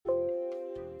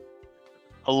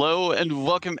Hello and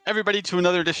welcome everybody to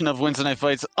another edition of Wednesday Night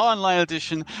Fights Online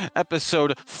Edition,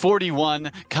 episode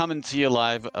 41, coming to you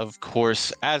live, of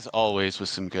course, as always, with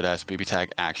some good-ass BB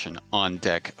tag action on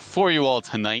deck for you all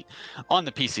tonight on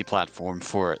the PC platform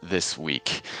for this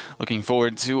week. Looking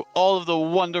forward to all of the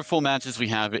wonderful matches we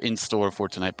have in store for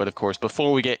tonight, but of course,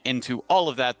 before we get into all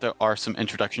of that, there are some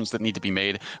introductions that need to be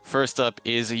made. First up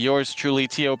is yours truly,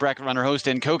 T.O. Bracket Runner, host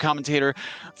and co-commentator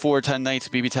for tonight's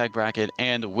BB tag bracket,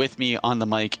 and with me on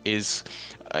the mic is,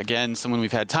 again, someone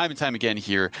we've had time and time again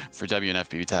here for WNF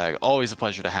BBTAG. Always a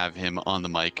pleasure to have him on the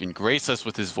mic and grace us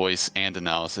with his voice and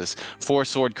analysis. Four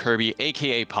Sword Kirby,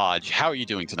 aka Podge. How are you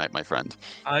doing tonight, my friend?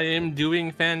 I am doing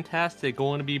fantastic.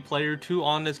 Going to be player 2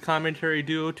 on this commentary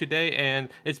duo today, and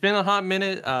it's been a hot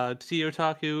minute. TO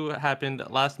Otaku happened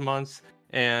last month,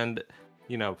 and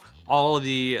all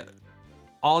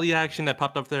the action that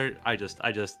popped up there, I just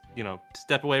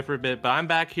step away for a bit. But I'm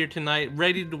back here tonight,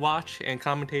 ready to watch and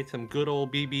commentate some good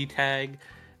old BB tag.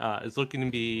 It's looking to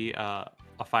be a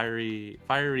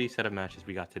fiery set of matches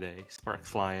we got today. Sparks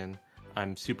flying.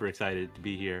 I'm super excited to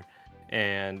be here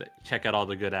and check out all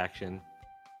the good action.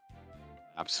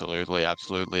 Absolutely,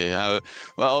 absolutely.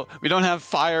 Well, we don't have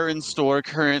fire in store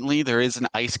currently. There is an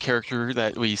ice character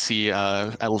that we see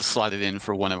slotted in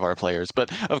for one of our players.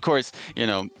 But of course,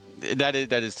 that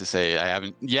is to say, I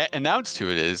haven't yet announced who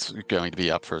it is going to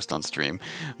be up first on stream.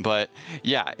 But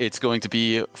yeah, it's going to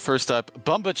be first up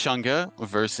Bumba Chunga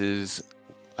versus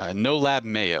No Lab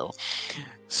Mayo.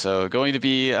 So going to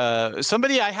be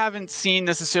somebody I haven't seen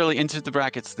necessarily enter the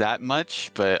brackets that much,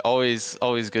 but always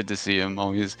good to see him.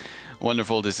 Always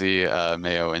wonderful to see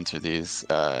Mayo enter these.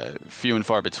 Few and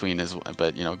far between,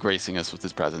 but gracing us with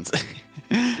his presence.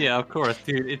 Yeah, of course,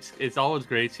 dude. It's always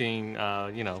great seeing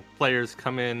players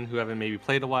come in who haven't maybe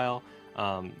played a while.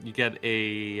 You get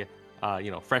a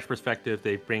fresh perspective.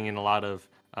 They bring in a lot of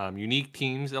unique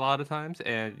teams a lot of times,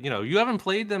 and you haven't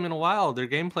played them in a while. Their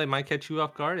gameplay might catch you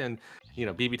off guard, and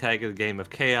BB Tag is a game of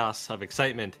chaos, of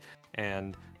excitement,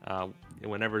 and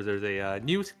whenever there's a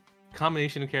new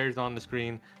combination of characters on the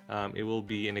screen, it will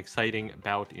be an exciting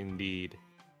bout indeed.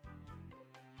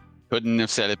 Couldn't have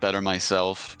said it better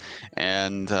myself.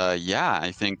 And yeah,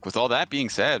 I think with all that being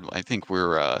said, I think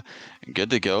we're good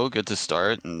to go, good to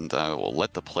start, and we'll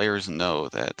let the players know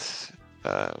that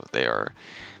they are,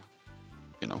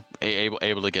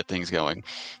 able to get things going.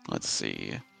 Let's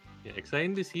see. Yeah,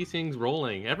 exciting to see things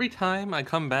rolling. Every time I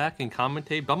come back and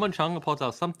commentate, Bumba Chunga pulls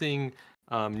out something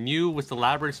new with the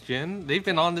Labyrinth Gin. They've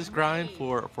been on this grind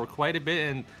for quite a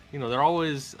bit, and they're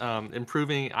always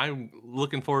improving. I'm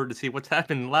looking forward to see what's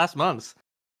happened last month.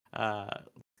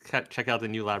 Check out the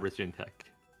new Labyrinth Gin tech,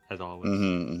 as always.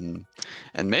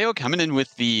 And Mayo coming in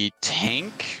with the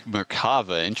Tank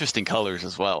Merkava. Interesting colors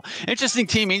as well. Interesting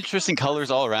team, interesting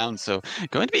colors all around. So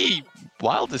going to be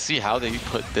wild to see how they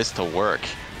put this to work.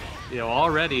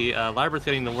 Already, Labyrinth's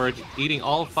getting to work, eating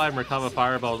all 5 Merkava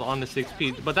fireballs on the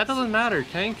 6P, but that doesn't matter.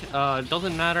 Tank,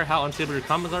 doesn't matter how unstable your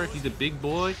combos are, he's a big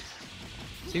boy.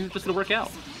 Seems just to work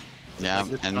out. Yeah,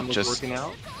 and just working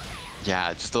out.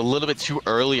 Yeah, just a little bit too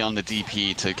early on the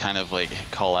DP to kind of like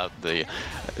call out the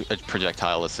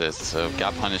projectile assist, so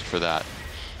got punished for that.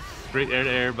 Great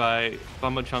air-to-air by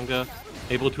Bumba Chunga,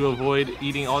 able to avoid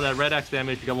eating all that red axe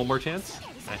damage. You got one more chance?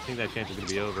 I think that chance is going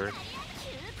to be over.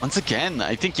 Once again,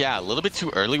 I think, yeah, a little bit too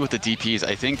early with the DPs.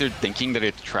 I think they're thinking that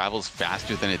it travels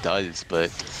faster than it does, but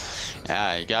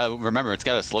yeah, you gotta remember, it's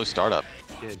got a slow startup.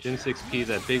 Yeah, Gen 6P,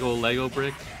 that big old Lego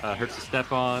brick, hurts to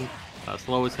step on,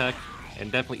 slow as heck,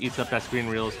 and definitely eats up that screen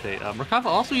real estate. Merkava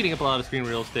also eating up a lot of screen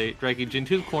real estate, dragging Gen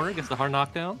 2 to the corner, gets the hard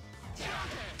knockdown.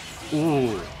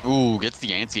 Ooh, gets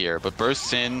the anti-air, but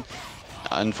bursts in,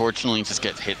 unfortunately just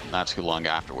gets hit not too long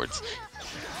afterwards.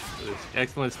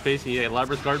 Excellent spacing. Yeah,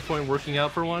 Labyrinth guard point working out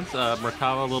for once.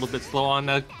 Merkava a little bit slow on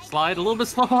that slide, a little bit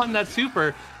slow on that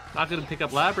super. Not going to pick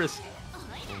up Labyrinth.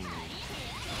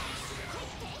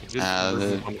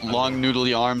 The long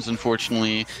noodly arms,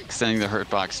 unfortunately, extending the hurt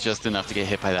box just enough to get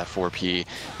hit by that 4P.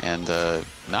 And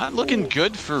not looking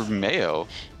good for Mayo.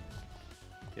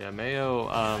 Yeah,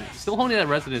 Mayo still holding that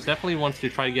resonance. Definitely wants to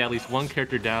try to get at least one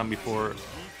character down before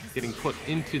getting put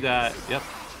into that. Yep.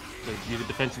 Use it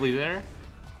defensively there.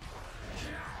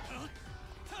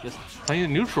 Just playing it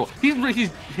neutral. He's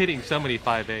hitting so many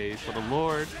 5As for the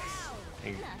Lord.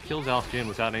 And kills Alf Jin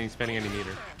without spending any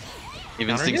meter.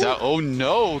 Evens things out. Oh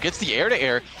no! Gets the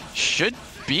air-to-air. Should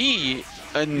be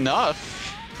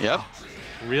enough. Yep.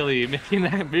 Really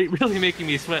making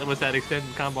me sweat with that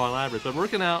extended combo on Labyrinth. But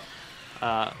working out.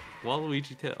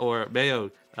 Waluigi or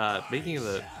Mayo making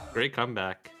the great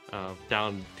comeback.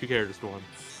 Down 2 characters to 1.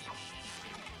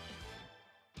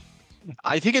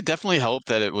 I think it definitely helped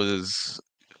that it was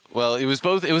Well, it was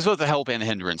both a help and a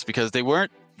hindrance because they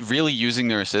weren't really using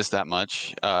their assist that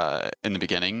much in the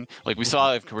beginning. Like we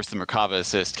saw, of course, the Merkava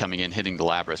assist coming in, hitting the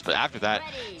Labras, but after that,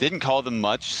 they didn't call them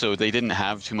much, so they didn't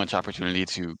have too much opportunity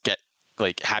to get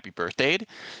like happy birthdayed.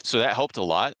 So that helped a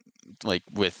lot, like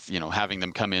with having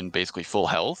them come in basically full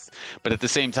health. But at the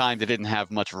same time, they didn't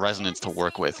have much resonance to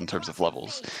work with in terms of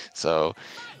levels. So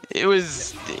it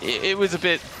was a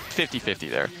bit 50-50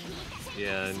 there.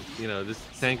 Yeah, and this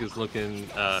tank is looking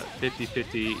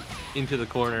 50-50 into the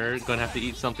corner. Gonna have to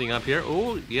eat something up here.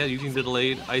 Oh, yeah, using the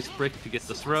delayed ice brick to get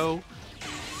the throw.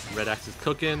 Red Axe is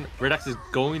cooking. Red Axe is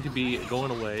going to be going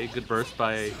away. Good burst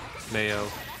by Mayo.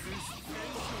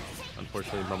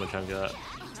 Unfortunately, Mamachanga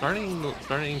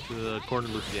starting to the corner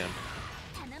loop again.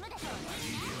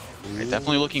 Right,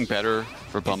 definitely looking better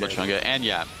for Bumba-Chunga, and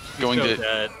yeah, going so to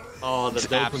dead. Oh,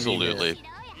 the absolutely.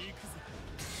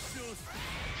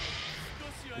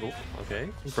 Oh, okay.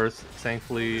 First,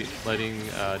 thankfully, letting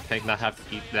Tank not have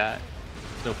to eat that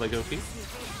Snowflake OP.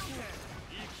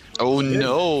 Oh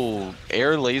no!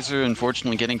 Air laser,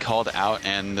 unfortunately, getting called out,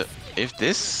 and if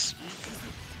this,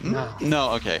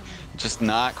 no, okay, just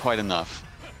not quite enough.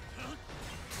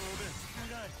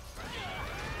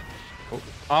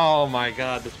 Oh my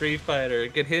God, the Street Fighter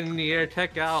get hit in the air,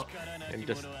 tech out, and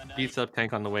just beats up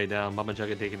Tank on the way down.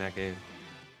 Bumba-Chunga taking that game.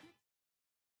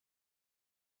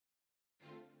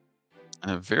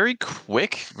 A very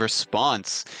quick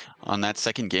response on that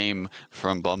second game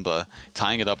from Bumba,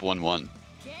 tying it up 1-1.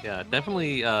 Yeah,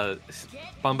 definitely.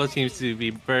 Bumba seems to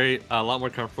be a lot more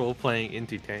comfortable playing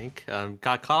into Tank.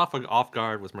 Got caught off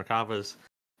guard with Merkava's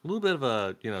a little bit of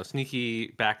a sneaky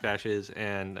backdashes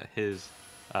and his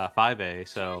 5A.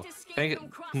 So Tank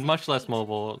much less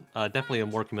mobile. Definitely a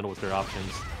more committal with their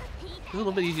options. A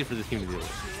little bit easier for the team to deal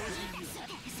with.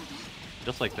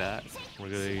 Just like that, we're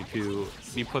going to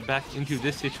be put back into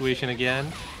this situation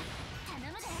again.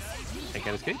 Tank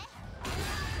can escape.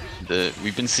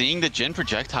 We've been seeing the Jin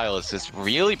projectile assist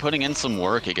really putting in some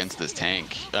work against this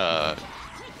tank.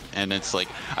 And it's like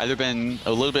either been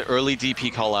a little bit early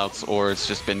DP callouts or it's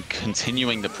just been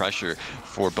continuing the pressure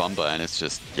for Bumba, and it's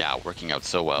just, yeah, working out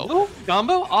so well. Ooh,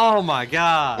 combo? Oh my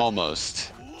God.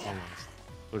 Almost.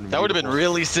 That would have been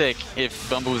really sick if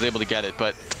Bumba was able to get it,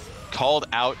 but called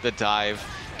out the dive,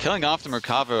 killing off the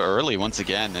Merkava early once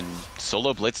again, and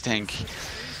solo Blitz tank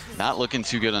not looking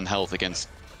too good on health against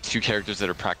two characters that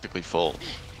are practically full.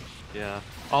 Yeah.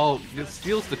 Oh, it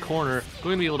steals the corner.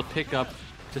 Going to be able to pick up.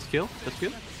 Just kill,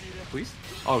 please.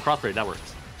 Oh, crossbreak, that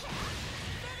works.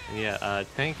 And yeah,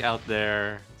 tank out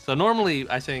there. So normally,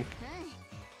 I think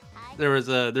there's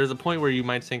a point where you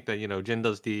might think that Jin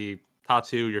does the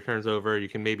Tatsu, your turn's over. You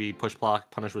can maybe push block,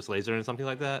 punish with laser, and something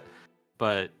like that.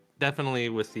 But definitely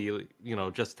with the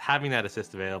just having that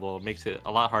assist available makes it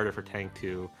a lot harder for tank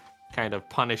to kind of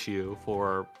punish you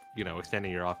for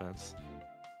extending your offense.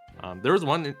 There was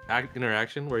one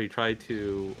interaction where he tried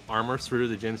to armor through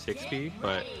the Jin 6P,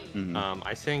 but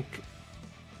I think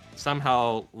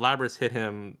somehow Labras hit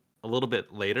him a little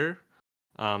bit later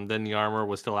than the armor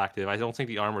was still active. I don't think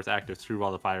the armor was active through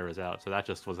while the fire was out, so that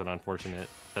just was an unfortunate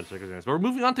set of circumstances. But we're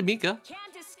moving on to Mika.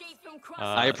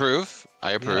 I approve.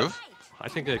 Yeah. I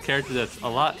think a character that's a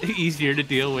lot easier to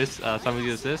deal with some of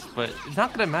the assists, but it's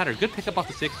not going to matter. Good pickup off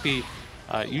the 6P,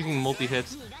 using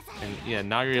multi-hits, and yeah,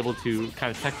 now you're able to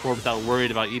kind of tech forward without worried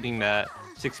about eating that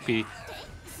 6P.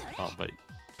 Oh, but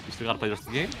you still got to play the rest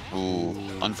of the game.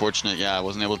 Ooh, unfortunate. Yeah, I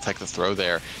wasn't able to tech the throw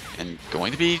there, and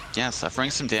going to be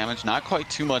suffering some damage. Not quite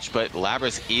too much, but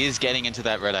Labras is getting into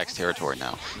that Red Axe territory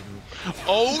now.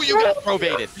 Oh, you got throw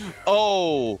baited.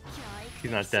 Oh,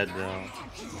 he's not dead though.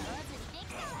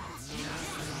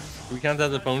 We count that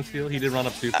as a phone steal. He did run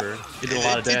up super. He did a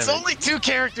lot of damage. It's only two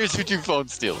characters who do phone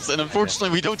steals, and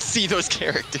unfortunately, we don't see those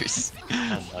characters.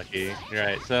 Unlucky. You're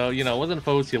right. So, it wasn't a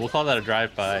phone steal. We'll call that a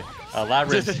drive-by.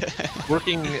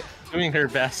 Labras doing her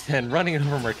best and running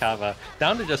over Merkava.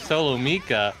 Down to just solo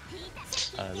Mika.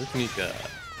 This Mika.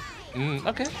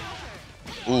 Okay.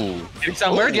 Ooh.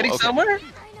 Getting somewhere?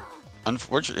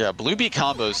 Unfortunately, yeah, blue beat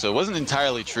combo, so it wasn't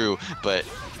entirely true, but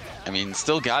I mean,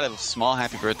 still got a small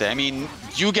happy birthday. I mean,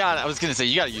 I was going to say,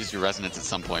 you got to use your resonance at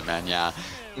some point, man. Yeah.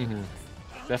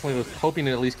 Definitely was hoping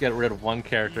to at least get rid of one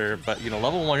character, but,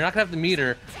 level 1, you're not going to have the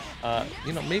meter.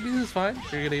 Maybe this is fine.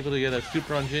 You're going to be able to get a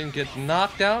super on Jin, get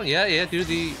knocked out. Yeah, do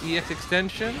the EX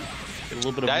extension. Get a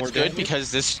little bit of more damage. That's good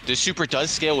because this super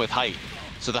does scale with height.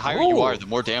 So the higher you are, the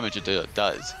more damage it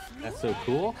does. That's so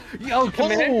cool. Yo,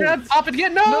 command grab, pop it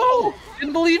again. No!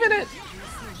 Didn't believe in it.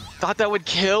 Thought that would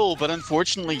kill, but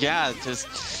unfortunately, yeah,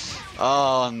 just,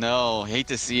 oh no, hate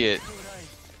to see it.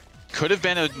 Could have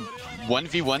been a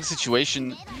 1v1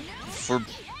 situation for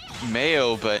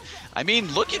Mayo, but I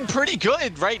mean, looking pretty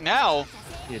good right now.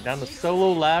 Yeah, down to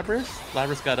solo Labras.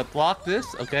 Labras got to block this.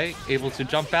 Okay, able to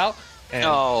jump out and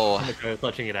Oh,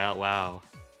 clutching it out. Wow.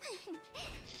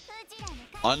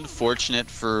 unfortunate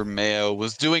for Mayo.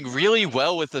 Was doing really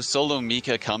well with the solo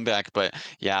Mika comeback, but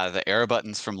yeah, the air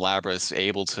buttons from Labras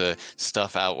able to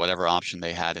stuff out whatever option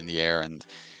they had in the air, and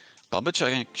Bumba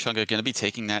Chunga gonna be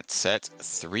taking that set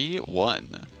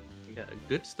 3-1. Yeah,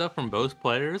 good stuff from both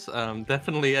players.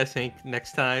 Definitely, I think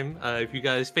next time, if you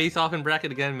guys face off in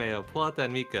bracket again, Mayo, pull out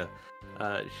that Mika.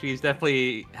 She's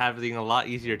definitely having a lot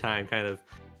easier time kind of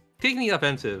taking the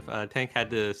offensive. Tank had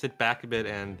to sit back a bit,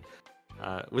 and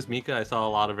with Mika, I saw a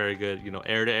lot of very good,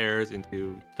 air-to-airs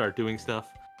into start doing stuff.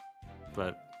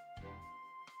 But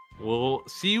we'll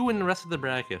see you in the rest of the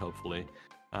bracket, hopefully,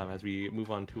 as we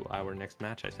move on to our next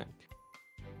match, I think.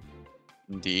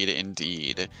 Indeed,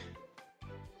 indeed.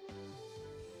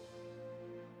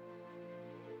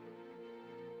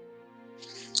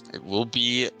 It will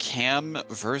be Cam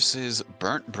versus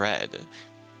Burnt Bread.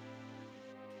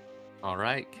 All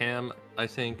right, Cam, I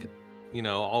think,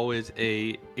 always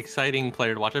a exciting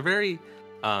player to watch. A very,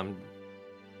 how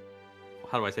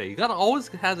do I say? You gotta always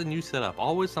has a new setup.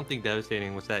 Always something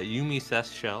devastating with that Yumi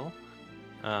Cess shell,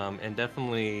 and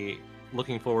definitely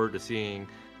looking forward to seeing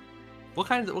what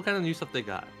kind of new stuff they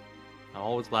got. I'm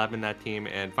always labbing that team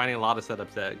and finding a lot of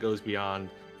setups that goes beyond.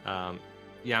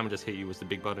 Yeah, I'm just hit you with the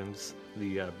big buttons,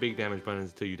 the big damage buttons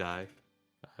until you die.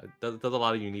 Does a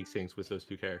lot of unique things with those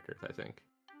two characters, I think.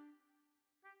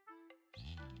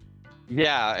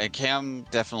 Yeah, and Cam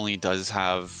definitely does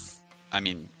have. I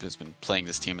mean, has been playing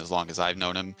this team as long as I've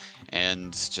known him,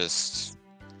 and just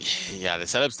yeah, the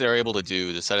setups they're able to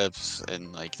do, the setups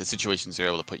and like the situations they're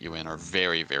able to put you in are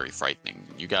very, very frightening.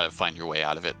 You got to find your way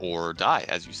out of it or die,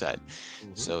 as you said.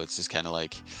 So it's just kind of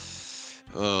like,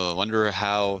 oh, wonder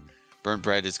how Burnt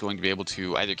Bread is going to be able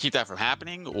to either keep that from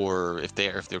happening, or if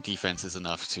their defense is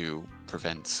enough to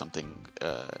prevent something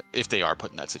if they are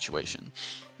put in that situation.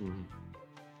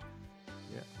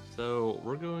 Yeah. So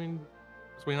we're going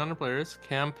swing on the players.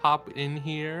 Cam pop in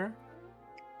here,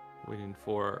 waiting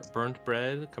for Burnt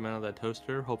Bread come out of that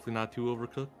toaster. Hopefully not too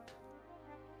overcooked.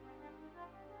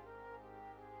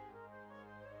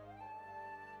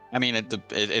 I mean,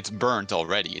 it's burnt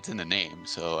already. It's in the name,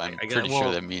 so I'm pretty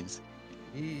sure that means.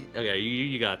 Okay,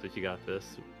 you got this. You got this.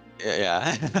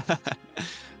 Yeah.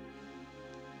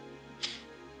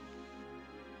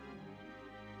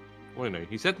 Wait, no,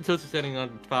 he set the toaster setting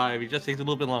on 5. He just takes a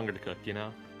little bit longer to cook,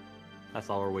 That's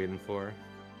all we're waiting for.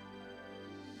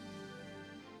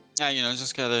 Yeah,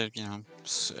 just gotta,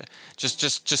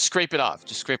 just scrape it off.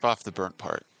 Just scrape off the burnt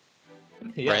part.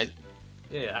 Yeah. Right?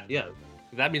 Yeah.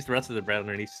 That means the rest of the bread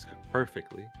underneath is cooked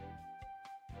perfectly.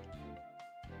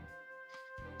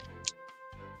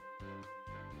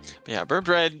 But yeah, Burnt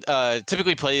Bread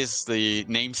typically plays the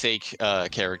namesake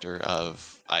character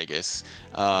of Aegis.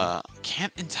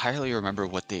 Can't entirely remember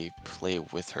what they play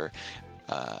with her.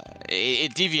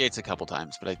 It deviates a couple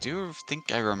times, but I do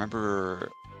think I remember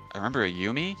a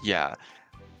Yumi. Yeah,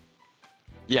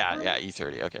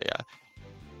 E30. Okay, yeah.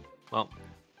 Well,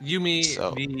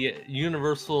 Yumi, the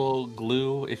universal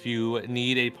glue. If you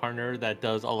need a partner that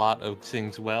does a lot of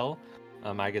things well.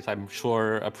 I guess I'm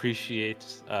sure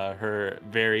appreciates her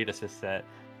varied assist set,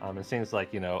 and things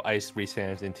like ice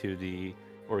resands into the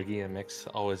Orgia mix,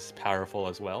 always powerful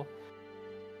as well.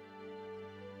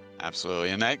 Absolutely,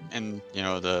 and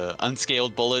the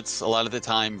unscaled bullets a lot of the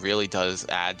time really does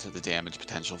add to the damage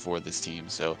potential for this team.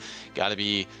 So, got to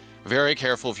be very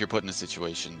careful if you're put in a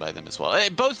situation by them as well.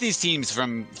 Both these teams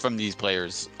from these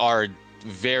players are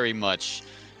very much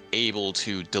able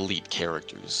to delete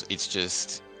characters. It's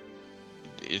just.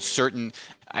 It's certain.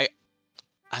 I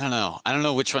don't know. I don't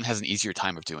know which one has an easier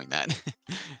time of doing that.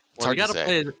 It's hard to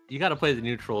say. You gotta play the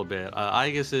neutral a bit.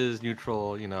 Aegis is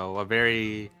neutral. A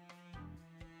very.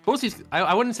 Both these.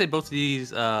 I wouldn't say both of these.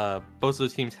 Both of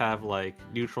those teams have like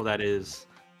neutral that is,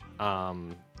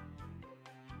 hard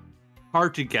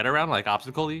to get around, like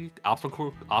obstacle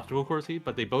coursey,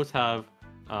 but they both have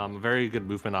very good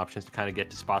movement options to kind of get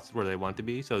to spots where they want to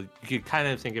be. So you could kind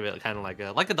of think of it kind of like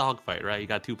a dogfight, right? You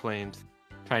got two planes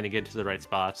trying to get to the right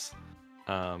spots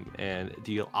and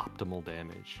deal optimal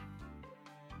damage.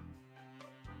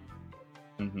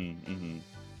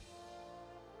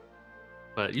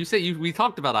 But we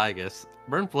talked about Aegis.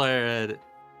 Burnt Bread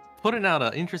putting out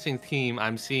an interesting team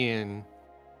I'm seeing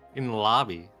in the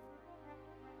lobby.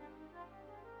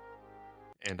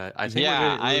 And I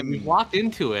think we walked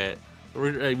into it.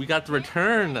 We got the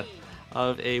return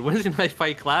of a Wednesday Night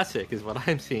Fight Classic is what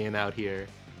I'm seeing out here.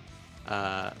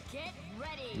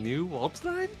 New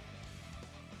Wolfstein?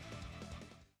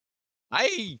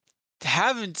 I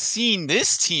haven't seen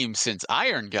this team since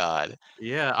Iron God.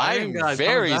 Yeah, Iron I'm God coming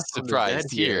very back from the dead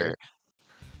surprised here. here.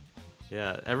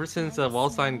 Yeah, ever since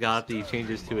Wallstein got the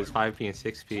changes to his 5P and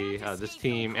 6P, this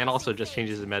team, and also just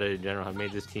changes the meta in general, have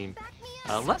made this team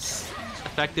less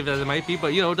effective as it might be.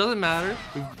 But, you know, it doesn't matter.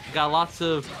 We've got lots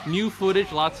of new footage,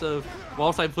 lots of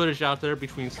Wallstein footage out there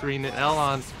between Serene and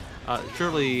Elon.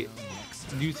 Surely,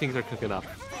 new things are cooking up.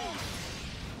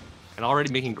 And already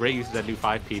making great use of that new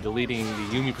 5P, deleting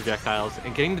the Yumi projectiles,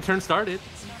 and getting the turn started.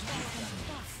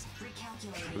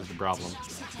 Was the problem.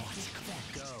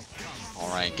 All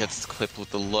right, gets clipped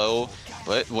with the low,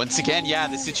 but once again, yeah,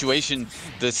 the situation,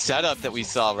 the setup that we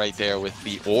saw right there with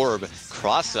the orb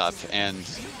cross up, and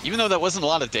even though that wasn't a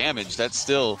lot of damage, that's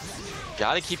still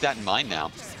got to keep that in mind now.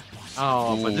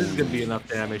 Oh, but this is gonna be enough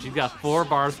damage. You've got 4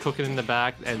 bars cooking in the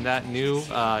back, and that new,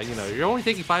 you know, you're only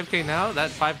taking 5k now.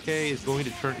 That 5k is going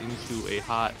to turn into a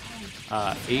hot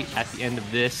 8 at the end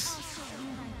of this,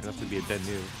 and that's gonna be a dead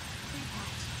new.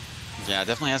 Yeah,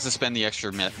 definitely has to spend the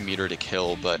extra meter to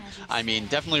kill, but I mean,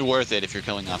 definitely worth it if you're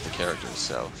killing off the characters.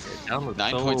 So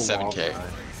 9.7k.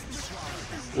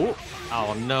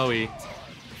 Oh no!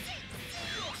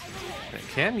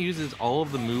 Cam uses all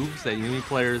of the moves that Yumi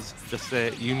players just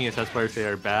say, Yumi and SS players say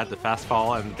are bad, the fast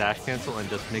fall and the dash cancel, and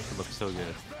just makes it look so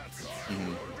good.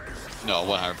 No,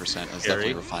 100%. It's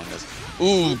definitely refined this.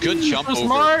 Ooh, good jump over.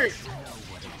 Smart!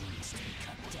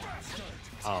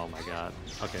 Oh my god.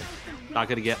 Okay. Not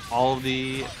gonna get all of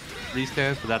the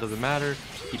restands, but that doesn't matter.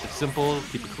 Keep it simple,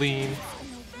 keep it clean.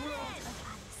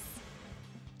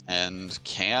 And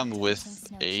Cam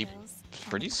with a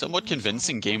pretty somewhat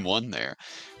convincing game 1 there.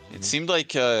 It seemed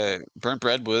like Burnt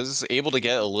Bread was able to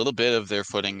get a little bit of their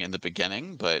footing in the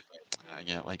beginning, but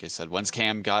yeah, like I said, once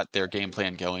Cam got their game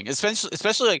plan going,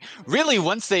 especially like really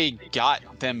once they got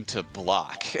them to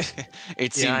block,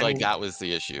 it seemed like that was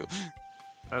the issue.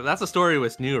 That's the story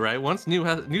with New, right? Once New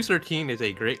 13 is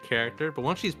a great character, but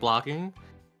once she's blocking,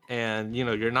 and you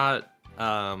know you're not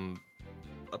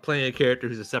playing a character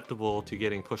who's susceptible to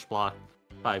getting push block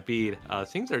by bead,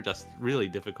 things are just really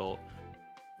difficult.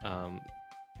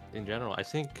 In general, I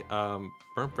think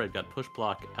Burnt Bread got push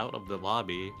block out of the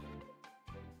lobby,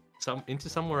 into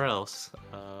somewhere else.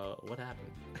 What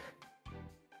happened?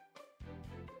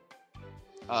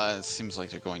 It seems like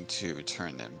they're going to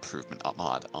turn the improvement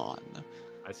mod on.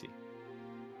 I see.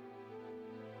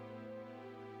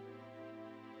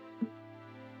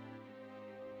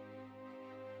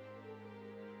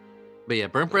 But yeah,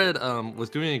 Burnt Bread was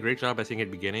doing a great job, I think, at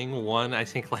the beginning. Won, I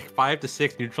think, like 5 to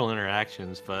 6 neutral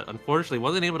interactions, but unfortunately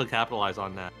wasn't able to capitalize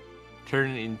on that.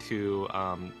 Turn it into,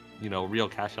 you know, real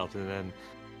cash outs, and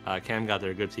then Cam got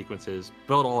their good sequences,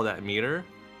 built all that meter,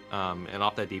 and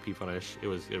off that DP punish, it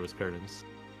was curtains.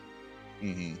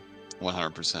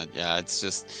 100%. Yeah, it's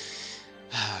just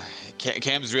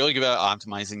Cam's really good about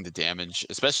optimizing the damage,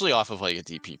 especially off of like a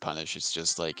DP punish. It's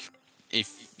just like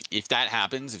if that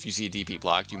happens, if you see a DP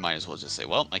blocked, you might as well just say,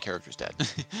 well, my character's dead.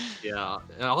 Yeah,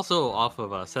 and also off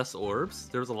of Seth's orbs,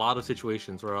 there was a lot of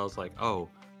situations where I was like, oh,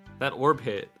 that orb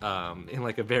hit in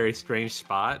like a very strange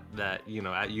spot that, you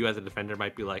know, you as a defender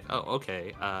might be like, oh,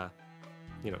 okay,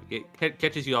 you know, it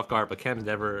catches you off guard, but Cam's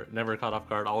never caught off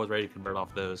guard, always ready to convert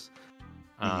off those.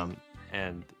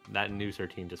 And that new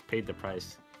 13 just paid the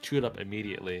price, chewed up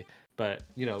immediately. But,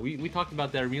 you know, we talked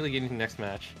about that really getting to the next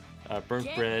match.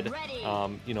 Burnt Bread,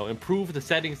 you know, improve the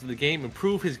settings of the game,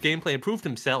 improve his gameplay, improved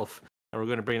himself. And we're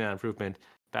going to bring that improvement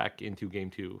back into game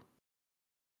 2.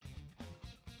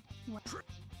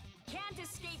 Can't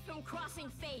escape from crossing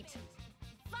fate.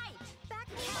 Fight!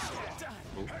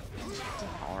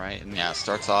 All right, and yeah,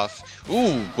 starts off,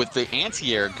 with the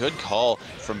anti-air. Good call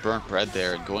from Burnt Bread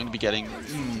there. Going to be getting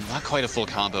not quite a full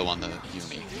combo on the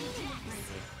Yumi.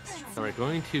 All right,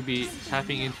 going to be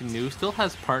tapping into New. Still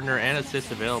has partner and assist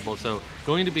available, so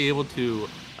going to be able to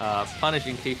punish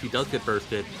in case he does get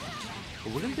bursted.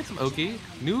 But we're going to get some Oki.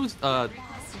 New is going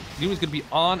to be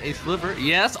on a sliver.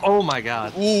 Yes! Oh my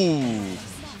god. Ooh.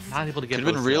 Not able to get Could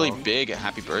have been really big at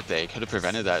Happy Birthday. Could have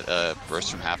prevented that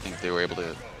burst from happening if they were able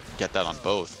to get that on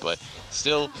both. But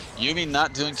still, Yumi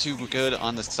not doing too good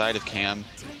on the side of Cam.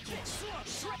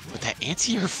 But that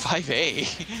anti-air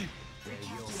 5A.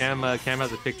 Cam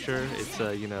has a picture. It's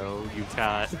you know, you've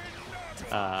got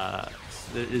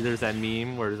there's that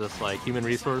meme where it's just like human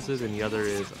resources, and the other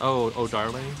is oh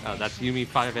darling. That's Yumi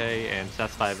 5A and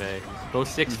Seth's 5A. Both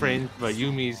 6 frames, but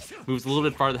Yumi's moves a little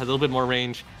bit farther, has a little bit more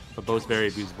range, but both very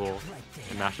abusable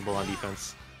and mashable on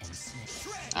defense.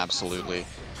 Absolutely.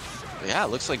 But yeah,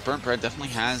 it looks like Burnt Bread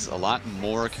definitely has a lot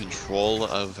more control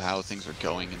of how things are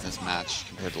going in this match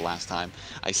compared to last time.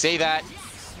 I say that.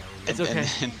 It's okay.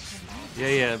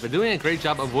 Yeah, but doing a great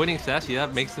job avoiding Sass. Yeah,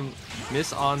 makes him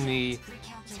miss on the,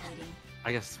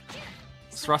 I guess,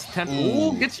 thrust attempt.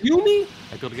 Ooh, gets Yumi.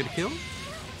 Able to get a kill.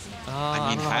 I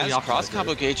mean, don't know how has he cross optimized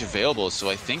combo it. gauge available, so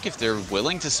I think if they're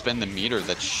willing to spend the meter,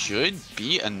 that should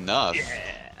be enough.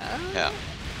 Yeah.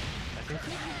 I think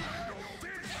so.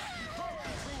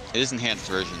 It is enhanced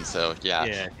version, so yeah.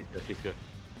 Yeah, he's good.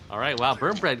 All right, wow,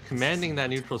 Burnt Bread commanding that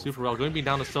neutral super well. Going to be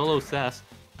down to solo Sass,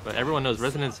 but everyone knows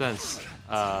Resonant Sense.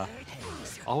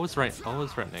 Always right,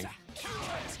 always threatening.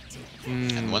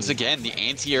 And once again, the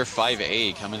anti-air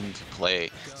 5A coming into play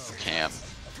for Cam.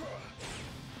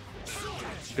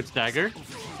 Good stagger.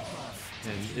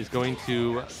 And is going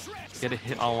to get a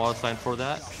hit on wall sign for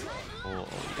that. Oh,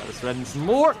 gotta threaten some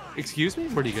more. Excuse me?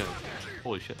 Where'd he go?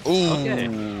 Holy shit. Ooh, Okay.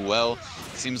 well,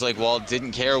 seems like Wald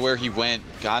didn't care where he went.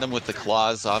 Got him with the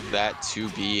claws off that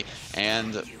 2B.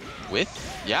 And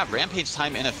with, yeah, Rampage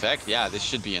time in effect, yeah, this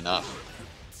should be enough.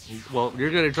 Well, you're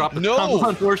gonna drop the No! combo,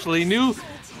 unfortunately. New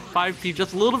 5P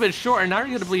just a little bit short, and now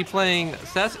you're gonna be playing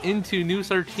Cess into New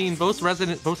 13. Both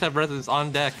have Resonance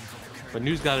on deck, but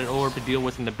New's got an orb to deal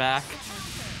with in the back.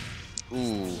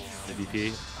 Ooh. The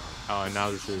DP. Oh, and now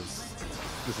this is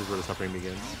where the suffering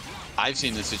begins. I've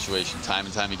seen this situation time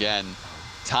and time again.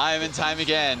 Time and time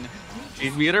again.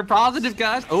 We are positive,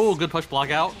 guys. Oh, good push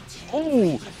block out.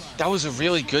 Oh, that was a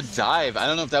really good dive. I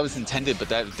don't know if that was intended, but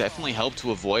that definitely helped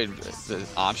to avoid the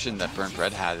option that Burnt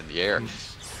Bread had in the air.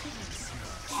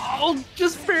 Oh,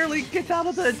 just barely gets out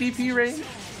of the DP range.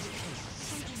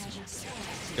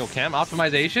 Yo, Cam,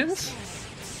 optimizations?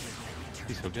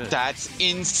 He's so good. That's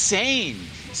insane.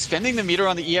 Spending the meter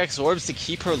on the EX orbs to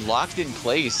keep her locked in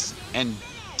place and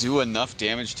do enough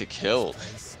damage to kill.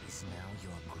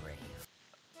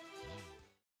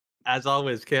 As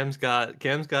always, Cam's got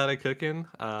it cooking.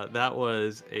 That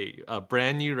was a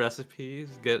brand new recipe.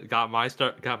 Got my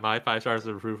 5 stars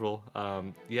of approval.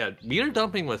 Yeah, meter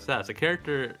dumping with Sass, a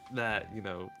character that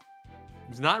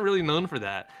is not really known for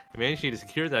that. And managed to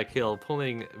secure that kill,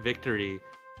 pulling victory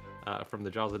from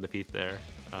the jaws of defeat there,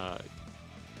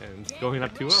 and going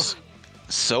up 2-0.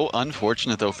 So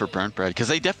unfortunate though for Burnt Bread, because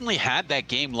they definitely had that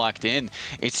game locked in.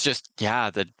 It's just, yeah,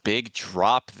 the big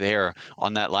drop there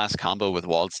on that last combo with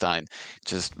Waldstein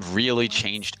just really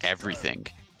changed everything.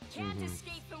 Can't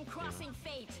escape from crossing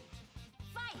fate.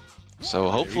 Fight! So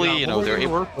hopefully, they're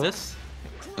able. Work this.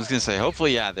 I was gonna say,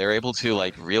 hopefully, yeah, they're able to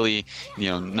like really,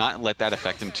 not let that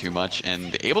affect them too much,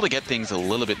 and able to get things a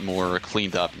little bit more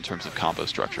cleaned up in terms of combo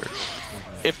structure,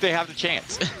 if they have the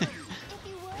chance.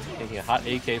 Taking a hot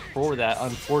AK for that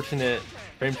unfortunate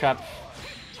frame trap.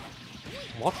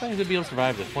 Waldstein's gonna be able to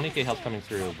survive this. 20k health coming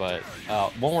through, but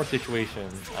one more situation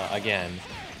again,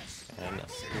 and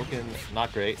looking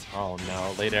not great. Oh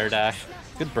no, late air dash.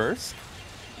 Good burst.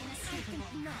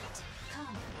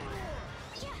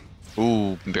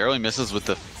 Ooh, barely misses with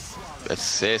the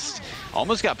assist.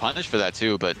 Almost got punished for that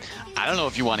too, but I don't know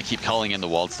if you want to keep calling in the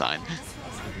Waldstein.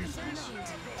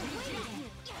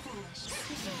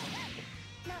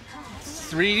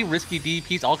 3 risky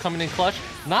DPs all coming in clutch.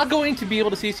 Not going to be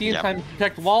able to CC in time to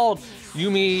protect Wald.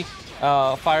 Yumi,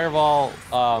 Fireball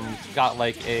got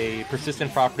like a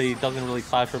persistent property, doesn't really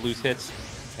clash for loose hits,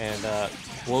 and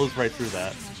blows right through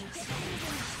that.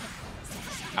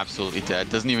 Absolutely dead.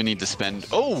 Doesn't even need to spend.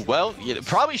 Oh, well,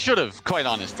 probably should have, quite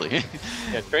honestly.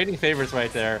 Yeah, trading favors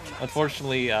right there.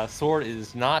 Unfortunately, Sword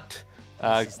is not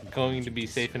going to be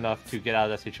safe enough to get out of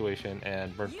that situation,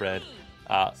 and Burnt Bread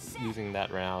losing that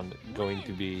round, going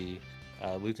to be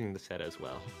losing the set as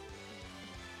well.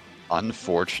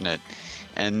 Unfortunate.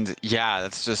 And yeah,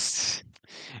 that's just,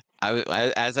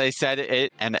 as I said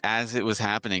it, and as it was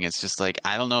happening, it's just like,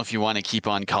 I don't know if you want to keep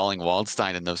on calling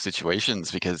Waldstein in those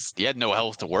situations, because he had no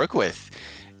health to work with.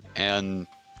 And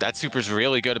that super's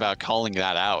really good about calling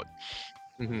that out.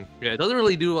 Yeah, it doesn't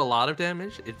really do a lot of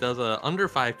damage. It does under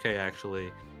 5k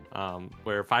actually,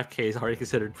 where 5k is already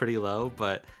considered pretty low,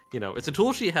 but it's a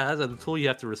tool she has, and a tool you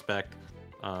have to respect.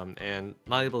 And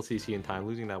not able to CC in time,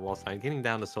 losing that Waldstein, getting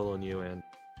down to solo new, and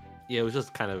yeah, it was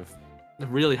just kind of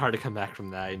really hard to come back from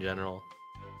that in general,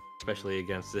 especially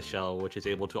against this shell, which is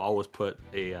able to always put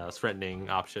a threatening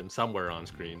option somewhere on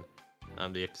screen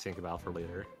that you have to think about for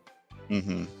later.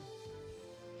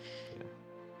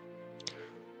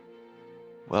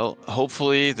 Well,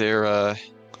 hopefully they're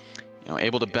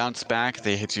able to bounce back.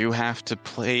 They do have to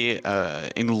play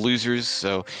in the losers,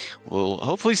 so we'll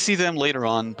hopefully see them later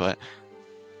on. But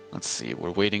let's see,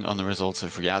 we're waiting on the results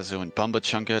of Ryazu and Bumba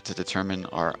Chunga to determine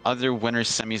our other winners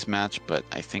semis match, but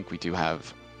I think we do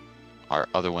have our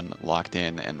other one locked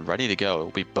in and ready to go.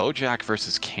 It'll be Bojack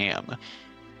versus Cam.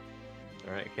 All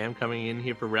All right, Cam coming in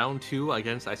here for round 2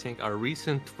 against, I think, our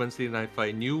recent Wednesday night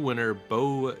fight new winner,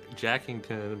 Bo Jack.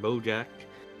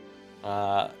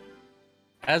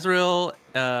 Azrael,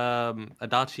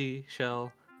 Adachi,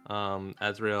 Shell,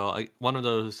 Azrael, one of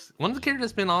the characters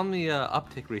that's been on the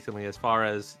uptick recently as far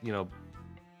as, you know,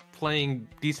 playing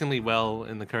decently well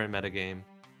in the current metagame.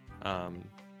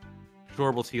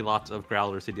 Sure, we'll see lots of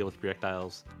growlers to deal with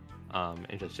projectiles,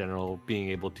 and just general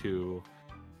being able to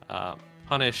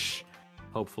punish,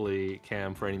 hopefully,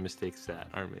 Cam for any mistakes that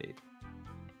are made.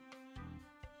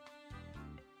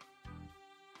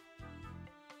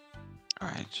 All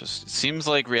right, it seems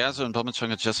like Ryazo and Bumachunga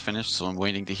have just finished, so I'm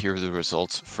waiting to hear the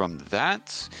results from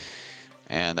that.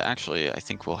 And actually, I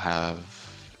think we'll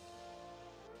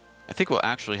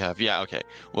actually have, yeah, okay.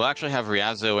 We'll actually have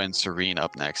Ryazo and Serene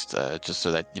up next, just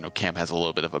so that, you know, Cam has a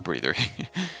little bit of a breather.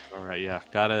 All right, yeah,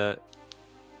 gotta,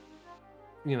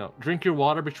 you know, drink your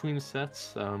water between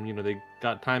sets. You know, they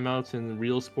got timeouts in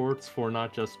real sports for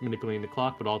not just manipulating the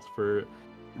clock, but also for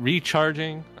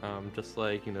recharging. Just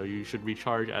like, you know, you should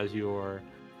recharge as you're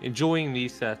enjoying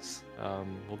these sets.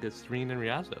 We'll get Serene and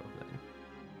Ryazo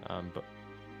then. But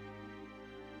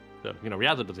so, you know,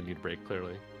 Ryazo doesn't need a break,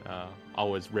 clearly.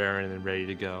 Always raring and ready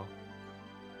to go.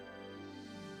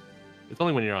 It's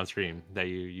only when you're on stream that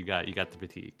you got the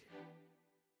fatigue.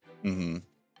 Mm-hmm.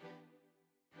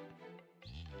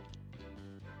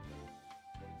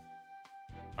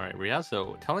 All right,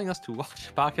 Ryazo telling us to watch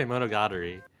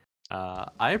Bakemonogatari.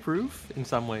 I approve in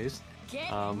some ways,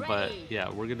 but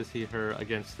yeah, we're gonna see her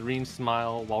against Serene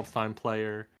Smile, Waldstein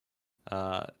player,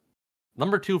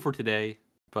 number 2 for today,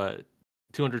 but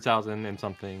 200,000 and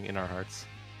something in our hearts.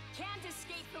 Can't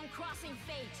escape from crossing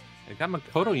fate. I got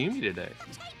Makoto Yumi today.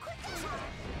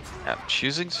 Yeah,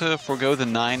 choosing to forego the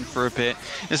 9 for a bit.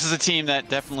 This is a team that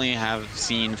definitely have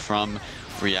seen from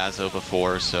Ryazo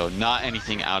before, so not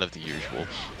anything out of the usual.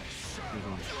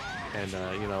 And,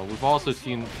 you know, we've also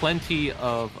seen plenty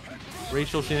of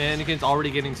racial shenanigans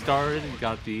already getting started. You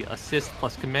got the assist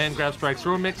plus command grab strike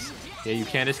throw mix. Yeah, you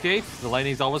can't escape. The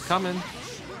lightning's always coming.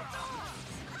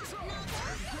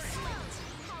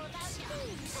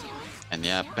 And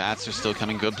yeah, bats are still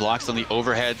coming. Good blocks on the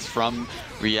overheads from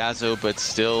Ryazo, but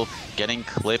still getting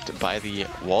clipped by the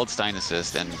Waldstein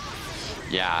assist. And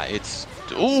yeah, it's...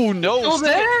 Oh, no!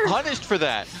 Still punished for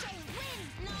that!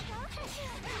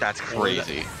 That's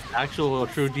crazy. Actual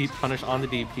true deep punish on the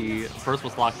DP. First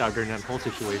was locked out during that whole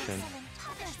situation.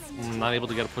 Not able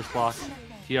to get a push block.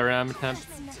 TRM attempt.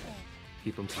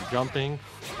 Keep him from jumping.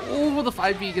 Oh, the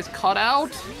 5B gets caught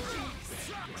out.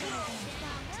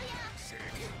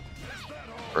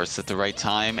 Bursts at the right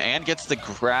time and gets the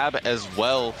grab as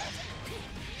well.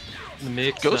 The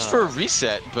mix, goes for a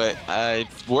reset, but it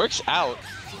works out.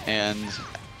 And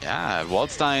yeah,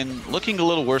 Waldstein looking a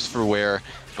little worse for wear,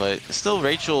 but still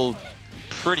Rachel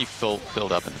pretty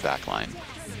filled up in the back line.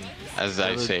 As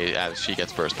I say, as she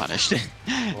gets burst punished.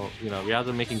 Well, you know,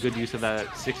 Ryazo making good use of that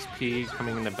 6P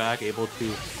coming in the back, able to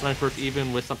run first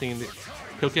even with something in the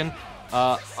cooking.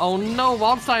 Oh no,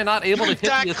 Waldstein not able to hit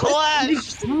the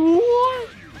clash!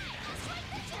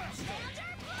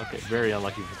 Okay, very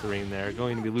unlucky for Serene there.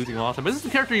 Going to be losing Waldstein, but this is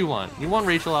the character you want. You want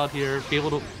Rachel out here, be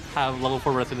able to have level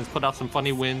 4 residence, put out some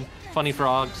funny win, funny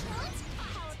frogs.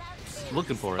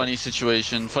 Looking for it. Funny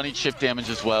situation, funny chip damage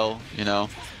as well, you know.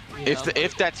 Yeah.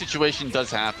 If that situation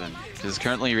does happen, because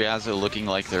currently Ryazo looking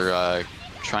like they're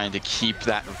trying to keep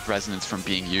that resonance from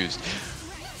being used.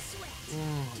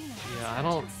 Yeah, I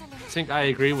don't think I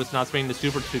agree with not spending the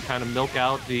super to kind of milk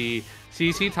out the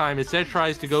CC time. Instead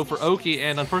tries to go for Oki,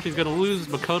 and unfortunately he's going to lose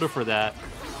Makoto for that.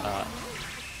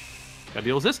 Gotta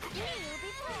deal with this.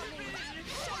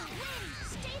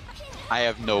 I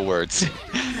have no words.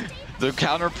 The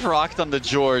counter procced on the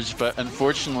George, but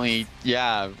unfortunately,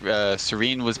 yeah,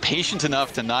 Serene was patient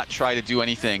enough to not try to do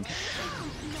anything.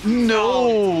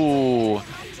 No!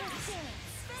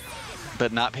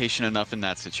 But not patient enough in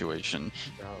that situation.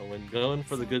 When going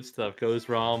for the good stuff goes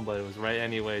wrong, but it was right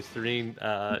anyway. Serene,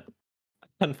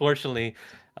 unfortunately,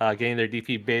 getting their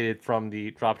DP baited from the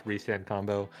dropped restand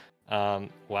combo.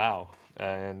 Wow.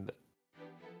 And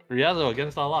Ryazo,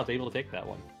 against all odds, able to take that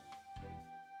one.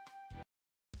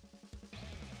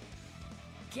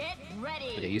 Get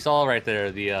ready. Yeah, you saw right there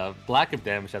the lack of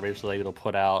damage that Rachel was able to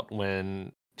put out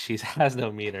when she has no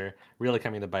meter, really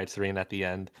coming to bite Serene at the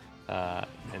end.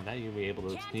 And now you'll be able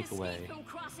to sneak away.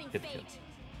 Hit the kill.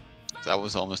 That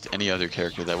was almost any other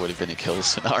character that would have been a kill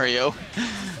scenario.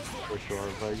 For sure,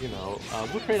 but you know,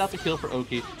 we'll trade out the kill for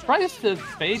Oki. Tries to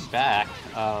fade back.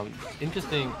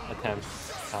 Interesting attempt.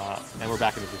 And we're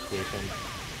back in the situation.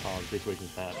 The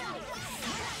situation's bad.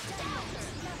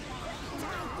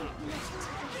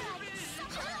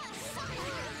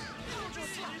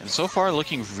 And so far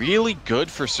looking really good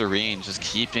for Serene, just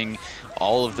keeping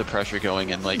all of the pressure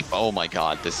going, and like, oh my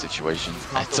god, this situation.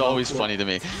 It's always funny to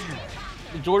me.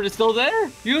 George is still there?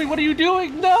 Yumi, what are you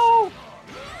doing? No!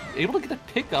 Able to get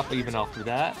the pick up even after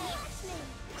that.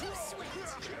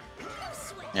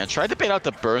 Yeah, tried to bait out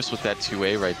the burst with that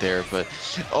 2A right there, but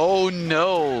oh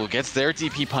no, gets their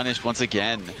DP punished once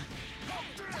again.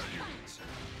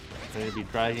 Going to be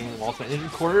dragging Waltz in the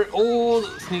corner. Oh,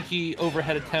 sneaky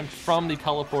overhead attempt from the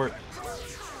teleport.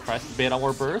 Tries to bait out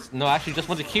more burst. No, actually just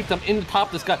wants to keep them in the top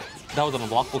of this guy. That was an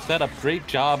unblockable setup. Great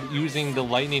job using the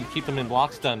lightning to keep them in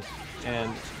block stun.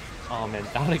 And, oh man,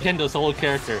 down again to a solo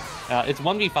character. It's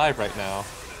 1v5 right now.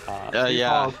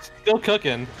 Yeah. Still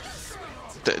cooking.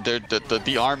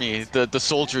 The army, the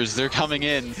soldiers, they're coming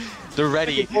in. They're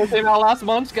ready. Came out last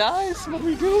month, guys. What are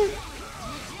we doing?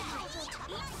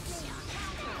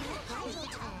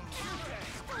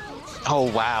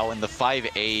 Oh wow, and the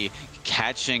 5A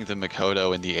catching the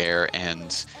Mikoto in the air,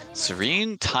 and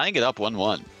Serene tying it up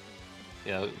 1-1.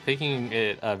 Yeah, taking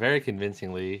it very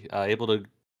convincingly, able to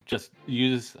just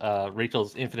use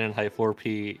Rachel's infinite high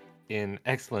 4P in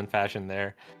excellent fashion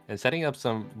there, and setting up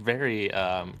some very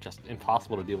just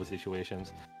impossible to deal with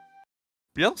situations.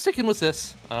 Yeah, sticking with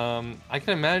this. I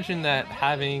can imagine that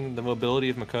having the mobility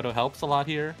of Mikoto helps a lot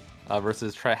here,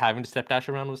 versus having to step dash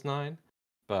around with 9.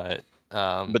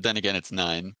 But then again, it's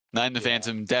 9. 9 the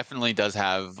Phantom definitely does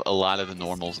have a lot of the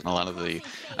normals and a lot of the,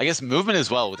 I guess, movement as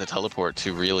well with the teleport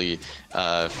to really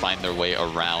find their way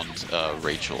around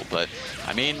Rachel. But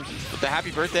I mean, with the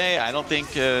happy birthday, I don't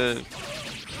think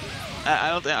I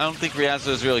don't think Riazzo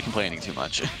is really complaining too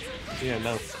much. Yeah,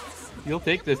 no. You'll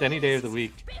take this any day of the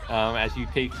week, as you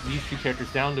take these two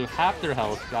characters down to half their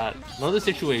health. Got another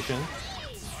situation.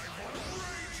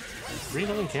 Serene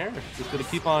doesn't care. Just gonna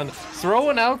keep on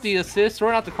throwing out the assist,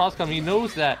 throwing out the cross-com. He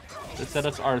knows that the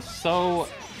setups are so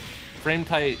frame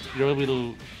tight, you're able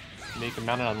to make a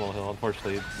mountain on Molehill.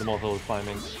 Unfortunately, the Molehill is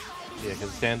climbing. Yeah,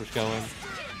 because the sandwich going.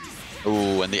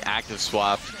 Ooh, and the active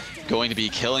swap going to be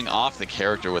killing off the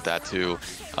character with that too.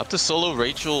 Up to solo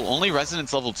Rachel, only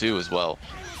Resonance level 2 as well.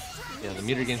 Yeah, the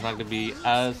meter gain's not going to be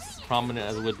as prominent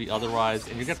as it would be otherwise,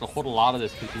 and you're going to have to hold a lot of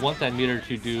this because you want that meter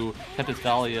to do Tempest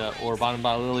Dahlia or Bottom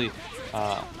Bot Lily.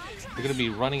 You're going to be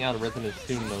running out of Resonance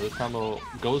soon though. This combo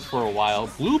goes for a while.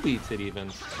 Blue beats it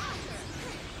even.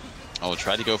 Oh,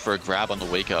 tried to go for a grab on the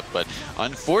wake up, but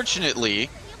unfortunately,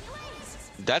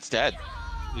 that's dead.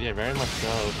 Yeah, very much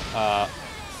so.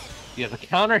 Yeah, the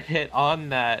counter hit on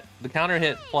that, the counter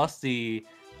hit plus the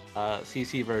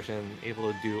CC version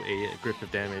able to do a grip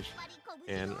of damage,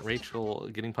 and Rachel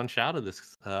getting punched out of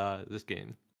this this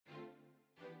game.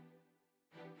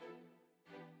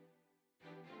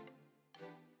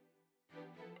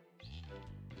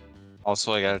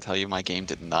 Also, I gotta tell you, my game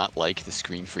did not like the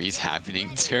screen freeze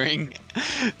happening during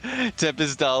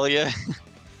Tempest Dahlia.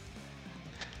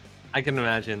 I can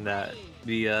imagine that.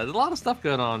 There's a lot of stuff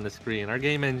going on the screen. Our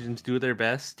game engines do their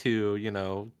best to, you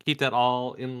know, keep that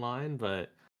all in line, but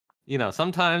you know,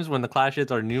 sometimes when the clashes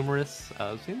are numerous,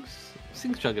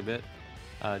 things chug a bit.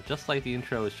 Just like the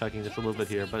intro is chugging just a little bit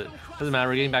here, but it doesn't matter.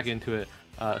 We're getting back into it.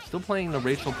 Still playing the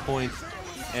Rachel point,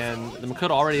 and the Mikoto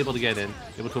already able to get in,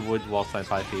 able to avoid the wall side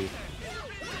 5P.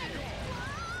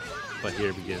 But here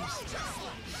it begins.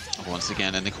 Once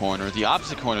again in the corner, the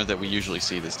opposite corner that we usually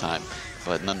see this time,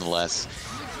 but nonetheless,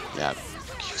 yeah,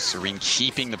 Serene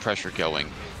keeping the pressure going.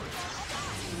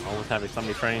 Almost having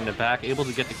somebody trying to back, able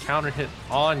to get the counter hit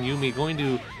on Yumi, going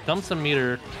to dump some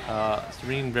meter.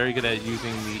 Serene very good at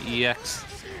using the EX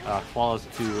claws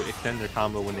to extend their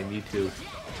combo when they need to.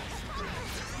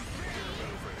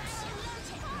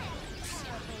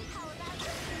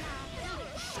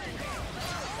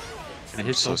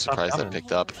 I'm so surprised that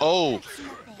picked up. Oh!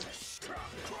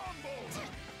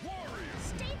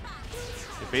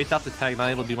 It baits out the tag, not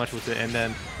able to do much with it, and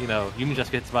then, you know, Yumi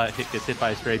just gets hit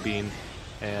by a stray beam,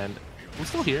 and we're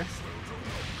still here.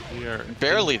 We are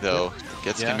barely though.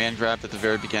 Gets command grabbed at the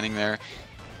very beginning there.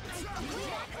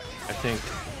 I think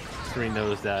Serene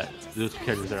knows that those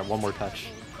characters are at one more touch,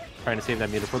 trying to save that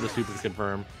meter for the super to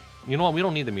confirm. You know what? We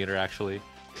don't need the meter actually.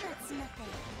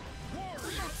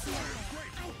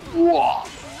 Whoa!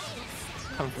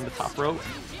 Coming from the top rope,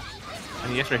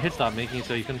 and the extra hit stop making it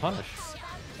so you can punish.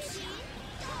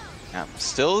 Yeah,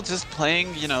 still just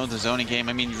playing, you know, the zoning game.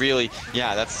 I mean, really,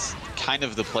 yeah, that's kind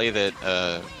of the play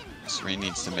that Serene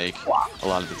needs to make a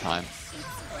lot of the time.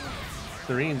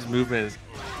 Serene's movement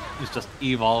is just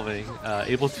evolving,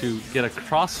 able to get a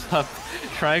cross-up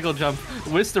triangle jump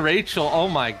with the Rachel. Oh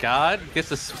my god,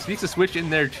 sneaks a switch in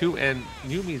there too, and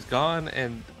Yumi's gone,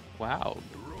 and wow,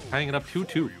 tying it up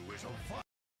 2-2.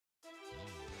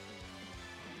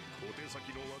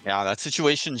 Yeah, that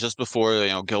situation just before,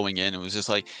 going in, it was just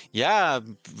like, yeah,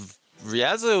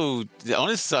 Riazzo, the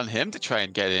onus is on him to try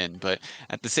and get in, but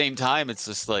at the same time, it's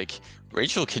just like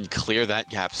Rachel can clear that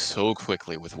gap so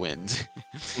quickly with wind.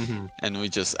 Hmm. And we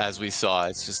just, as we saw,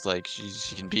 it's just like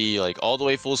she can be like all the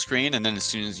way full screen, and then as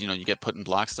soon as you get put in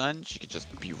block stun, she could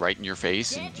just be right in your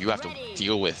face, and you have to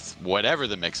deal with whatever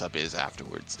the mix-up is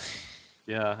afterwards.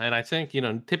 Yeah, and I think,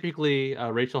 typically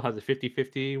Rachel has a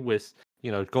 50-50 with,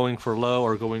 going for low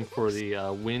or going for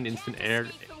the wind instant air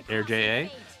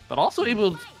JA, but also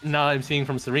able, now I'm seeing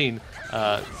from Serene,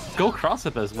 go cross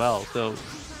up as well. So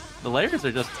the layers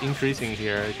are just increasing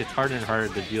here. It gets harder and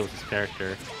harder to deal with this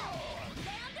character.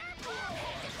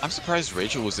 I'm surprised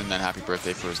Rachel was in that happy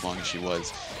birthday for as long as she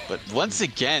was. But once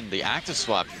again, the active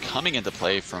swap coming into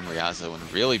play from Riazzo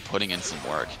and really putting in some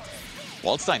work.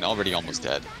 Waldstein already almost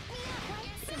dead.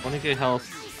 20k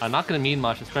health, not going to mean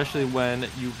much, especially when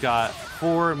you've got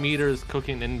 4 meters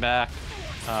cooking in back,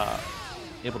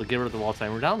 able to get rid of the wall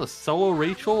time. We're down to solo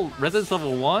Rachel, Resonance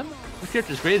level 1. This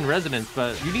character's great in Resonance,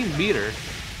 but you need meter.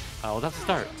 Well, that's a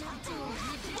start.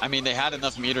 I mean, they had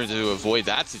enough meter to avoid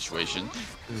that situation.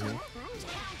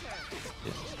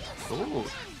 Oh,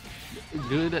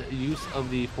 good use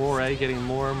of the 4A, getting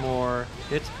more and more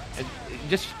hits. And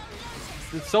just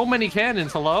so many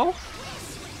cannons. Hello?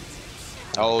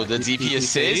 Oh, the DP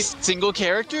assist, single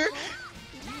character? And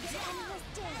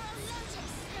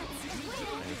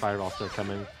Fireball still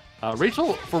coming.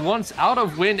 Rachel, for once, out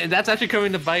of wind, and that's actually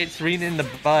coming to bite Serena in the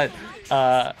butt.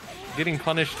 Getting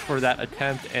punished for that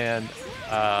attempt, and,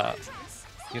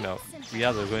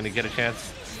 Riazzo going to get a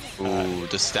chance. Ooh,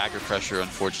 the stagger pressure,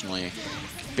 unfortunately,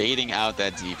 baiting out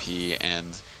that DP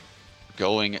and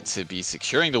going to be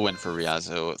securing the win for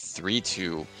Riazzo,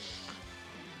 3-2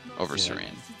 over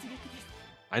Serene.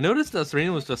 I noticed that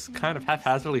Serena was just kind of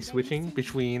haphazardly switching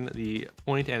between the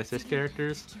point and assist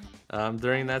characters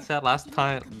during that set.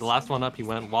 The last one up, he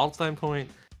went Wildstein point.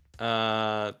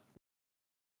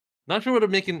 Not sure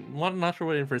not sure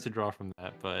what inference to draw from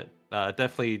that, but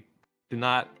definitely did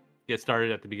not get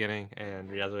started at the beginning, and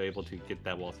Riazzo able to get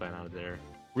that Wildstein out of there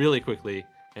really quickly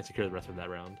and secure the rest of that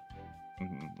round.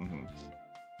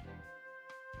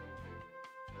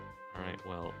 All right,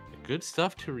 well, good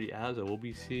stuff to Riazzo. We'll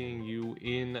be seeing you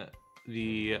in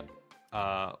the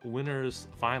winners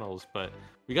finals, but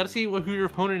we got to see who your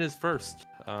opponent is first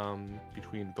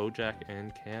between Bojack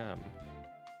and Cam.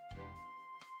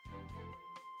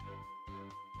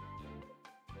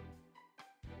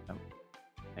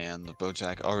 And the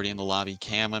Bojack already in the lobby.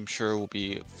 Cam, I'm sure, will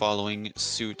be following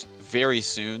suit very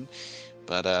soon.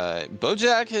 But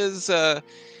Bojack has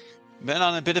been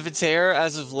on a bit of a tear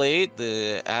as of late.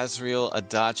 The Azriel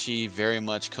Adachi very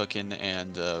much cooking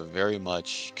and very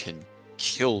much can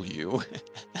kill you,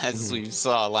 as we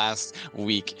saw last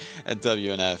week at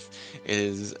WNF.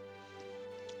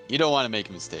 You don't want to make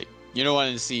a mistake. You don't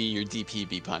want to see your DP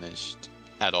be punished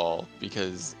at all,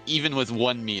 because even with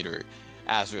 1 meter,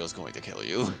 Azriel's going to kill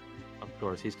you. Of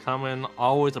course, he's coming,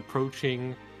 always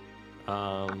approaching,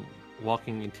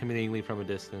 walking intimidatingly from a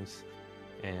distance.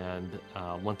 And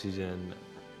once he's in,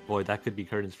 boy, that could be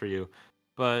curtains for you.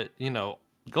 But,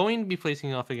 going to be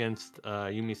facing off against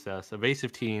Yumisa's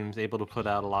evasive teams, able to put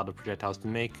out a lot of projectiles to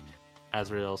make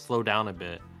Azriel slow down a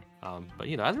bit. But,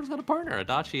 Azriel's got a partner,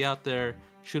 Adachi out there,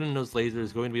 shooting those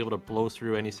lasers, going to be able to blow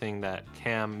through anything that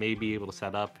Cam may be able to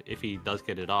set up if he does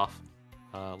get it off.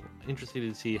 Interested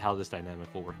to see how this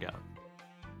dynamic will work out.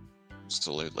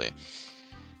 Absolutely.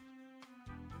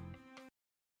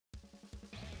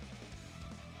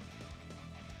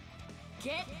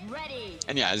 Get ready.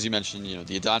 And yeah, as you mentioned,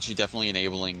 the Adachi definitely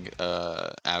enabling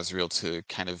Azriel to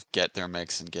kind of get their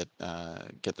mix and get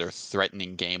their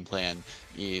threatening game plan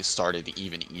started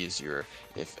even easier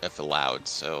if allowed.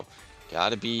 So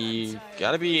gotta be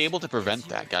able to prevent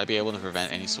that. Gotta be able to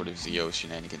prevent any sort of Zio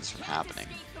shenanigans from happening.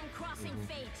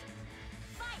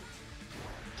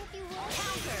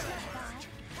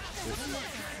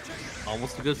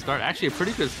 Almost a good start. Actually, a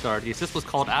pretty good start. The assist was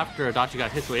called after Adachi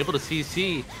got hit, so able to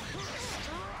CC.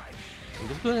 I'm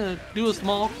just going to do a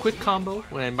small, quick combo.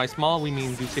 And by small, we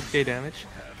mean do 6k damage.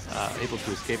 Able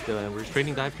to escape the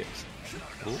restraining dive kicks.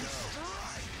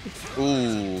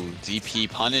 Ooh, DP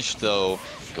punished, though.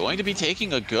 Going to be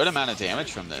taking a good amount of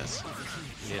damage from this.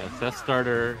 Yeah, Death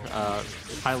Starter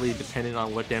is highly dependent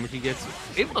on what damage he gets.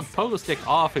 Able to pogo stick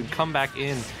off and come back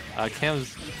in.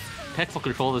 Cam's technical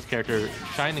control of this character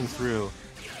shining through.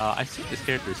 I think this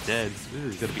character is dead.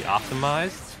 This is going to be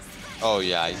optimized. Oh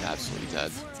yeah, he's absolutely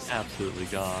dead. Absolutely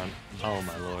gone. Oh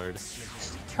my lord.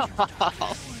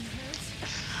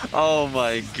 Oh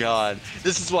my god.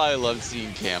 This is why I love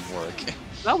seeing Cam work.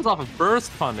 That was off of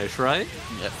burst punish, right?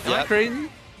 Yep. Am I crazy?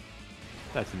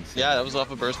 That's insane. Yeah, that was off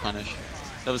a burst punish.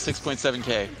 That was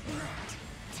 6.7k.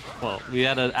 Well, we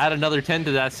had to add another 10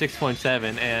 to that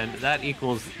 6.7, and that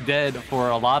equals dead for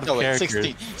a lot of characters.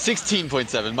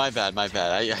 16.7. My bad.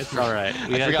 It's all right.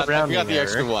 I forgot the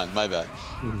extra one. My bad.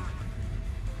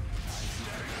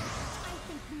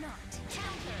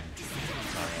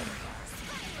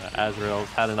 Azrael's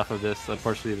had enough of this.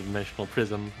 Unfortunately, the dimensional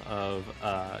prism of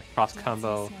cross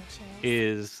combo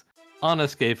is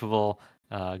unescapable.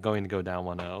 Going to go down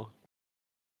 1-0.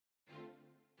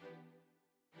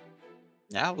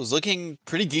 Yeah, it was looking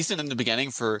pretty decent in the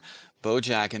beginning for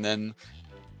Bojack, and then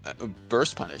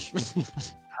burst punish.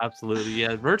 Absolutely,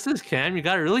 yeah. Versus Cam, you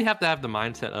really have to have the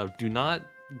mindset of do not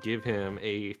give him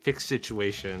a fixed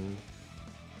situation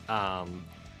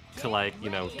to, like, you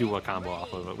know, do a combo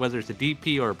off of it, whether it's a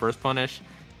DP or a burst punish.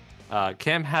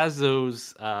 Cam has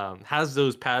those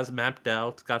paths mapped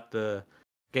out, got the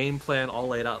game plan all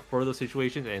laid out for those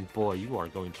situations, and boy, you are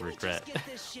going to regret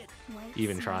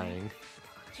even trying.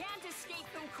 Can't escape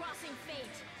from crossing fate.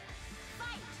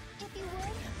 Fight! If you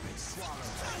would.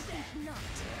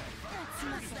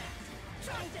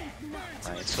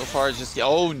 Alright, so far it's just,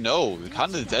 oh no, caught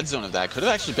in the dead zone of that. Could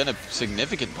have actually been a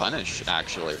significant punish,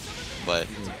 actually, but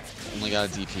only got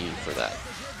a DP for that.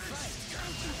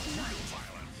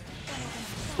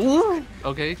 Ooh!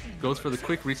 Okay, goes for the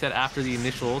quick reset after the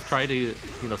initial. Try to, you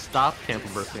know, stop Cam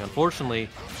from bursting. Unfortunately,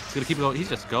 he's gonna keep going. He's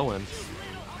just going.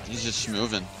 He's just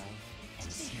moving.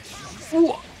 Ooh.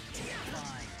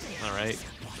 All right.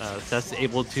 Seth's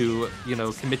able to, you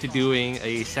know, commit to doing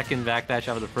a second back dash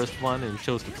out of the first one and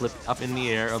chose to flip up in the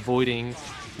air, avoiding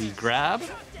the grab.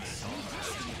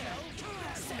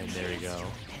 And there we go.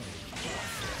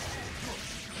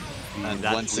 And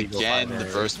once again, the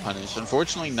burst punish.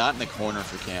 Unfortunately, not in the corner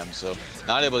for Cam, so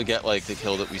not able to get, like, the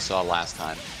kill that we saw last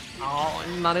time. Oh,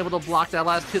 not able to block that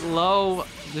last hit low.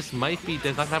 This might be,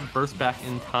 does not have burst back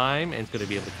in time, and it's going to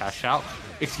be able to cash out.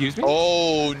 Excuse me?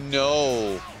 Oh,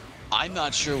 no. I'm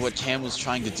not sure what Cam was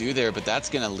trying to do there, but that's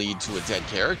going to lead to a dead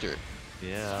character.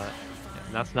 Yeah,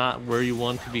 that's not where you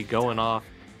want to be going off.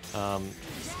 And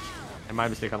my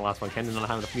mistake on the last one, Cam did not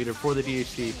have enough meter for the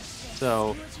DHC,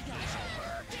 so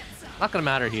not going to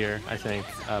matter here, I think.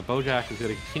 Bojack is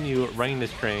going to continue running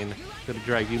this train, going to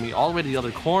drag Yumi all the way to the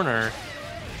other corner.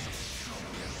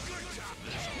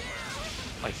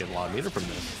 Might get a lot of meter from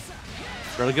this.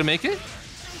 Really gonna make it?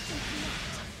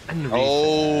 And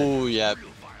oh, yep.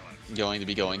 Going to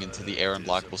be going into the air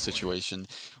unblockable situation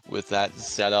with that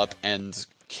setup and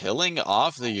killing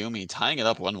off the Yumi, tying it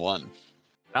up 1-1.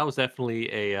 That was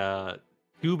definitely a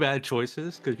two bad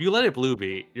choices, because if you let it blue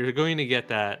beat, you're going to get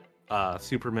that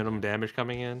super minimum damage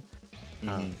coming in.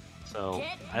 So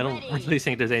I don't really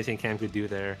think there's anything Cam could do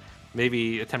there.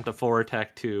 Maybe attempt a forward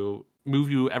tech to move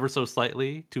you ever so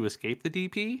slightly to escape the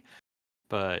DP,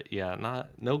 but yeah,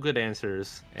 no good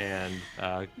answers, and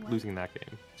losing that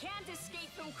game. Can't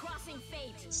escape from crossing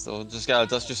fate. So just gotta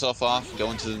dust yourself off,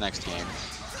 go into the next game.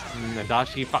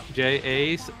 Adachi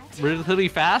JA relatively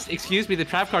fast. Excuse me, the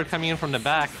trap card coming in from the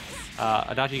back.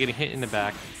 Adachi getting hit in the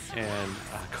back, and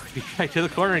going back to the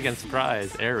corner again.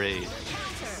 Surprise, air raid.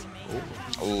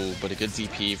 Oh, but a good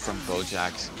DP from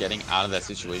Bojack, getting out of that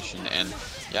situation, and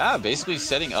yeah, basically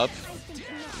setting up,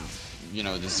 you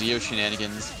know, the Zeo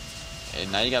shenanigans,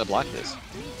 and now you gotta block this.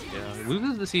 Yeah,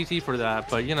 loses the CT for that,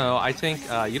 but you know, I think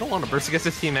you don't want to burst against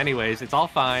this team anyways. It's all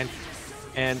fine,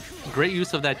 and great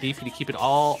use of that DP to keep it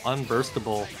all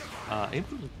unburstable.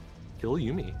 Able to kill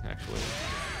Yumi, actually.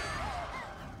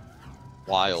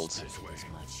 Wild.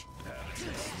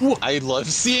 Ooh, I love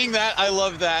seeing that. I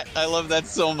love that. I love that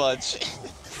so much.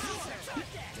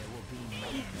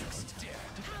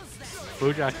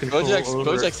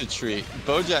 Bojack's a treat.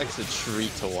 Bojack's a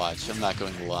treat to watch. I'm not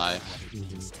going to lie.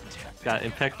 Got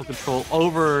impeccable control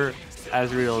over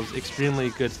Azrael's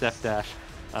extremely good step dash.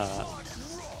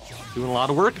 Doing a lot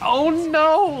of work. Oh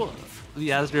no! The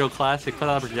Azrael classic, put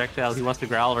out a projectile. He wants to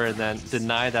Growler and then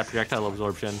deny that projectile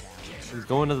absorption. He's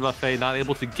going to the buffet, not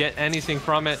able to get anything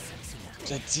from it.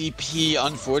 The DP,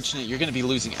 unfortunate. You're going to be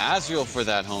losing Azrael for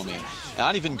that, homie.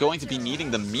 Not even going to be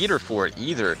needing the meter for it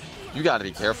either. You got to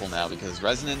be careful now, because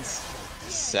Resonance,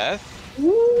 Seth,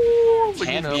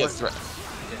 can be a threat.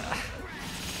 Yeah.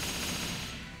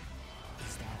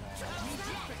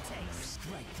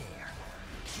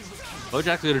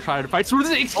 Bojack's going to try to fight through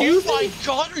this. Excuse me? Oh my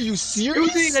god, are you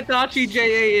serious? Using Adachi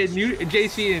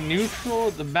JC in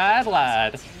neutral, the bad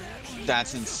lad.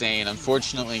 That's insane.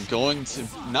 Unfortunately, going to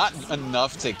not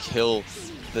enough to kill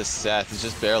the Seth. It's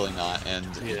just barely not. And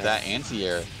that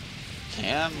anti-air,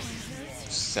 Cam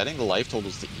setting the life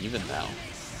totals to even now.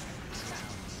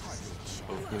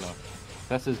 you know,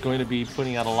 Tessa is going to be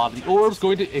putting out a lot of the orbs.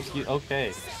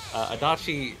 Okay,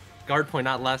 Adachi guard point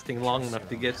not lasting long enough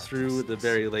to get through the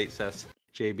very late sets.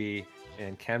 JB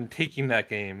and Cam taking that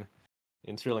game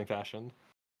in thrilling fashion.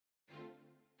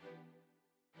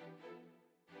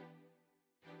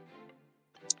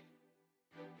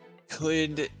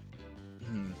 Could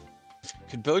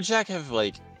Bojack have,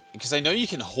 like, because I know you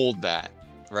can hold that,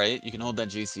 right? You can hold that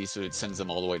JC so it sends them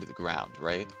all the way to the ground,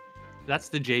 right? That's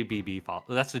the JBB follow.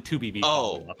 That's the 2BB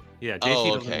Oh. follow-up. Yeah,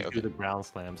 JC doesn't okay. do the ground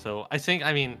slam. So I think,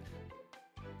 I mean,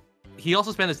 he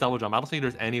also spent his double jump. I don't think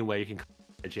there's any way you can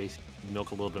JC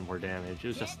milk a little bit more damage. It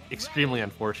was just extremely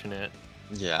unfortunate.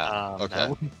 Yeah.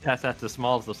 Okay. That's the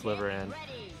small of the sliver, and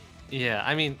yeah,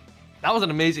 I mean, that was an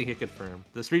amazing hit confirm.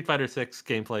 The Street Fighter 6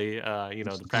 gameplay, you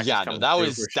know, the practice. Yeah, no, that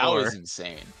was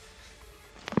insane.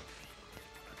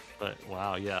 But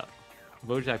wow, yeah,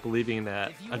 Bojack believing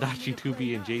that Adachi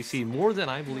 2B and JC more than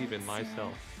I believe in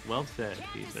myself. Well said,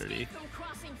 P30.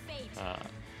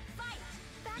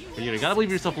 But, you gotta believe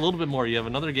in yourself a little bit more. You have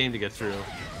another game to get through.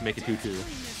 Make it 2-2. We'll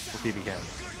see if you can.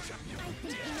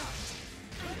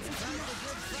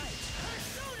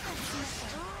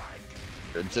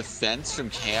 Good defense from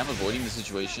Cam, avoiding the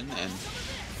situation, and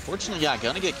fortunately, yeah,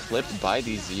 gonna get clipped by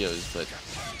these Zeos, but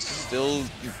still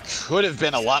could have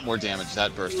been a lot more damage.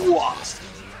 That burst lost.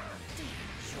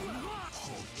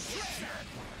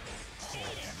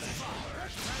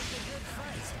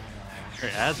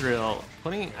 Azrael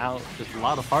putting out just a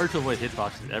lot of hard to avoid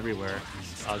hitboxes everywhere.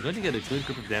 Going to get a good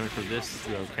group of damage from this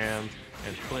Cam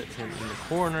and put him in the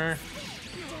corner.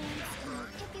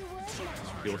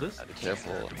 Deal with this. Be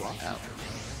careful. Yeah.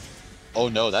 Oh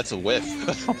no, that's a whiff.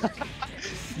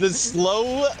 The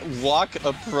slow walk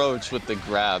approach with the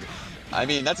grab. I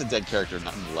mean, that's a dead character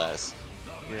nonetheless.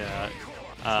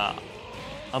 Yeah.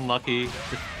 Unlucky.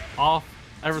 Just off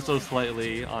ever so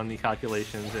slightly on the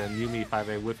calculations, and Yumi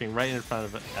 5A whipping right in front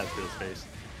of Azrael's face.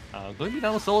 Going to be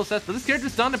down with solo sets, but this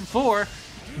character's done it before.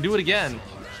 Can do it again.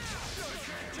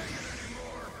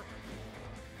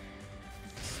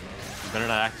 You better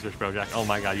not act switch, Bojack. Oh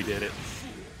my god, you did it.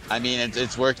 I mean,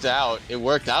 it's worked out. It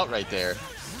worked out right there.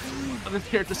 Oh, this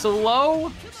character's so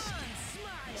low.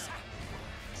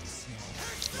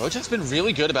 Bojack's been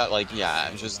really good about, like, yeah,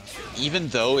 just even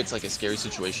though it's like a scary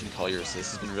situation to call your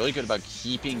assist, he's been really good about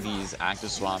keeping these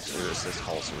active swaps or assist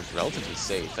calls relatively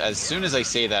safe. As soon as I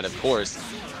say that, of course,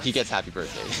 he gets happy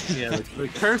birthday. Yeah, the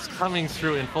curse coming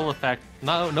through in full effect.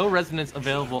 No resonance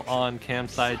available on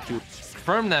Cam's side to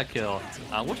confirm that kill.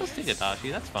 We'll just take Adachi,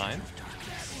 that's fine.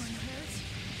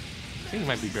 I think he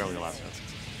might be barely the last one.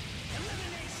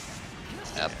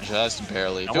 Yep, just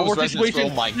barely. If it was resonance, oh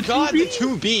my god, the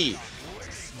 2B!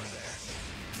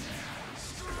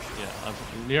 Yeah,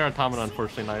 Nier Automata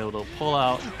unfortunately not able to pull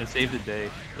out and save the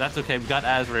day. But that's okay, we've got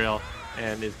Azrael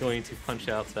and is going to punch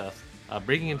out Seth,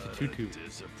 breaking into 2-2.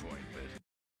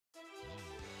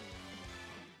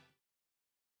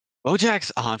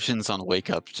 Bojack's options on Wake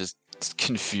Up just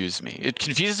confuse me. It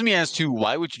confuses me as to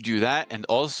why would you do that, and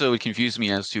also it confuses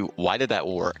me as to why did that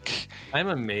work. I'm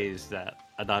amazed that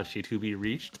Adachi 2B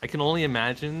reached. I can only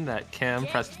imagine that Cam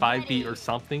pressed 5B or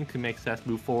something to make Seth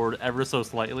move forward ever so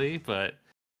slightly, but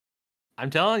I'm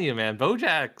telling you, man,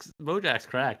 Bojack's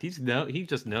cracked. He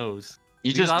just knows.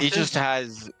 He makes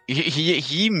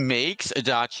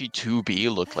Adachi 2B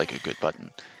look like a good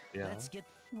button. Yeah.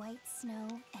 White snow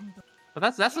and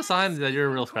But that's a sign that you're a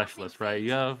real specialist, right?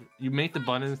 You make the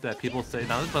buttons that people say,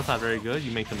 now this button's not very good,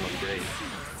 you make them look great.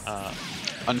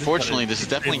 Unfortunately, this is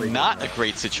definitely not a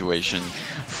great situation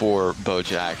for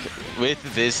Bojack with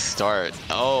this start.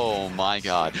 Oh my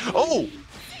god. Oh!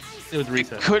 It was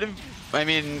reset. Could have. I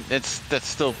mean, that's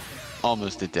still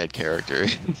almost a dead character.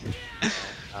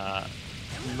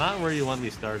 Not where you want me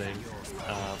starting.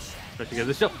 Especially because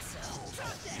this show.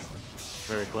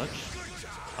 Very clutch.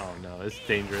 Oh no, it's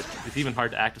dangerous. It's even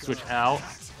hard to active switch out.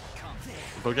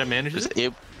 Bojack manages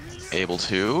it. Able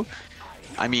to.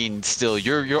 I mean, still,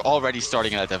 you're already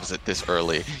starting at a deficit this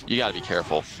early. You gotta be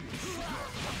careful.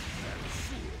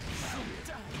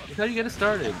 That's how you get it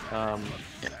started.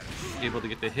 Able to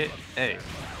get the hit. Hey.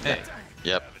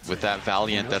 Yep, with that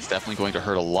Valiant, that's definitely going to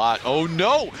hurt a lot. Oh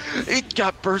no! It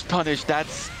got burst punished.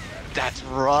 That's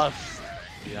rough.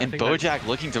 Yeah, and Bojack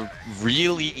looking to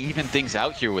really even things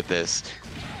out here with this.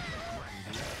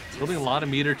 Building a lot of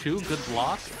meter too. Good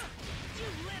block.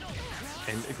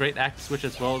 And a great active switch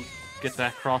as well. Get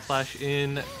that cross slash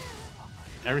in.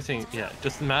 Everything, yeah,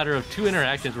 just a matter of 2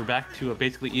 interactions. We're back to a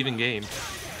basically even game.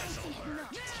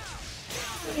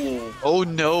 Oh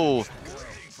no!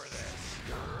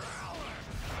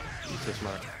 He's so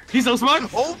smart. He's so smart!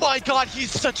 Oh my god, he's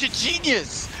such a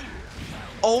genius!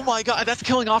 Oh my god, that's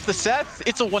killing off the Seth.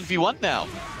 It's a 1v1 now.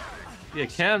 Yeah,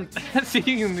 Cam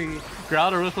seeing the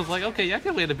Growler was like, okay, yeah, I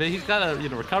can wait a bit. He's got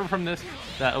to, recover from this.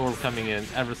 That orb coming in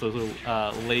ever so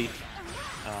late.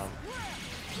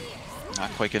 Not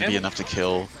quite gonna be enough to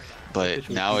kill, but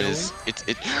now it is.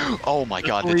 It. Oh my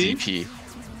god, the DP.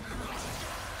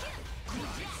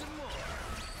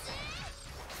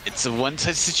 It's a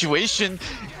one-touch situation.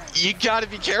 You gotta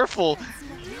be careful.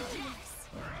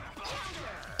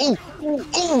 Oh,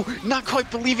 oh, not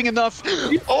quite believing enough.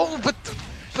 Oh, but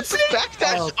the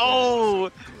backdash.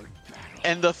 Oh,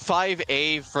 and the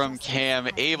 5A from Cam,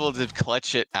 able to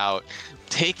clutch it out,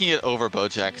 taking it over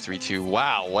Bojack 3-2.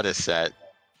 Wow, what a set.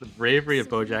 The bravery of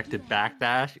Bojack to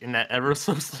backdash in that ever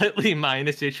so slightly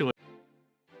minus situation.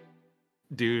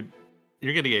 Dude,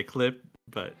 you're gonna get clipped,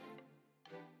 but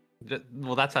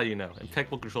well, that's how you know.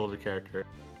 Impeccable control of the character.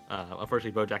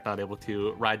 Unfortunately, Bojack not able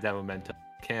to ride that momentum.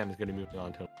 Cam is gonna move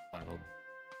on to a final.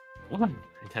 One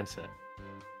intense set.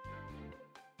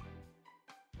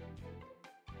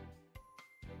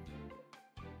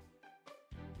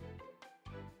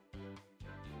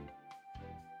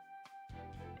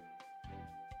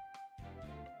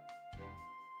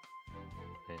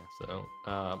 So,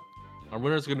 our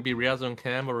winner is going to be Riazo and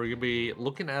Cam, but we're going to be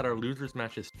looking at our losers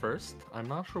matches first. I'm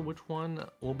not sure which one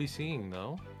we'll be seeing,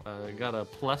 though. Got a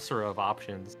plethora of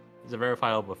options. There's a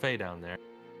verifiable buffet down there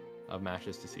of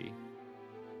matches to see.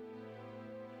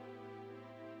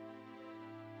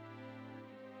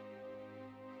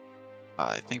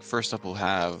 I think first up we'll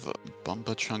have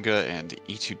Bumba Chunga and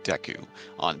E2 Deku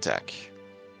on deck.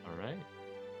 All right.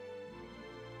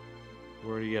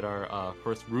 We're going to get our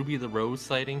first Ruby the Rose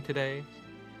sighting today,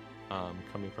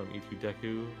 coming from E2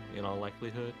 Deku in all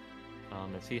likelihood,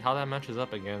 and see how that matches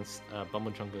up against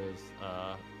Bumba Chunga's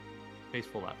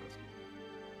Faceful Lapis.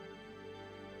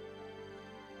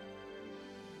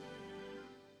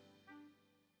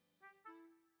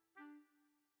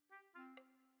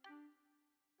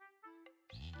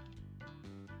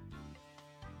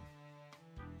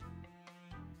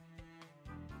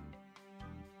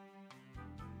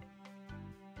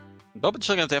 Bumba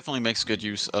Chunga definitely makes good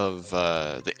use of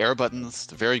the air buttons,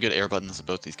 the very good air buttons that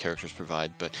both these characters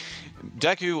provide, but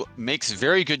Deku makes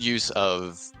very good use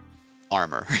of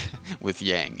armor with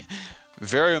Yang.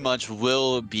 Very much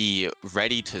will be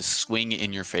ready to swing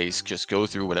in your face, just go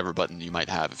through whatever button you might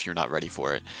have if you're not ready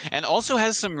for it. And also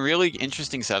has some really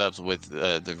interesting setups with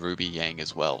the Ruby Yang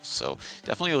as well, so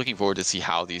definitely looking forward to see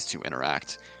how these two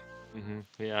interact.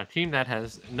 Yeah, a team that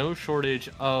has no shortage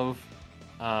of,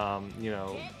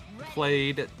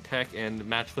 played tech and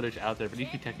match footage out there, but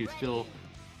E2 Tech is still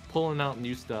pulling out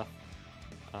new stuff.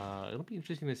 It'll be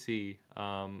interesting to see.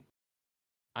 I'm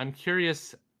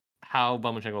curious how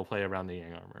Bumba Chunga will play around the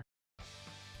Yang armor.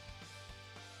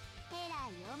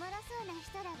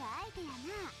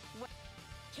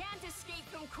 Can't escape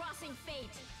from crossing fate.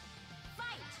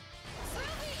 Fight!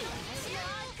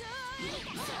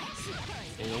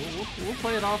 We'll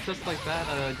play it off just like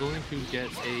that. Going to get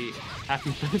a happy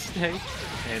birthday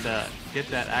and get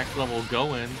that axe level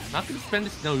going. Not going to spend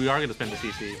this. No, we are going to spend the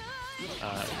CC.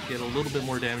 Get a little bit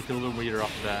more damage, get a little more meter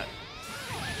off of that.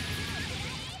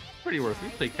 Pretty worth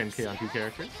it. Take 10k on 2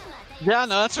 characters. Yeah,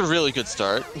 no, that's a really good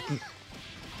start. And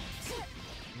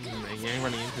Yang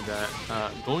running into that.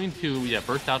 Going to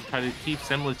burst out to try to keep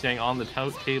Semblance Yang on the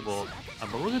table.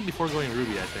 But we're good before going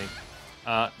Ruby, I think.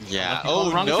 Yeah.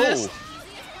 Oh wrong no. Assist.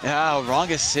 Yeah,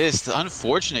 wrong assist.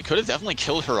 Unfortunate. Could have definitely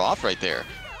killed her off right there.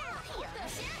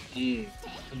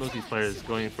 Both these players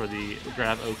going for the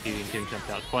grab OP and getting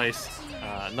jumped out twice.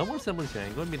 No more Semblance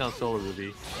Yang. Going to be down solo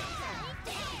Ruby.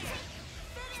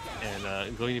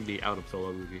 And going to be out of solo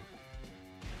Ruby.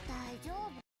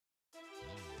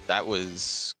 That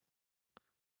was.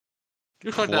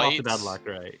 You chalked that off to bad luck,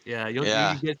 right? Yeah.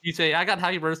 You say I got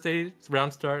happy birthday. It's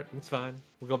round start. It's fine.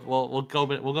 We'll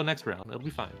go next round. It'll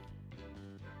be fine.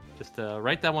 Just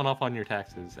write that one off on your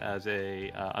taxes as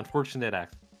a unfortunate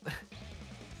accident.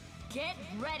 Get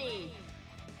ready!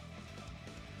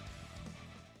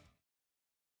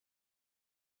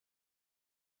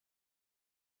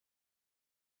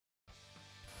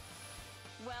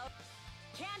 Well,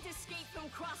 can't escape from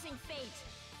crossing fate.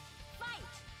 Fight!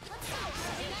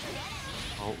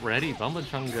 Already, Bumba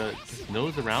Chunga just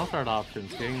knows the round start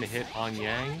options, getting the hit on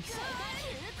Yang.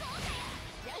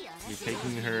 He's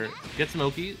taking her, gets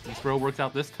Smoky. The throw works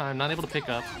out this time, not able to pick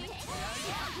up.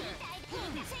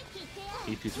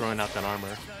 E2 throwing out that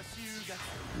armor.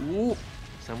 Ooh,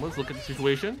 Semblance, look at the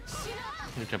situation.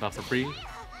 Gonna jump out for free. Ooh,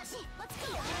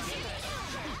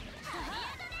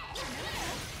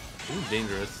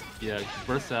 dangerous. Yeah,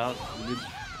 bursts out. Good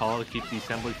call to keep the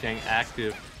Semblance Yang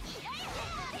active.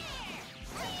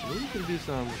 Ruby's gonna do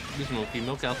some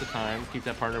milk out the time, keep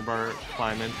that partner bar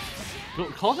climbing.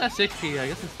 Call that 6P, I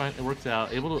guess it's fine, it works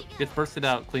out. Able to get bursted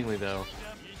out cleanly though.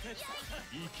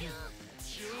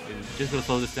 And just gonna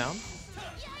slow this down.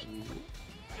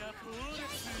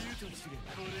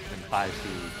 And 5C.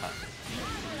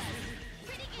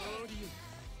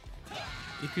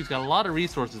 E2's got a lot of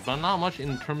resources, but not much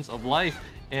in terms of life.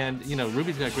 And, you know,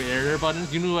 Ruby's got great air buttons.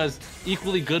 Yunu has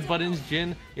equally good buttons.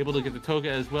 Jin able to get the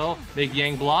Toga as well. Make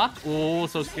Yang block. Oh,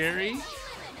 so scary.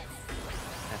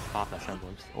 Has to pop that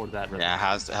semblance. Or that. Yeah,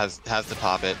 has to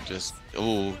pop it. Just,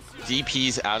 oh,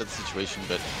 DP's out of the situation,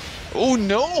 but... Oh,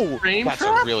 no! Frame that's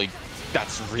trap?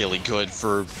 That's really good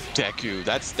for Deku.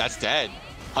 That's dead.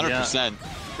 100%. Yeah.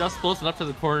 Just close enough to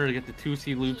the corner to get the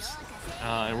 2C loops.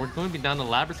 And we're going to be down to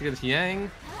Labrys against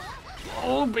Yang.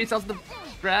 Oh, base out the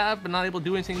grab, but not able to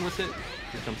do anything with it.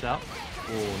 He jumps out.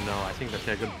 Oh no, I think that's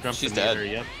a good jump. She's dead.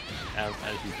 Yep, as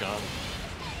he's gone.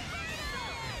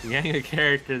 Yang, a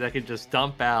character that could just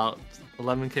dump out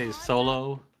 11K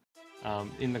solo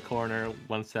in the corner.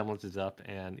 One semblance is up,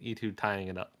 and E2 tying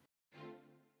it up.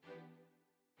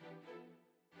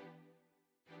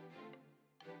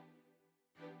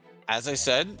 As I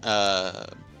said,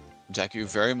 Deku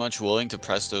very much willing to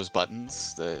press those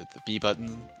buttons, the B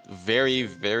button, very,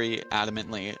 very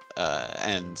adamantly.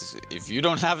 And if you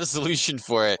don't have a solution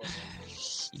for it,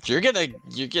 you're gonna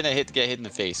get hit in the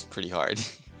face pretty hard.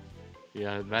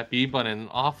 Yeah, that B button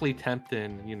awfully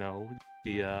tempting. You know,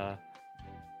 the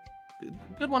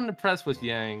good one to press was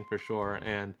Yang for sure.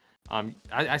 And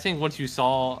I think once you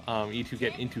saw E2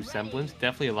 get into semblance,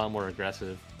 definitely a lot more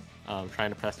aggressive, trying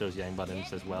to press those Yang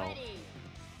buttons as well.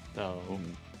 So.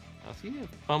 I'll see if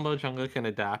Bumbo Chunga can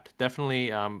adapt.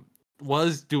 Definitely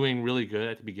was doing really good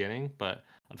at the beginning, but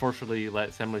unfortunately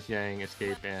let Semblance Yang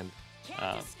escape and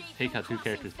take out two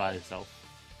characters by himself.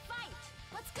 Right,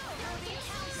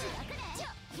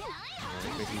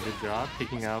 making a good job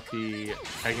taking out the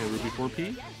Dragon Ruby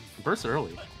 4P. Burst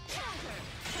early.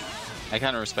 I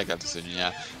kind of respect that decision,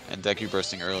 yeah. And Deku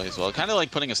bursting early as well. Kind of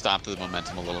like putting a stop to the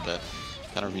momentum a little bit.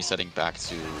 Kind of resetting back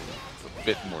to a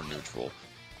bit more neutral.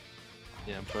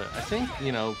 Yeah, but I think,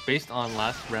 you know, based on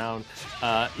last round,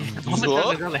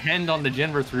 the hand on the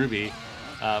Jin vs Ruby,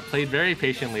 played very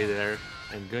patiently there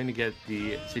and going to get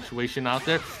the situation out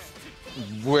there.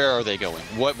 Where are they going?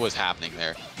 What was happening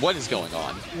there? What is going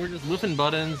on? We're just whipping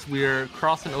buttons. We're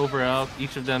crossing over out.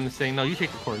 Each of them saying, no, you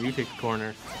take the corner, you take the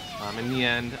corner. In the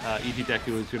end, EG Deku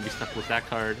is going to be stuck with that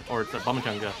card, or it's a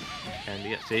Bumachunga. And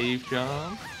yeah, save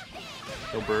jump.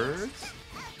 Go birds.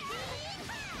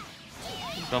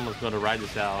 Someone's going to ride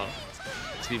this out.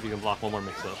 See if we can block one more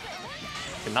mix-up.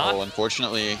 Cannot. Oh,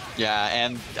 unfortunately. Yeah,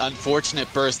 and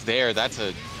unfortunate burst there. That's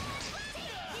a...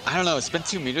 I don't know, spent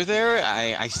 2 meter there?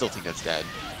 I still think that's dead.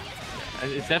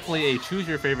 It's definitely a choose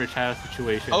your favorite child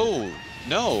situation. Oh,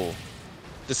 no.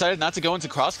 Decided not to go into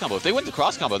cross combo. If they went to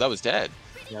cross combo, that was dead.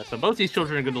 Yeah, so both these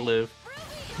children are going to live.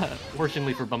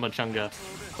 Fortunately for Bumachunga.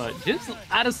 But just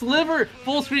out of sliver,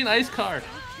 full screen ice car.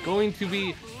 Going to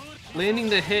be landing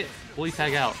the hit. Will he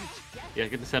tag out? Yeah,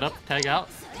 get the setup, tag out.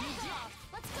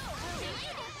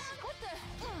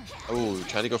 Oh,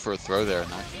 tried to go for a throw there.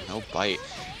 No bite.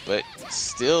 But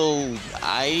still,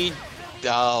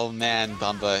 oh man,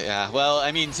 Bumba, yeah. Well,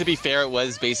 I mean, to be fair, it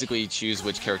was basically choose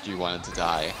which character you wanted to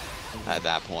die at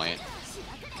that point.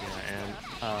 Yeah,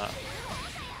 and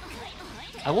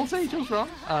I won't say he chose wrong.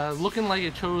 Looking like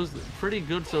it chose pretty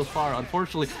good so far.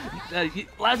 Unfortunately,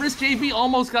 Labrys JB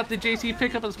almost got the JC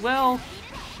pickup as well.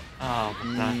 Oh, but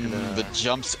not gonna... The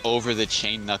jumps over the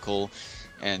chain knuckle,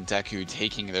 and Deku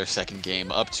taking their second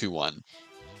game up 2-1.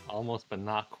 Almost, but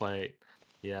not quite.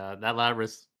 Yeah, that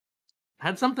Labrys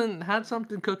had something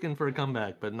cooking for a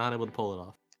comeback, but not able to pull it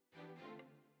off.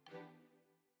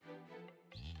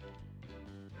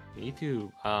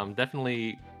 E2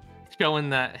 definitely showing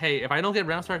that, hey, if I don't get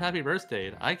round start happy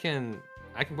birthday, I can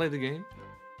play the game.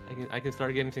 I can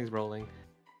start getting things rolling.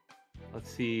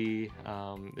 Let's see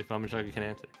if Bumachunga can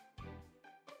answer.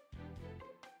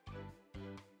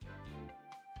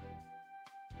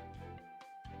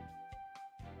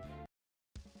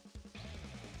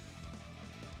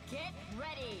 Get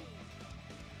ready.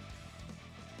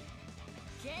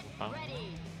 Get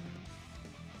ready.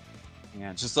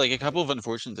 Yeah, just like a couple of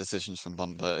unfortunate decisions from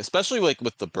Bumba, especially like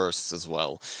with the bursts as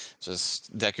well.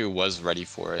 Just Deku was ready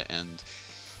for it, and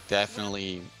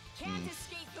definitely,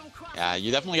 yeah,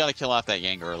 you definitely got to kill off that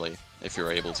Yang early if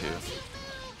you're able to.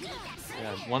 Yeah,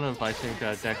 one of, I think,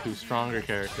 Deku's stronger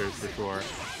characters for sure.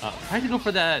 Tried to go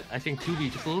for that, I think,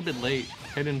 2B just a little bit late.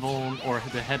 Head invuln or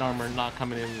the head armor not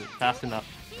coming in fast enough.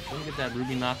 Let me get that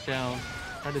Ruby knockdown.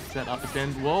 Try to set up his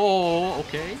end. Whoa,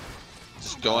 okay.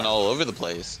 Just going all over the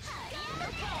place.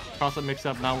 Cross-up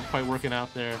mix-up not quite working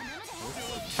out there.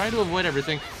 Trying to avoid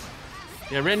everything.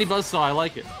 Yeah, Randy Buzzsaw, I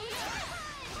like it.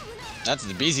 That's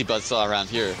the BZ Buzzsaw around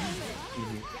here.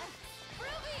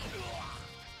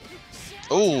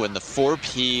 Oh, and the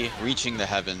 4P reaching the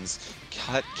heavens,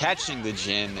 catching the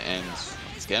Jin, and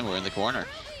once again, we're in the corner.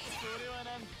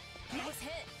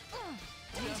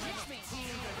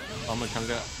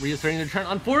 Chunga reasserting the turn.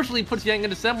 Unfortunately, puts Yang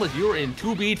into assemblage. You're in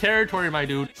 2B territory, my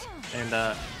dude. And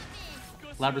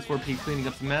Labras 4P cleaning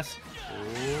up the mess.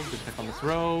 Oh, good check on the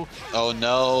throw. Oh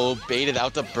no, baited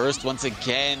out the burst once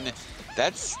again.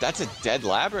 That's a dead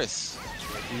Labras.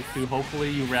 These two, hopefully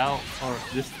you route, or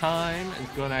this time,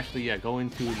 it's going to actually, go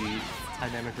into the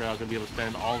dynamic route. Going to be able to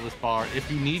spend all this bar.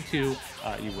 If you need to,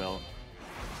 you will.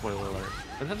 Spoiler alert.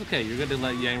 But that's okay. You're going to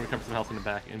let Yang recover some health in the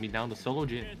back and be down to solo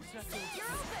Jin.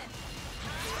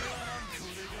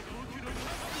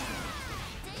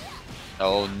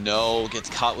 Oh no,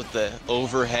 gets caught with the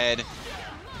overhead.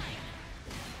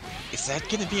 Is that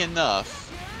going to be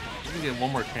enough? We're going to get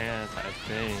one more chance, I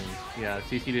think. Yeah,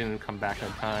 CC didn't come back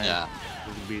on time. Yeah.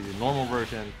 This would be the normal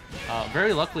version.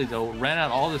 Very luckily, though, ran out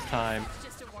all this time.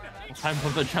 Time for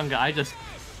the Chunga. I just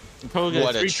proposed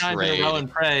it 3 times in a row and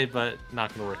pray, but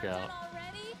not going to work out.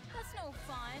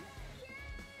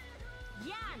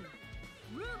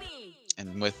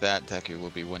 And with that, Deku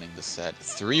will be winning the set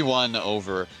 3-1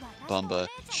 over Bumba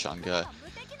Chunga.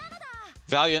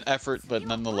 Valiant effort, but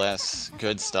nonetheless,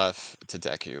 good stuff to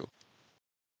Deku.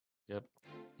 Yep.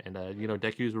 And,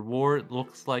 Deku's reward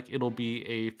looks like it'll be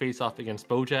a face-off against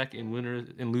Bojack in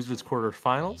losers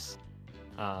quarterfinals.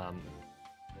 Out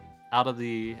of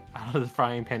the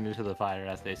frying pan into the fire,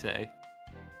 as they say.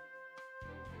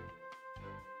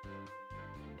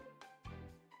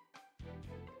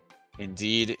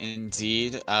 Indeed,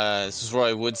 indeed. This is where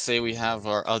I would say we have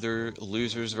our other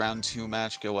losers round 2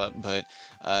 match go up, but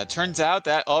turns out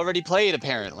that already played,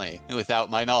 apparently, without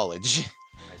my knowledge.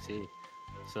 I see.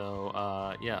 So,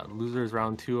 losers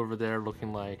round 2 over there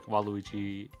looking like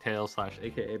Waluigi Tails /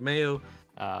 aka Mayo,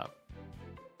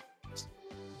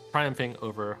 triumphing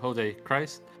over Jose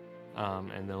Christ,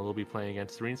 and then we'll be playing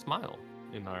against Serene Smile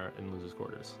in losers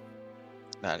quarters.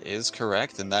 That is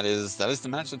correct, and that is the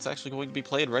match that's actually going to be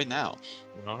played right now.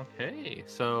 Okay,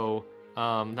 so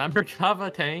that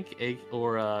Merkava tank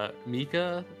or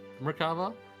Mika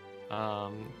Merkava,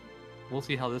 we'll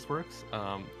see how this works.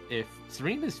 If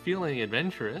Serene is feeling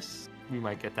adventurous, we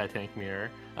might get that tank mirror,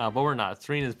 but we're not.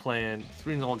 Serene's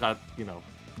all got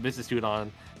business suit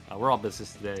on. We're all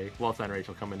business today. Wealth and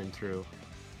Rachel coming in through.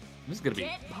 This is gonna be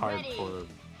hard for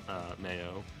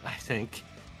Mayo, I think.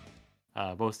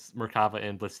 Both Merkava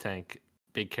and Blitztank,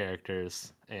 big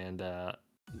characters, and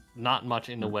not much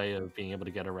in the way of being able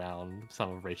to get around some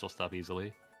of Rachel's stuff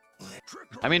easily.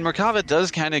 I mean, Merkava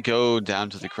does kind of go down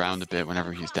to the ground a bit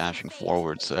whenever he's dashing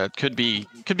forward, so that could be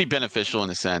beneficial in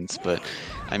a sense. But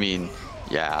I mean,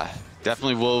 yeah,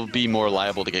 definitely will be more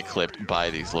liable to get clipped by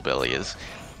these Lobelias.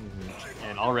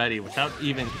 And already, without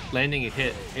even landing a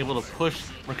hit, able to push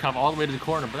Merkava all the way to the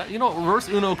corner. But reverse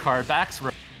Uno card, backs.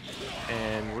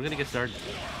 And we're gonna get started.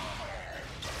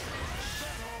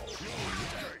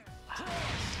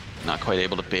 Not quite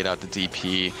able to bait out the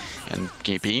DP and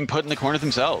being put in the corner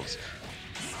themselves.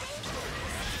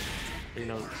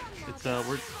 It's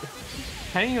we're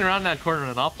hanging around that corner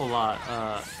an awful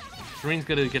lot. Serene's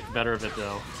gonna get the better of it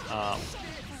though.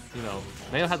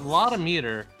 Mayo has a lot of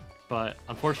meter, but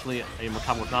unfortunately,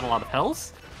 Merkava with not a lot of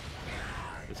health.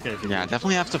 Yeah,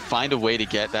 definitely have to find a way to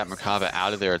get that Merkava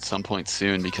out of there at some point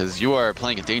soon, because you are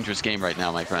playing a dangerous game right now,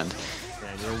 my friend.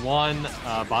 And you're one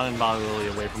Bon and Bolly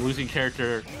away from losing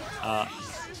character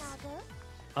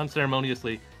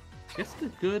unceremoniously. Gets the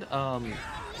good,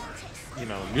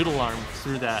 noodle arm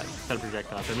through that set of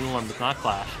projectiles. The noodle arm does not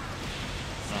clash.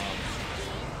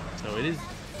 So it is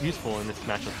useful in this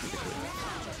matchup particularly.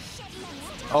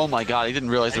 Oh my god, I didn't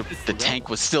realize the tank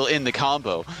was still in the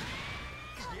combo.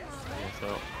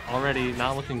 So already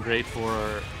not looking great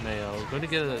for Mayo. Going to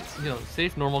get a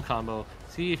safe normal combo.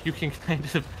 See if you can kind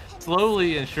of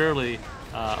slowly and surely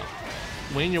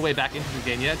wane your way back into the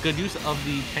game. Yeah, good use of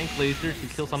the tank laser to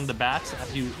kill some of the bats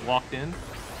as you walked in.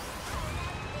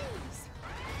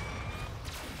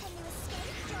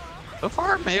 So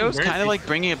far, Mayo's kind of like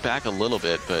bringing it back a little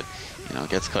bit, but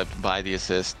gets clipped by the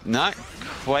assist. Not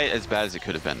quite as bad as it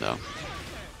could have been though.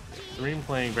 Serene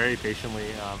playing very patiently,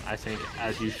 I think,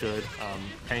 as you should.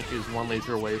 Tank is one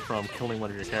laser away from killing one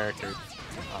of your characters.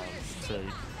 So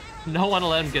you don't want to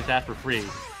let him get that for free.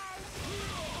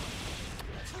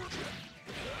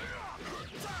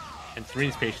 And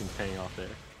Serene's patience paying off there.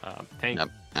 Tank yep,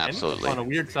 absolutely on a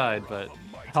weird side, but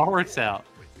all works out.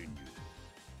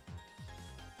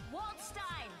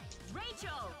 Waldstein, Rachel.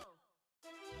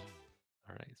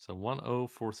 All right, so 1-0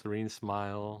 for Serene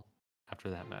Smile after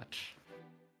that match.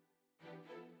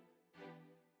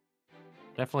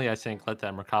 Definitely, I think let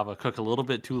that Merkava cook a little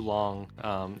bit too long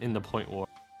in the point war.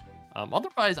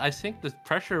 Otherwise, I think the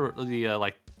pressure,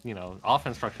 the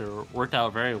offense structure worked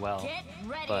out very well. Get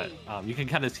ready. But you can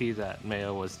kind of see that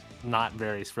Mayo was not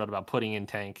very thrilled about putting in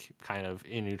tank kind of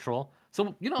in neutral.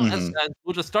 So as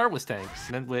we'll just start with tanks,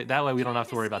 and then that way we don't have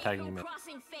to worry about tagging him in,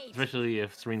 Crossing fate. especially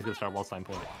if Serene's gonna start Wallstein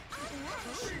point.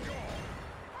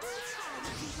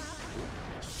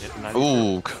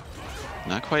 Ooh,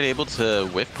 not quite able to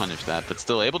whiff punish that, but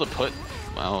still able to put.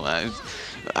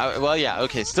 Well, yeah,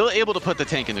 okay, still able to put the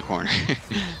tank in the corner.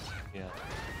 Yeah,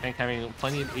 tank having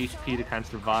plenty of HP to kind of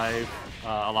survive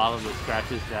a lot of the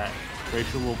scratches that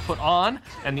Rachel will put on,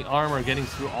 and the armor getting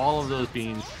through all of those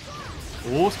beams.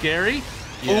 Oh, scary!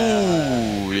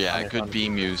 Yeah. Ooh, yeah, good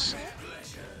beam use.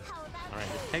 All right,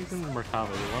 just take them to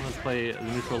Merkava. We want to play the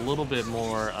neutral a little bit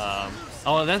more.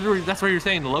 Oh, that's where you're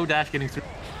saying the low dash getting through.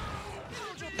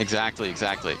 Exactly. I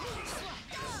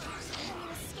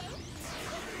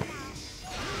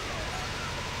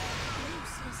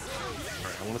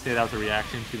want to say that was a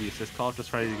reaction to the assist call, just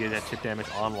trying to get that chip damage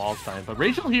on Waldstein. But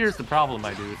Rachel here is the problem,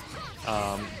 my dude.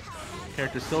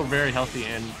 Character's still very healthy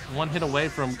and one hit away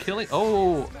from killing.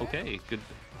 Oh, okay, good.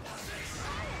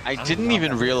 I didn't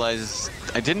even realize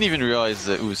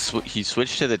that it was he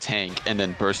switched to the tank and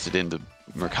then bursted into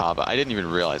Merkava. I didn't even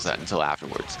realize that until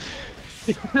afterwards.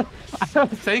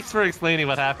 Thanks for explaining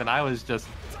what happened. I was just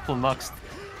flummoxed.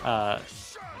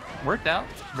 Worked out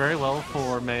very well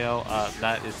for Mayo.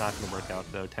 That is not going to work out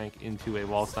though. Tank into a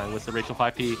Wallstein with the Rachel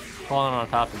 5P falling on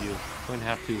top of you. Going to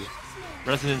have to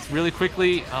resonance really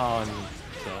quickly.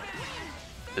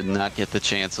 Did not get the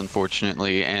chance,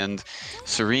 unfortunately. And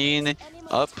Serene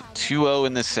up 2-0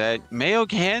 in the set. Mayo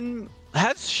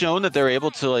has shown that they're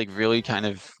able to really kind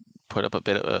of put up a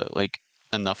bit of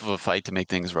enough of a fight to make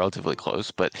things relatively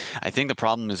close, but I think the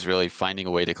problem is really finding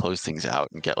a way to close things out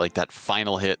and get that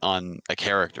final hit on a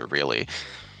character, really.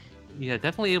 Yeah,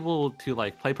 definitely able to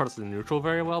play parts of the neutral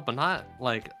very well, but not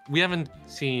we haven't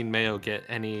seen Mayo get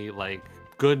any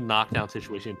good knockdown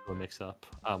situation into a mix-up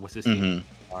with this team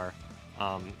so far.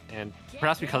 And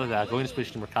perhaps because of that, going to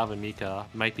switch to Merkava and Mika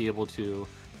might be able to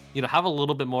have a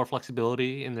little bit more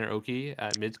flexibility in their Oki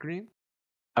at mid-screen.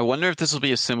 I wonder if this will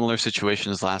be a similar situation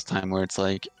as last time, where it's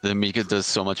the Mika does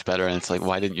so much better, and it's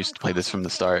why didn't you play this from the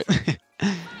start?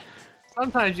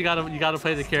 Sometimes you gotta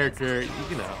play the character.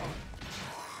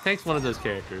 Tank's one of those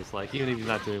characters. Even if he's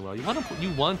not doing well, you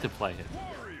want to play him.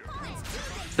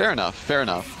 Fair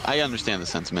enough. I understand the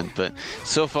sentiment, but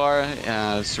so far,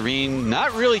 Serene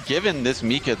not really given this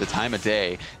Mika the time of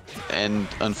day, and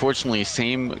unfortunately,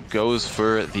 same goes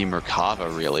for the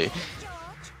Merkava, really.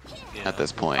 Yeah, at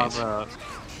this point.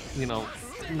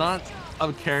 Not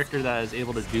a character that is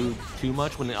able to do too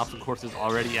much when the obstacle course is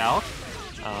already out.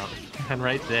 And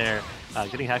right there,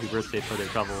 getting happy birthday for their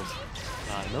troubles.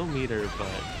 No meter, but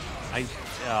I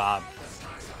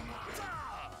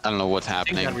don't know what's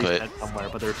happening,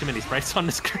 but there are too many sprites on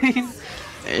the screen.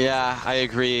 Yeah, I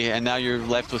agree. And now you're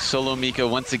left with solo Mika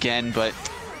once again, but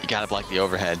you gotta block the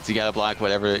overheads. You gotta block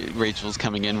whatever Rachel's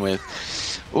coming in with.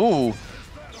 Ooh.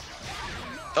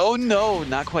 Oh no,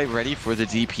 not quite ready for the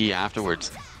DP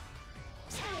afterwards.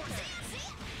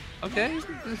 Okay,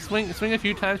 swing a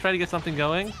few times, try to get something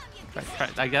going.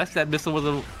 I guess that missile was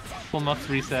a full mux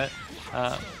reset.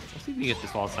 Let's see if we can get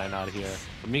this wall sign out of here.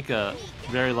 Mika,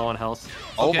 very low on health.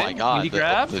 Okay, oh my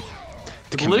god.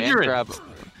 The command grab.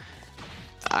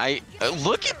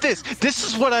 Look at this. This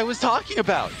is what I was talking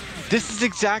about. This is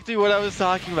exactly what I was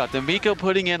talking about. The Mika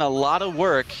putting in a lot of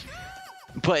work,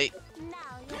 but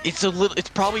it's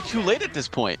probably too late at this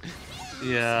point.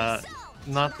 Yeah,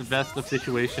 not the best of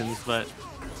situations, but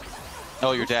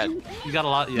oh, you're dead. You got a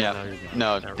lot. Yeah.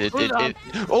 No,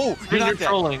 oh, you're not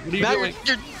trolling. What are you doing?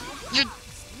 You're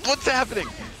what's happening?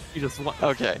 You just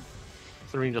okay.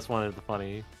 Serene just wanted the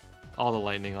funny, all the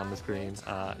lightning on the screen.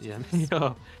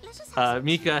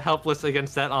 Mika helpless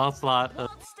against that onslaught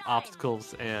of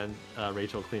obstacles, and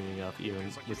Rachel cleaning up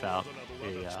even without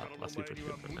a super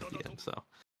script at the end. So.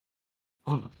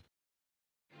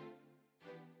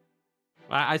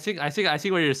 I see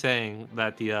what you're saying,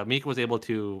 that the Mika was able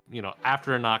to,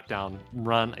 after a knockdown,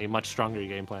 run a much stronger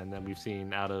game plan than we've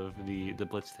seen out of the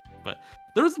Blitz. But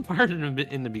there was a part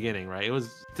in the beginning, right? It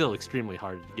was still extremely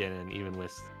hard to get in, even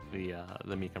with the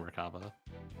Mika Merkava.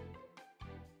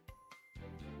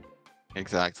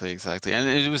 Exactly, exactly. And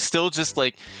it was still just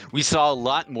like we saw a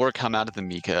lot more come out of the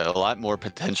Mika, a lot more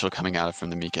potential coming out from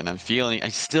the Mika. And I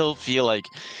still feel like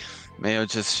Mayo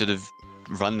just should have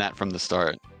run that from the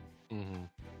start. Hmm.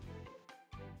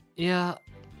 Yeah.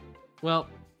 Well,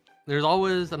 there's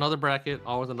always another bracket,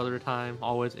 always another time,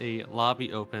 always a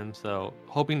lobby open. So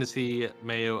hoping to see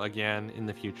Mayo again in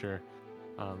the future.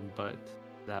 But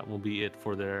that will be it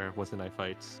for their Wednesday night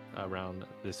fights around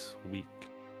this week.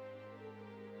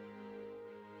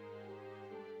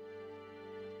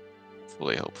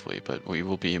 Hopefully. But we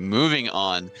will be moving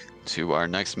on to our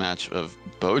next match of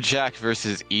BoJack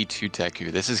versus E2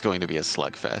 Deku. This is going to be a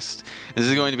slugfest. This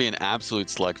is going to be an absolute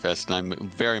slugfest, and I'm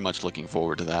very much looking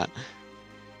forward to that.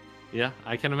 Yeah,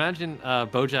 I can imagine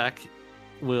BoJack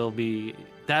will be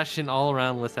dashing all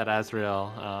around with that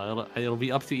Azrael. It'll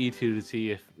be up to E2 to see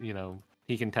if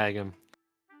he can tag him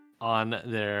on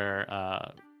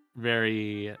their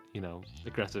very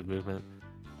aggressive movement.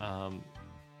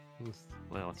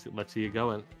 Well, let's see it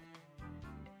going.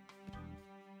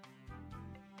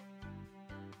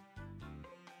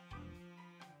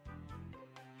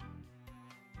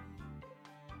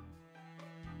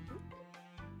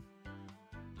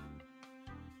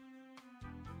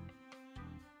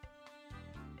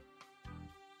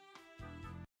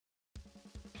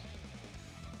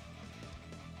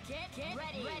 Get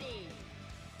ready.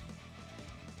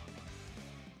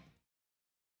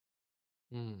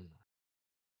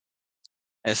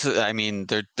 I mean,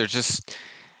 they're just.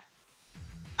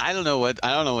 I don't know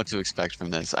what to expect from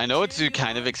this. I know what to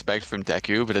kind of expect from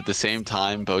Deku, but at the same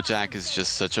time, BoJack is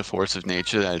just such a force of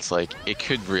nature that it's like it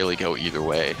could really go either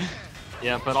way.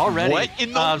 Yeah, but already What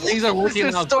in the things are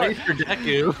working out great for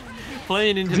Deku,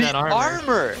 playing into that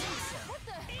armor.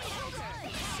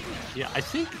 Yeah, I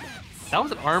think that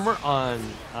was an armor on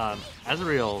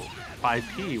Azrael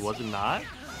 5P, was it not?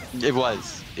 It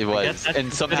was,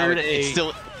 and somehow it's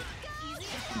still.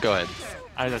 Go ahead.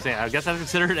 I was saying, I guess that's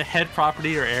considered a head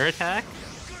property or air attack,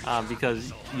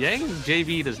 because Yang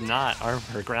JV does not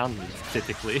armor ground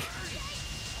typically.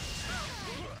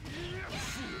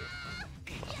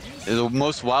 The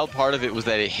most wild part of it was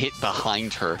that it hit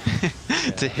behind her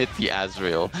to hit the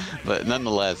Azrael, but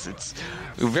nonetheless, it's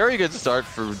a very good start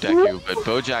for Deku. But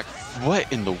BoJack,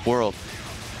 what in the world?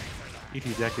 ET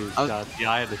Deku's got the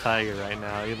eye of the tiger right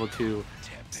now, able to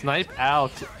snipe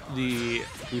out the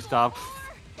Gustav.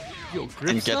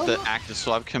 And get the active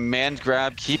swap. Command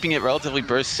grab, keeping it relatively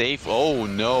burst safe. Oh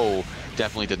no,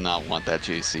 definitely did not want that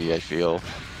JC, I feel.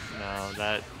 No,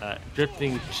 that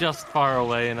drifting just far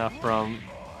away enough from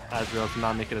Azrael to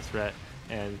not make it a threat.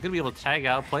 And gonna be able to tag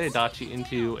out, play Adachi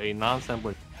into a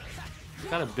non-semblant.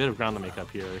 Got a bit of ground to make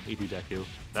up here, E2 Deku.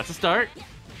 That's a start.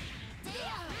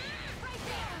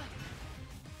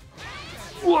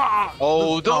 Wow.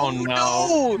 Oh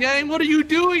no! Yang, what are you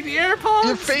doing? The AirPods?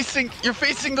 You're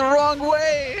facing the wrong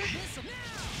way.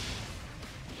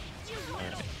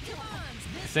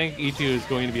 I think E2 is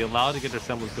going to be allowed to get their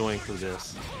semblance going for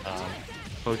this.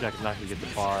 BoJack is not going to get the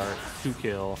bar, 2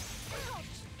 kill.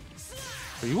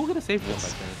 But you will get a safe jump, I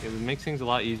think. It would make things a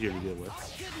lot easier to deal with.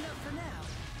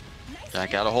 I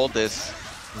gotta hold this.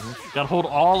 Gotta hold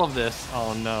all of this.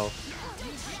 Oh no.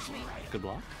 Good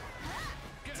block.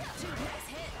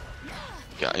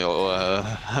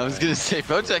 I was gonna say,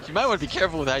 BoJack, you might want to be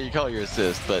careful with how you call your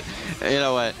assist, but you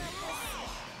know what?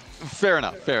 Fair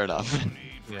enough.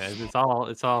 Yeah, it's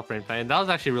all frame time. And that was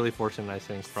actually really fortunate, I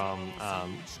think, from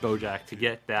BoJack to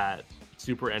get that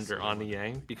super ender on the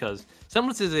Yang, because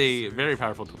semblance is a very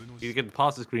powerful tool. You get to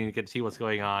pause the screen, you get to see what's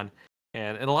going on,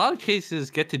 and in a lot of cases,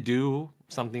 get to do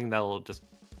something that will just,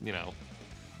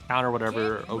 counter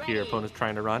whatever OK your opponent's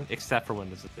trying to run, except for when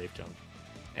there's a safe jump.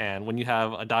 And when you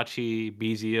have Adachi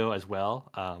BZO as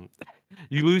well,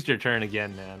 you lose your turn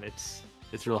again, man. It's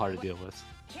real hard to deal with.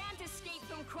 Can't escape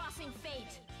from crossing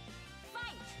fate.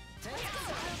 Fight.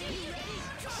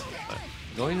 But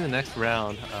going to the next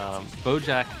round,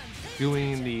 BoJack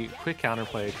doing the quick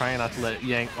counterplay, trying not to let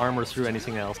Yang armor through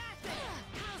anything else.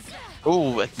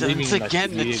 Oh, it's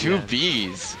again the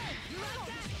 2Bs.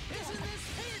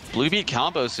 Blue beat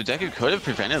combo, so Deku could have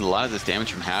prevented a lot of this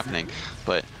damage from happening,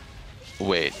 but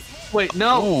wait,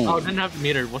 no! Ooh. Oh, didn't have the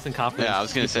meter. Wasn't confident. Yeah, I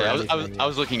was gonna say I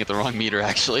was looking at the wrong meter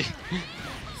actually.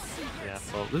 Yeah,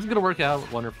 well, this is gonna work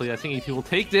out wonderfully. I think E2 will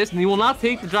take this, and he will not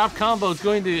take the drop combo. It's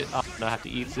going to not have to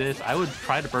eat this. I would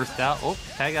try to burst out. Oh,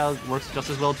 tag out works just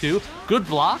as well too. Good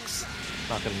blocks.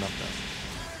 Not good enough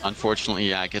though. Unfortunately,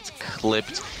 yeah, it gets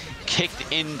clipped,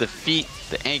 kicked in the feet,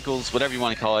 the ankles, whatever you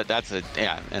want to call it. That's an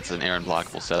Aaron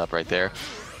blockable setup right there.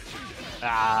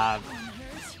 A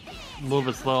little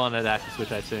bit slow on that active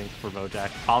switch, I think, for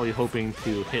BoJack. Probably hoping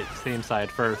to hit same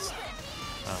side first.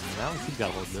 Now he's got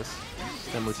to hold this.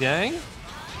 Semblance Yang.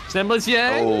 Semblance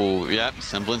Yang. Oh, yep.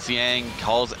 Semblance Yang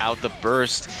calls out the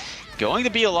burst. Going to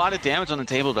be a lot of damage on the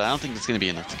table, but I don't think it's going to be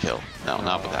enough to kill. No,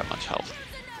 not with that much health.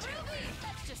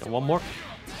 One more.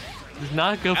 Does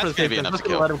not go for the save. Let's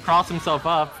let him cross himself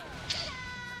up.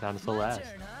 Down to solo ass.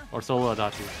 Or solo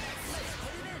Adachi.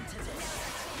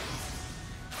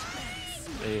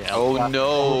 Yeah, oh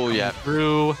no, yeah.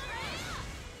 Through.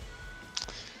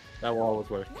 That wall was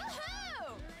worth.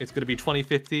 It's going to be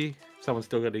 2050. Someone's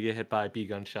still going to get hit by a B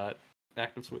gunshot.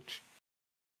 Active switch.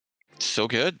 So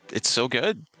good. It's so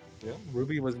good. Yeah,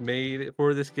 Ruby was made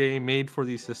for this game, made for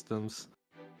these systems.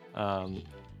 And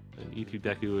E2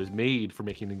 Deku is made for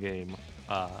making the game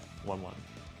 1-1.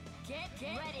 Get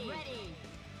ready.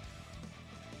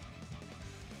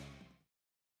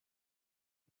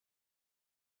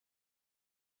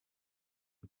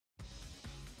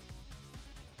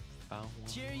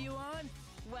 Cheer you on?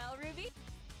 Well, Ruby,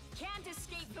 can't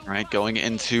escape the All right, going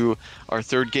into our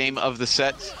third game of the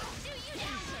set.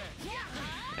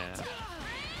 Yeah.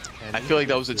 I feel like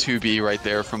that was a 2B right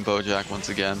there from Bojack once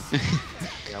again.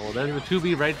 Yeah, well, there's a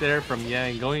 2B right there from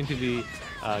Yang, going to be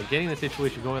getting the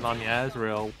situation going on the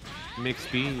Azrael.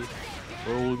 Mixed B.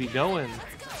 Where will we be going?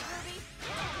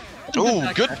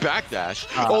 Oh, good backdash.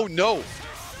 Oh no.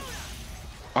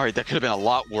 All right, that could have been a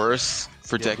lot worse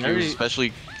for Deku,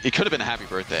 especially. It could have been a happy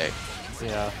birthday.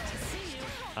 Yeah.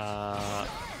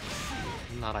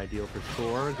 Not ideal for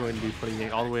sure. Going to be putting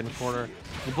Yang all the way in the corner.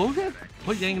 Will Bojack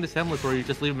put Yang in the semblance where you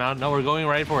just leave him out? No, we're going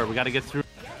right for it. We got to get through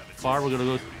far. We're going to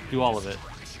go do all of it.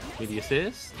 Maybe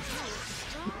assist?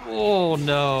 Oh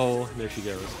no. There she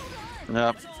goes.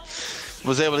 Yep.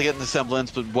 Was able to get in the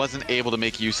semblance, but wasn't able to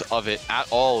make use of it at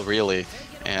all, really.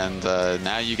 And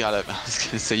now you gotta, I was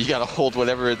gonna say, you gotta hold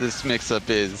whatever this mix-up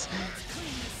is.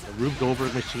 The Rube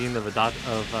Goldberg machine of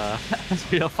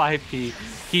 5P,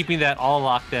 keeping that all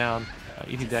locked down.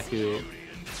 E2 Deku,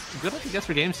 good luck to guess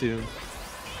for game soon.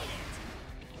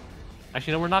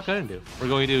 Actually, no, we're not going to. We're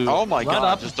going to. Oh my god!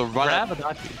 Up, just the run grab up.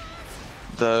 Adachi.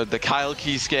 The Kyle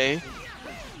Kisuke.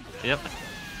 Yep.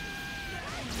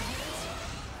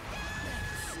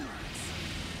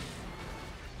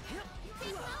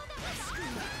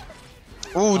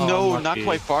 Oh no, not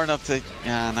quite far enough to,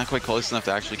 yeah, not quite close enough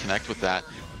to actually connect with that.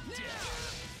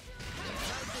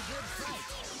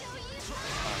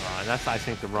 And that's, I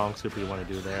think, the wrong super you want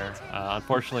to do there.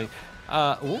 Unfortunately,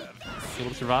 able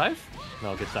to survive?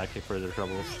 No, gets sidekick for their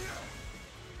troubles.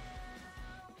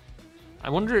 I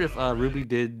wonder if Ruby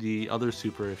did the other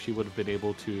super, if she would have been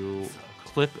able to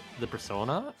clip the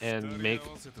persona and make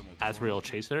Azrael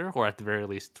chase her, or at the very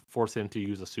least force him to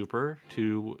use a super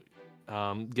to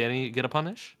get a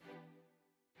punish.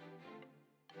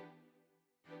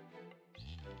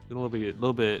 A little bit.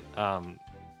 Well, it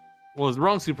was the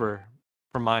wrong super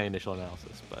from my initial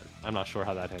analysis, but I'm not sure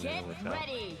how that had worked out.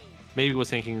 Maybe was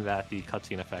thinking that the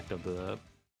cutscene effect of the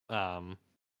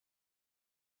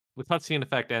cutscene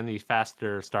effect and the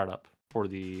faster startup for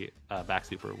the back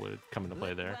super would come into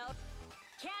play there.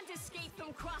 Can't escape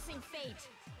from crossing fate.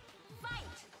 Fight!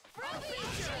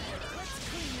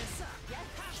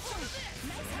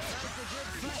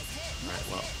 Alright,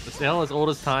 well, the tale as old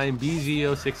as time,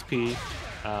 BZ06P.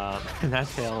 And that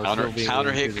tail is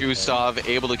counter hit Gustav,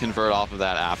 able to convert off of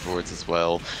that afterwards as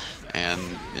well. And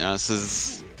you know, this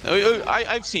is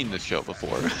I've seen this show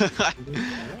before. Yeah,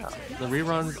 the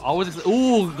reruns always.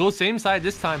 Ooh, go same side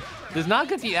this time. Does not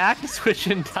get the active switch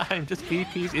in time. Just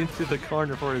BP's into the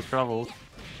corner for his troubles.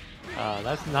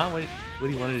 That's not what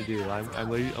he wanted to do. I'm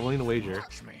willing to wager.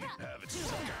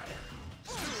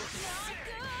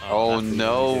 Oh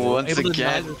no! Once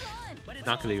again,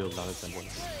 not gonna go without a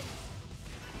semblance.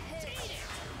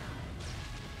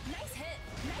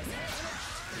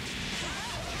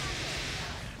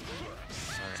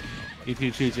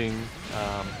 E2 choosing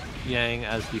Yang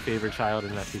as the favorite child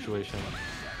in that situation.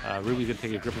 Ruby's gonna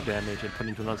take a grip of damage and put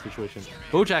into another situation.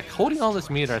 Bojack holding all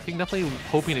this meter, I think definitely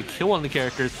hoping to kill one of the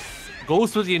characters.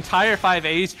 Goes through the entire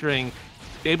 5A string,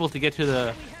 able to get to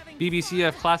the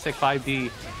BBCF Classic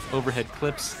 5D overhead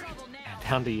clips, and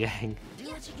down to Yang. The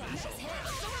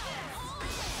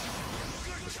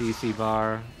CC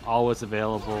bar, always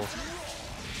available.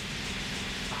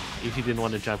 If he didn't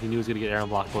want to jump, he knew he was going to get air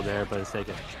unblockable there, but instead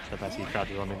the as he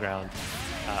crouches on the ground.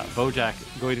 Bojack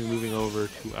going to be moving over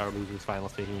to our losers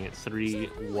finals, taking it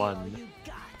 3-1.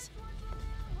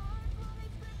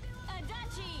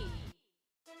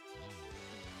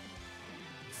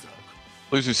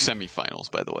 Losers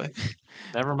semifinals, by the way.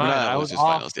 Never mind. I was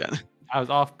off. Finals yet. I was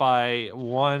off by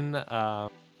one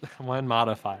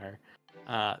modifier.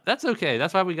 That's okay.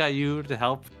 That's why we got you to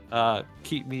help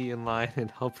keep me in line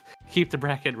and help keep the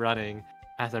bracket running,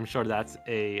 as I'm sure that's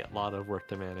a lot of work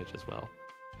to manage as well.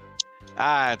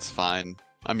 Ah, it's fine.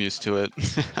 I'm used to it.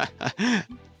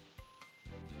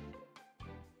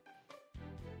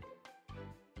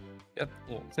 Yep.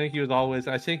 Well, thank you as always.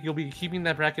 I think you'll be keeping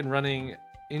that bracket running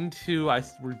into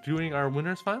we're doing our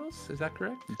winners finals. Is that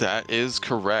correct? That is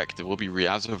correct. It will be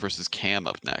Riazo versus Cam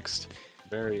up next.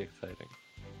 Very exciting.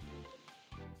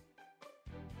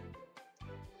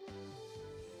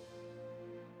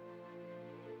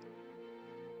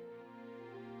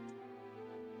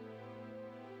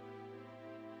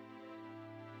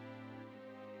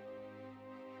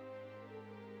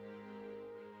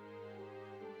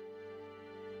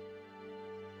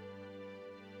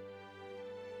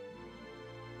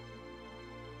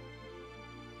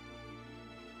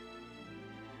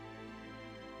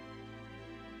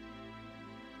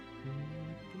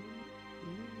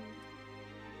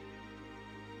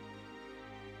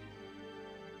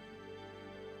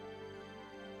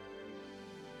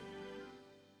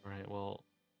 All right, well,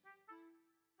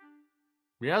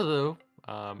 Riazo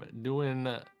doing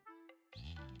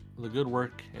the good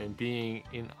work and being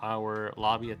in our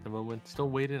lobby at the moment. Still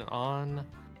waiting on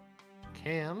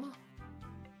Cam.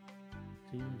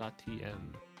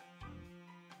 Soon.tm.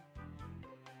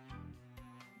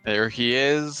 There he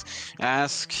is.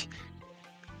 Ask,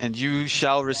 and you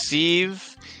shall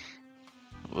receive.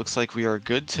 Looks like we are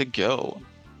good to go.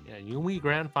 Yeah, Yumi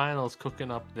Grand Finals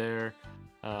cooking up there.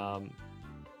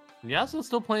 Yasuo's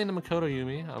still playing the Makoto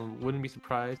Yumi. I wouldn't be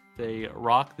surprised if they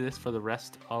rock this for the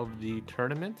rest of the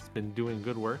tournament. It's been doing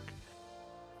good work.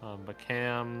 But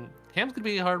Cam's gonna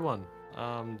be a hard one.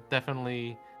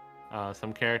 Definitely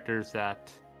some characters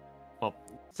that, well,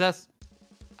 that's,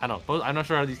 I don't know. I'm not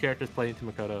sure how these characters play into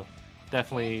Makoto.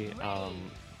 Definitely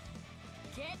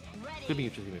could be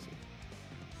interesting to see.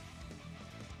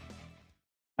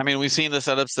 I mean, we've seen the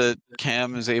setups that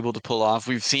Cam is able to pull off.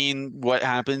 We've seen what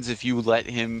happens if you let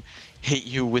him hit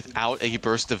you without a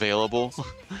burst available.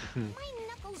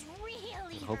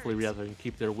 Hopefully Riazo can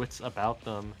keep their wits about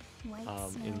them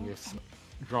in this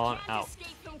drawn out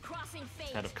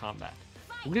kind of combat.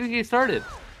 We're gonna get started.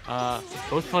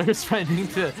 Both players trying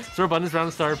to throw buttons around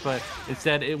the start, but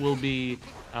instead it will be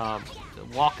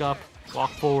walk up,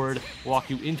 walk forward, walk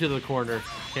you into the corner.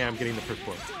 Cam getting the first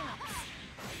blow.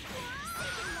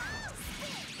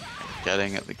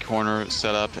 Getting at the corner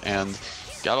set up and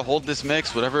gotta hold this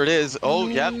mix, whatever it is. Oh,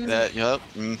 yep, yep.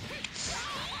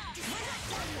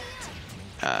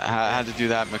 Had to do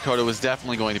that. Makoto was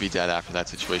definitely going to be dead after that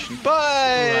situation,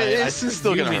 but this is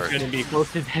still gonna hurt. Going to be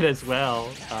close to dead as well.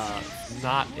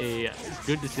 Not a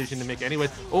good decision to make.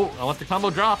 Anyways, oh, I want the combo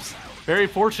drops. Very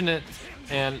fortunate,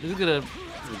 and this is a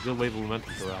good wave of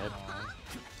momentum to ride.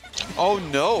 Oh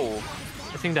no!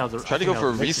 I think that was try to go for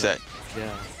a reset.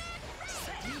 Yeah.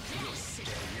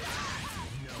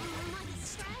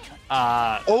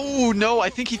 Oh no, I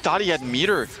think he thought he had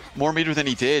more meter than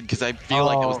he did, because I feel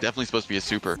like it was definitely supposed to be a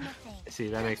super. See,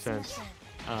 that makes sense.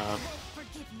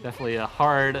 Definitely a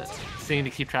hard thing to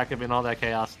keep track of in all that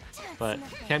chaos, but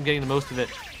Cam getting the most of it,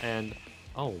 and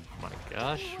oh my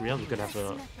gosh, Riazo's gonna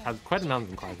have quite a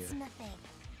mountain climb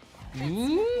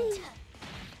here.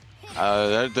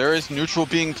 There is neutral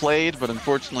being played, but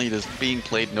unfortunately it is being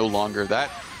played no longer. That,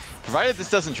 provided this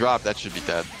doesn't drop, that should be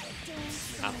dead.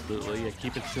 Absolutely, yeah,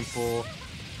 keep it simple,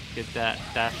 get that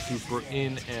dash super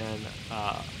in, and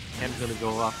Cam's gonna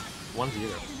go up 1-0.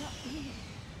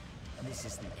 This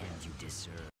is the end you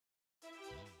deserve.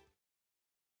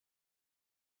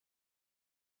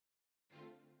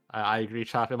 I agree,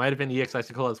 Chop. It might have been EX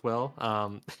Icicle as well.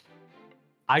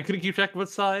 I couldn't keep track of what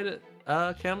side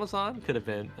Cam was on. Could have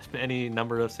been any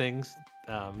number of things.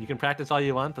 You can practice all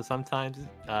you want, but sometimes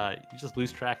you just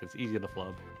lose track. It's easy to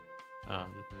flub.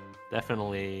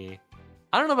 Definitely.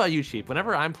 I don't know about you, Cheap.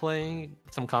 Whenever I'm playing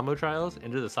some combo trials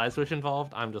and there's a side switch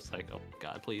involved, I'm just like, oh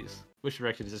god, please. Which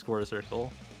direction is this quarter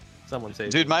circle? Someone say.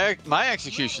 Dude, my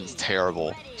execution's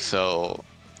terrible. So,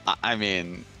 I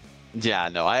mean, yeah,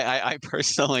 no, I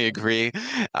personally agree.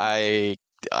 I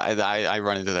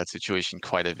run into that situation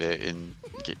quite a bit in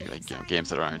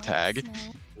games that are on tag.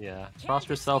 Yeah, cross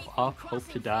yourself up, hope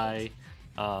to die.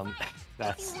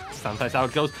 That's sometimes how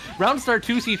it goes. Round start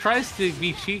 2C tries to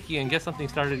be cheeky and get something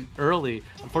started early.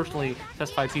 Unfortunately,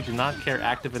 Test 5P do not care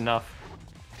active enough.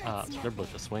 They're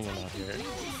both just swinging out here.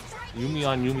 Yumi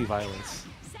on Yumi violence.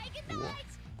 Ooh.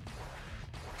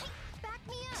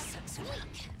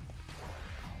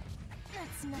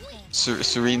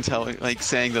 Serene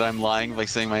saying that I'm lying by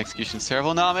saying my execution's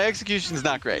terrible. No, my execution's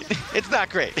not great. It's not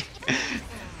great.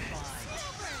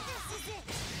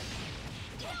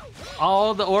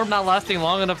 Oh, the orb not lasting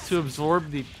long enough to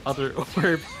absorb the other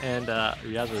orb, and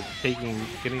Ryazo taking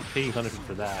punishment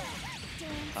for that.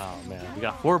 Oh man, we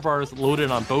got 4 bars loaded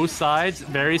on both sides.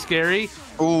 Very scary.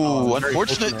 Ooh,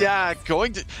 unfortunate. Yeah,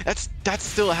 going to that's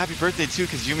still a happy birthday too,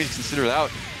 because Yumi's considered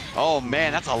out. Oh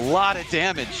man, that's a lot of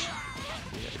damage.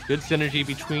 Yeah, good synergy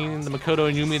between the Makoto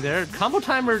and Yumi there. Combo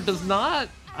timer does not.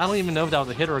 I don't even know if that was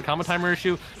a hit or a combo timer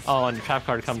issue. Oh, and the trap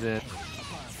card comes in.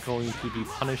 Going to be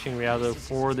punishing Ryazo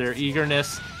for their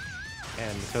eagerness,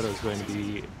 and Makoto is going to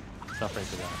be suffering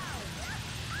for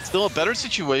that. Still a better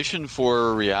situation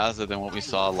for Ryaza than what we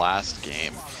saw last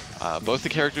game. Both the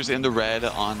characters in the red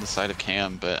on the side of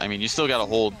Cam, but I mean, you still got to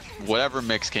hold whatever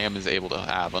mix Cam is able to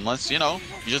have, unless, you know,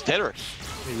 you just hit her.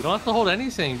 You don't have to hold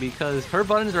anything because her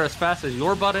buttons are as fast as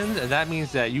your buttons, and that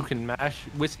means that you can mash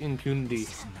with impunity.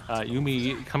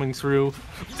 Yumi coming through.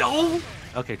 No!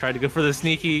 Okay, tried to go for the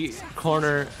sneaky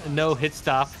corner. No hit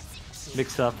stop.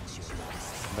 Mixed up.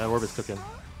 That orb is cooking.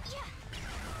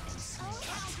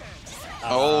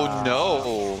 Oh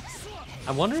no!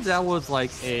 I wonder if that was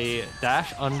like a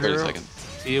dash under,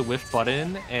 see a whiff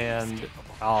button, and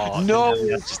oh no!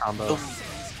 Combo.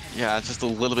 Yeah, it's just a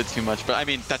little bit too much, but I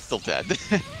mean, that's still dead.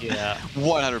 Yeah.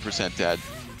 100% dead.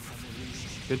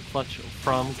 Good clutch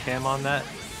from Cam on that.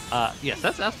 Yes,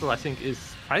 that's what I think is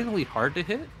surprisingly hard to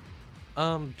hit.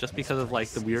 Just because of like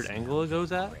the weird angle it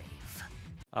goes at.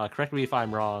 Correct me if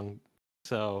I'm wrong.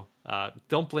 So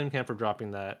don't blame Cam for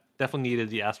dropping that. Definitely needed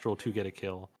the Astral to get a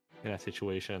kill in that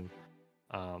situation.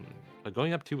 But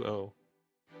going up 2-0.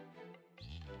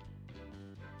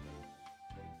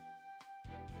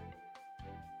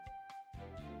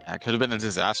 Yeah, it could have been a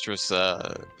disastrous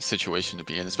situation to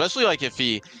be in, especially like if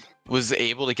he was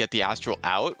able to get the Astral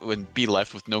out and be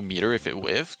left with no meter if it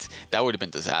whiffed. That would have been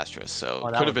disastrous. So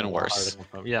it could have been worse.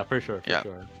 Yeah, for sure. For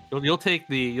sure. You'll take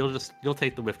the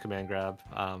whiff command grab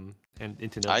and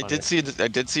into no. I did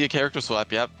see a character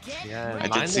swap. Yep. Yeah. I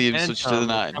did see him switch to the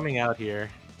 9. Coming out here,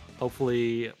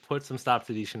 hopefully put some stop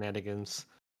to these shenanigans.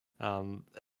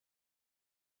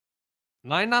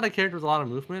 9 not a character with a lot of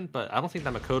movement, but I don't think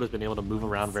that Makoto's been able to move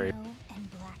around very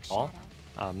well.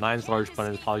 9's large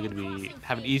button is probably going to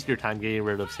have an easier time getting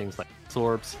rid of things like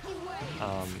orbs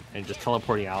and just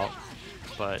teleporting out.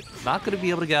 But not going to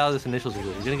be able to get out of this initial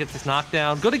situation. He's going to get this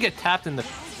knockdown. Going to get tapped in the...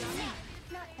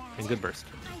 And good burst.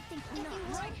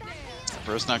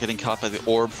 Burst not getting caught by the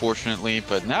orb, fortunately,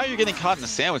 but now you're getting caught in a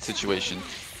sandwich situation.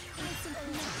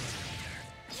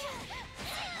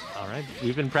 Alright,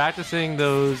 we've been practicing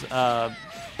those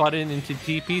button into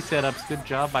TP setups. Good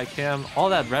job by Cam. All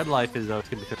that red life is though, it's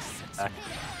going to be back.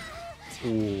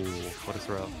 Ooh, what a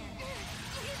throw.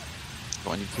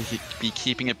 Going to be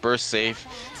keeping it burst safe,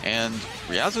 and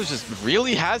Ryazo just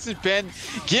really hasn't been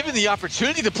given the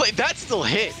opportunity to play. That still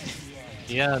hit.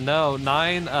 Yeah, no,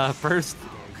 9 first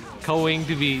going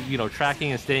to be, you know,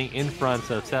 tracking and staying in front,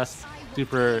 so Tess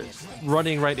super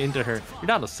running right into her. You're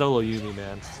not a solo Yumi,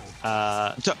 man.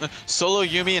 Solo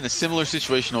Yumi in a similar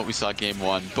situation to what we saw game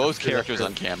 1. Both characters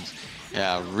on cams.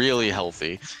 Yeah, really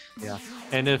healthy. Yeah,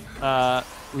 and if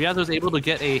Ryazo's able to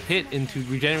get a hit into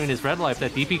regenerating his red life,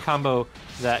 that DP combo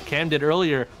that Cam did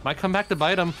earlier might come back to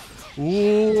bite him.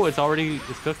 Ooh, it's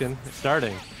cooking. It's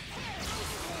starting.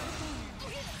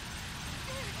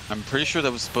 I'm pretty sure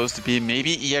that was supposed to be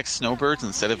maybe EX Snowbirds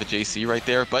instead of a JC right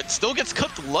there, but still gets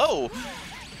cooked low.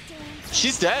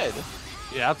 She's dead.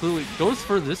 Yeah, absolutely. Goes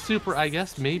for this super, I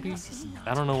guess, maybe.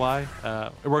 I don't know why.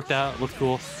 It worked out. Looked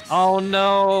cool. Oh,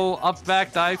 no. Up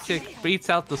back dive kick. Baits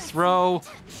out the throw.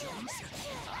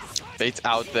 Baits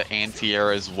out the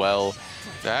anti-air as well.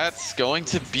 That's going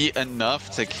to be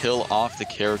enough to kill off the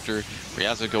character.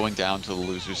 Ryazo going down to the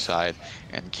loser side.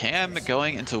 And Cam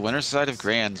going into winner's side of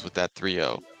Grands with that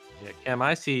 3-0. Yeah, Cam,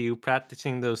 I see you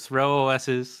practicing those throw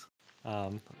OSs.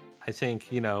 I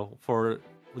think, you know, for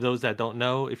those that don't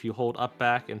know, if you hold up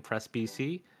back and press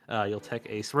BC, you'll take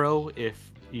a throw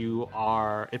if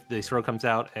the throw comes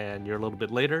out and you're a little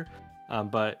bit later.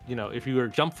 But you know, if you were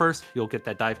jump first, you'll get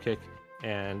that dive kick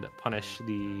and punish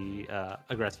the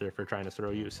aggressor for trying to throw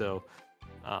you. So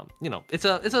you know, it's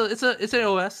an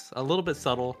OS, a little bit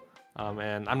subtle,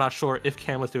 and I'm not sure if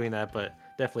Cam was doing that, but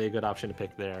definitely a good option to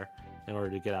pick there in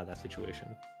order to get out of that situation.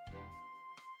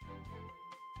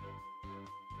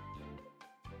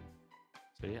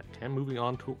 So yeah, Cam moving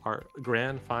on to our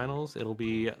grand finals. It'll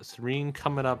be Serene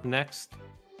coming up next,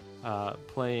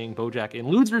 playing Bojack in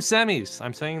loser semis.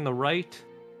 I'm saying the right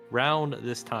round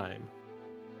this time.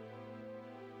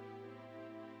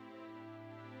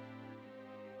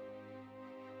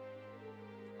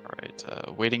 All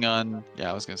right, waiting on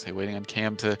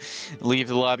Cam to leave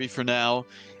the lobby for now.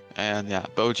 And yeah,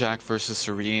 Bojack versus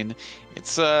Serene.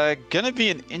 It's gonna be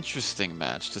an interesting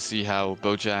match to see how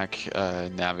Bojack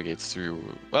navigates through.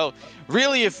 Well,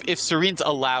 really, if Serene's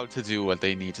allowed to do what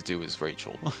they need to do as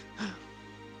Rachel.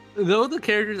 Though the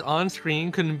characters on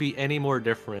screen couldn't be any more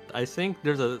different, I think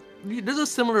there's a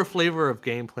similar flavor of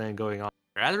game plan going on.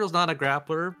 Azrael's not a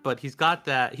grappler, but he's got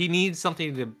that. He needs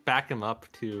something to back him up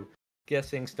to get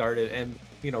things started. And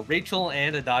you know, Rachel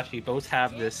and Adachi both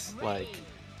have this like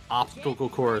obstacle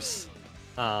course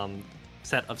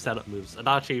set of setup moves.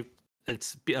 Adachi,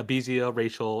 it's a BZO.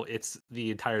 Rachel, it's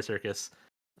the entire circus.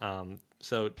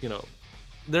 So you know,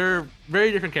 they're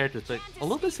very different characters, like a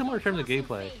little bit similar in terms of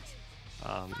gameplay.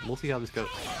 We'll see how this goes.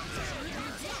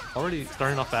 Already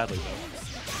starting off badly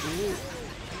though. Ooh.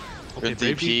 Okay,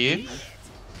 Good DP.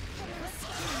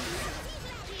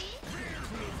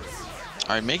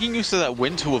 All right, making use of that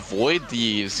win to avoid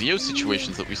the Zeo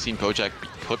situations that we've seen Bojack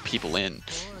put people in.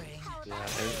 Yeah,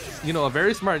 and, you know, a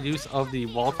very smart use of the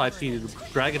wall 5P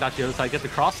to drag it out the other side, get the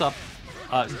cross up.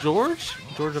 George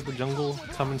of the jungle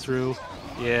coming through.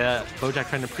 Yeah, Bojack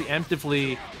trying to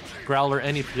preemptively growler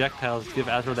any projectiles, give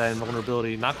Azrael that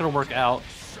invulnerability. Not going to work out.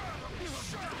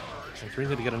 And Serene's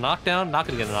going to get a knockdown. Not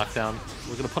going to get a knockdown.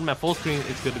 We're going to put him at full screen.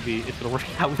 It's going to work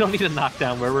out. We don't need a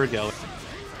knockdown where we're going.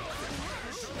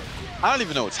 I don't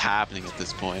even know what's happening at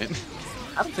this point.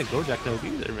 I don't think Bojack knows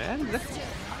either, man.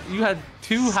 You had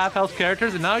two half-health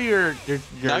characters, and now you're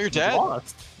dead.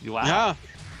 Lost. Wow.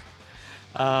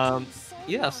 Yeah.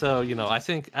 Yeah, so, you know, I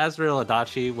think Azrael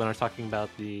Adachi, when we're talking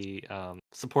about the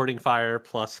supporting fire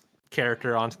plus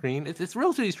character on screen, it's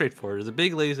relatively straightforward. There's a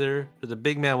big laser, there's a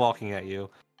big man walking at you.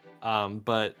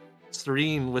 But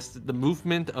Serene, with the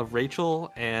movement of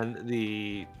Rachel and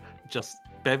the just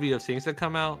bevy of things that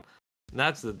come out,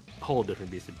 that's a whole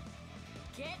different beast.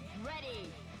 Get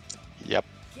ready. Yep,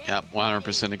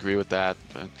 100% agree with that.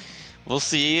 But we'll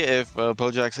see if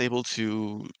Bojack's able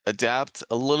to adapt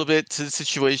a little bit to the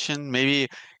situation, maybe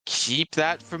keep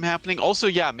that from happening. Also,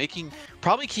 yeah,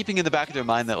 probably keeping in the back of their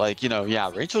mind that, like, you know,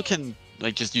 yeah, Rachel can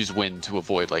like just use wind to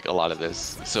avoid like a lot of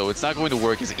this, so it's not going to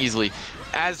work as easily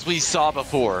as we saw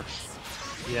before.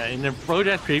 Yeah, in the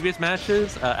Bojack's previous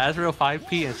matches, Azrael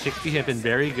 5P and 6P have been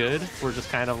very good for just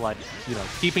kind of like, you know,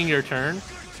 keeping your turn.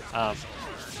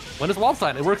 When it's wall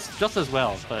slide, it works just as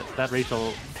well, but that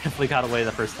Rachel definitely got away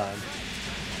the first time.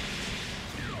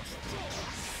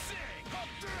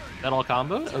 That all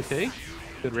comboed? Okay.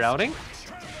 Good routing.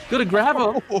 Good to grab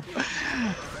him.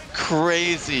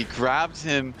 Crazy. Grabbed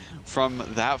him from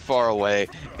that far away.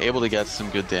 Able to get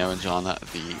some good damage on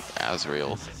the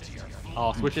Azrael.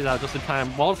 Oh, switches out just in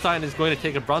time. Waldstein is going to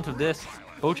take a brunt of this.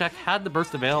 Bojack had the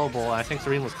burst available, and I think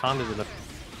Serene was cognizant of.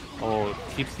 Oh,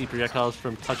 keeps the projectiles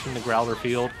from touching the Growler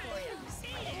field.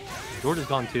 George is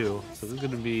gone too, so this is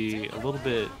going to be a little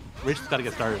bit. Rachel's got to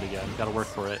get started again. Got to work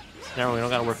for it. No, we don't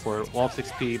got to work for it. Wall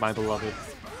 6P, my beloved.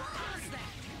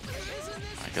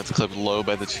 Gets clipped low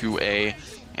by the 2A,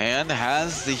 and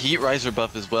has the Heat Riser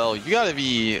buff as well. You got to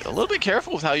be a little bit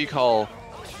careful with how you call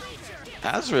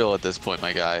Azrael at this point,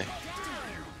 my guy.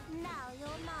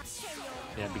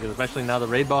 Yeah, because especially now the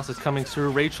raid boss is coming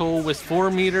through. Rachel with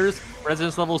 4 meters,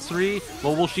 Resonance level 3.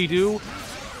 What will she do?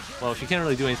 Well, she can't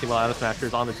really do anything while Auto Smasher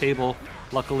is on the table,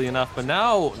 luckily enough. But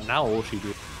now what will she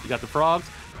do? You got the frogs.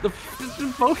 The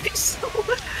focus.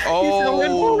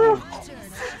 Oh,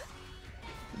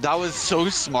 that was so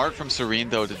smart from Serene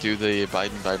though to do the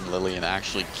Biden Lily and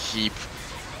actually keep.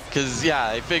 Because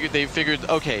yeah, they figured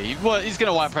okay, he's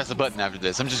gonna want to press a button after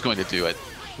this. I'm just going to do it.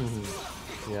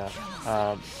 Mm-hmm.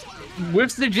 Yeah.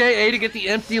 Whips the JA to get the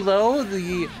empty low.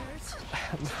 The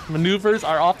maneuvers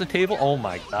are off the table. Oh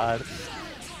my god.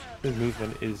 This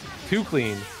movement is too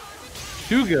clean.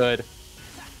 Too good.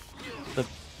 The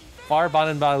far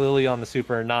bottom by Lily on the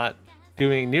super not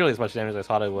doing nearly as much damage as I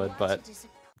thought it would, but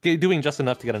doing just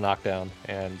enough to get a knockdown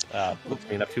and looks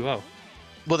me up 2-0.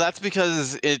 Well, that's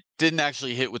because it didn't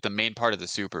actually hit with the main part of the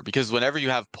super, because whenever you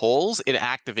have pulls, it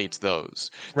activates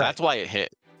those. Right. That's why it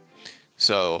hit.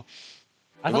 So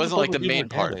it wasn't like the main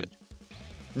part of it.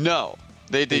 No,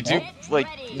 they do like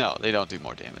no, they don't do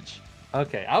more damage.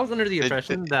 Okay, I was under the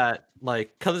impression that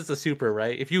like because it's a super,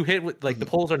 right? If you hit with like the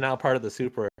pulls are now part of the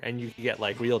super, and you can get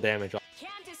like real damage.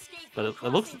 But it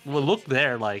looked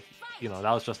there like, you know,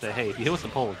 that was just a hey, if you hit with the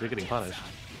pulls, you're getting punished.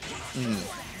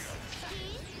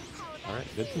 All right,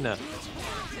 good to know.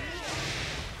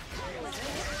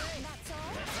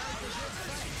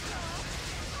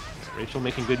 Rachel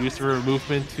making good use of her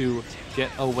movement to get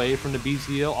away from the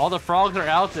BZO. All the frogs are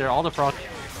out there. All the frogs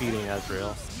feeding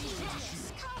Azrael.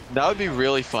 That would be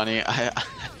really funny.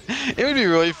 It would be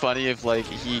really funny if like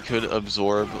he could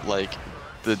absorb like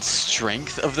the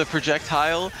strength of the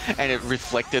projectile, and it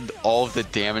reflected all of the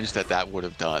damage that would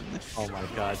have done. Oh my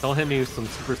god! Don't hit me with some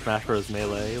Super Smash Bros.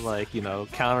 Melee, like, you know,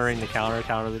 countering the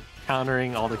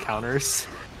countering all the counters.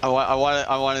 I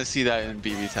want to see that in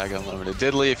BBTAG Unlimited.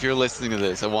 Diddley, if you're listening to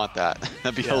this, I want that.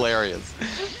 That'd be hilarious.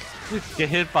 Get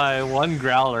hit by one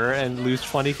Growler and lose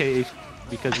 20k HP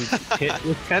because you hit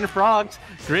with 10 frogs.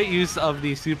 Great use of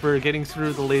the super, getting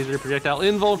through the laser projectile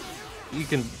invul. You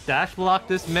can dash block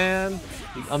this man.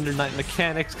 The Under Night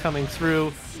mechanics coming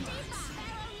through.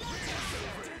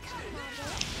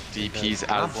 DP's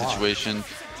out of the situation.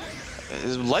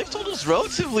 His life total is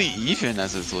relatively even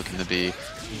as it's looking to be.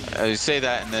 You say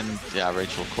that, and then, yeah,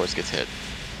 Rachel, of course, gets hit.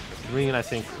 Green, I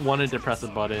think, wanted to press a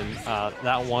button.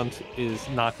 That one is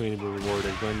not going to be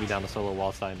rewarded. Going to be down the solo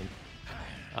wall Simon.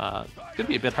 Could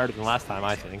be a bit harder than last time,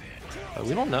 I think. But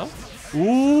we don't know.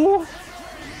 Ooh!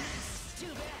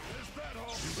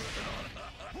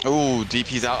 Ooh,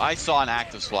 DP's out. I saw an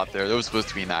active swap there. There was supposed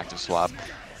to be an active swap.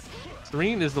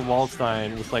 Serene is the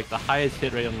Waldstein with like the highest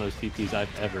hit rate on those DPs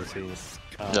I've ever seen.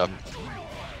 Yep.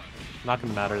 Not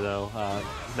gonna matter though.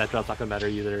 That drop's not gonna matter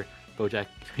either. Bojack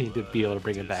need to be able to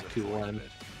bring it back 2-1.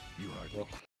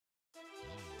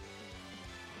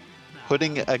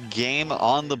 Putting a game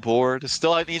on the board.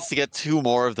 Still needs to get 2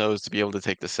 more of those to be able to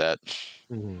take the set.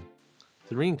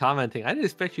 Serene commenting, I didn't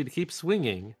expect you to keep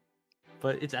swinging,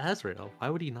 but it's Azrael. Why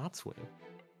would he not swing?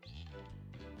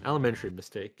 Elementary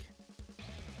mistake.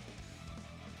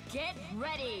 Get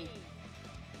ready.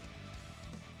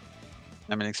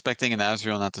 I mean, expecting an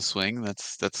Azrael not to swing,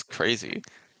 that's crazy.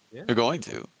 Yeah. You're going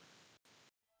to.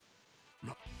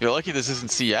 You're lucky this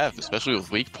isn't CF, especially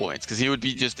with weak points, because he would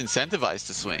be just incentivized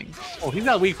to swing. Oh, he's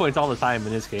got weak points all the time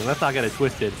in this game. Let's not get it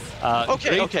twisted.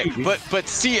 Okay, but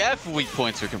CF weak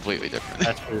points are completely different.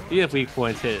 That's true. CF weak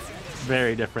points hit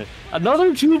very different.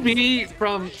 Another 2B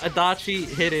from Adachi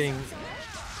hitting.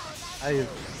 It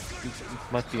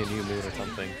must be a new moon or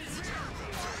something.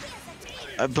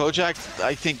 Bojack,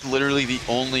 I think, literally the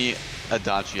only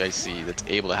Adachi I see that's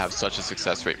able to have such a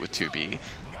success rate with 2B.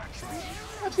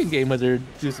 I've seen Game Wizard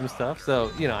do some stuff,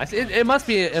 so you know, it must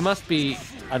be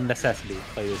a necessity to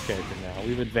play this character now.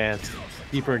 We've advanced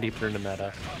deeper and deeper in the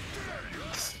meta.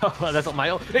 So that's what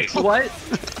my hey, what?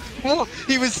 Well,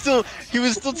 he was still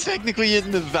technically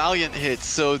in the Valiant hit,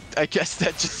 so I guess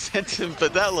that just sent him.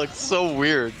 But that looked so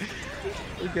weird.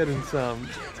 We're getting some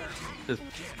just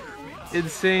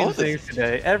insane things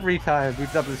today. Every time we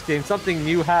up this game, something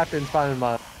new happens. Final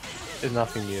month is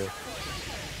nothing new,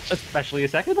 especially a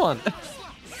second one.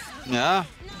 Yeah.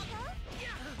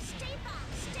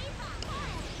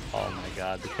 Oh my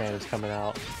god, the cannon's coming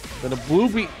out. Then a blue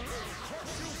beat.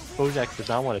 Bojack does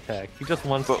not want to attack. He just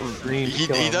wants green. He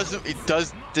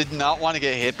did not want to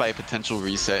get hit by a potential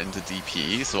reset into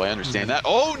DP, so I understand that.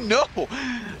 Oh no!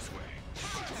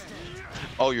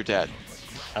 Oh, you're dead.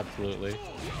 Absolutely.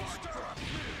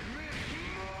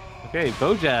 Okay,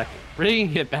 Bojack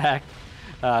bringing it back.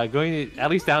 Going at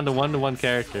least down to 1-to-1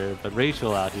 character, but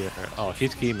Rachel out here. Oh,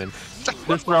 she's scheming.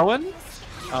 They're throwing?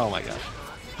 Oh my gosh.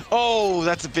 Oh,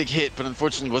 that's a big hit, but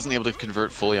unfortunately wasn't able to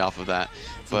convert fully off of that.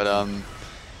 But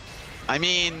I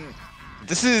mean,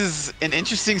 this is an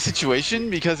interesting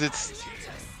situation because it's.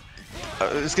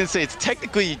 I was gonna say it's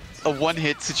technically a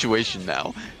one-hit situation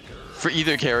now for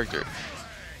either character.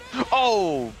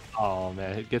 Oh. Oh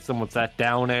man, it gets him with that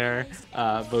down air.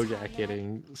 Bojack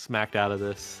getting smacked out of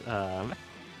this.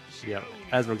 Yep,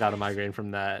 Ezra got a migraine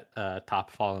from that top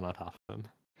falling on top of him.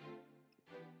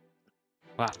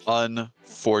 Wow.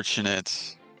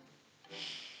 Unfortunate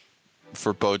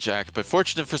for Bojack, but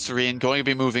fortunate for Serene, going to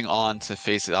be moving on to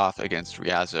face it off against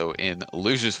Riazo in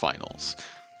losers finals.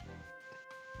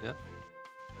 Yep.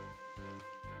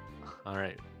 All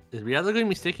right. Is Riazo going to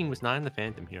be sticking with 9 the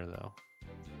Phantom here though?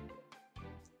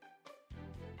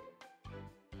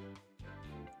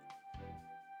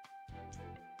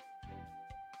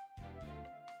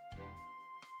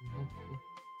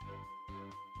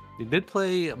 We did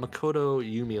play Makoto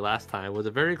Yumi last time. It was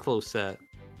a very close set.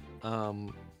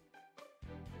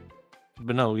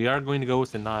 But no, we are going to go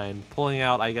with the 9, pulling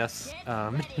out, I guess,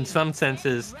 in some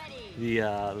senses,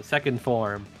 the second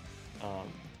form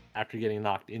after getting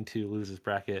knocked into losers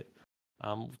bracket.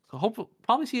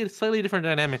 Probably see a slightly different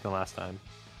dynamic than last time.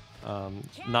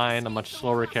 9, a much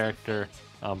slower character,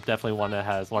 definitely one that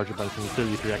has larger bunches of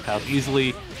 30 projectiles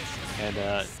easily,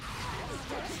 and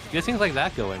get things like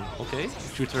that going. Okay,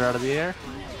 shoots her out of the air.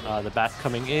 The bat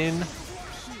coming in.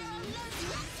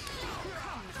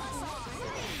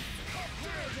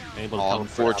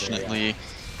 Unfortunately,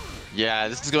 yeah,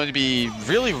 this is going to be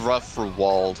really rough for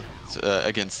Wald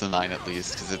against the 9 at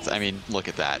least, because it's. I mean, look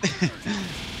at that.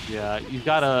 Yeah, you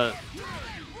gotta.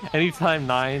 Anytime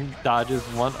 9 dodges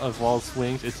one of Wall's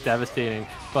swings, it's devastating.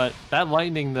 But that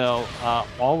lightning, though,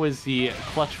 always the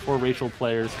clutch for Rachel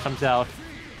players comes out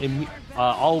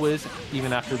always,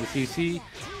 even after the CC.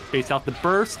 Base out the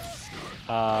burst.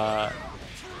 Let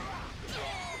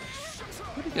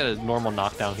me get a normal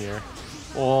knockdown here.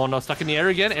 Oh no, stuck in the air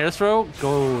again. Air throw.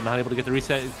 Go. Not able to get the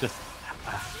reset. It's just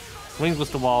swings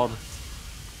with the walled.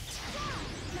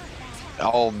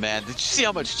 Oh man, did you see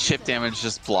how much chip damage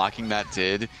just blocking that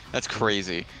did? That's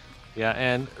crazy. Yeah,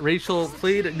 and Rachel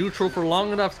played neutral for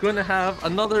long enough. Is going to have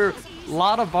another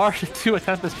lot of bars to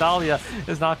attempt this Dahlia.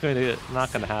 It's not going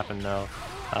to happen though.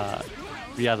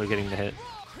 Riazo getting the hit.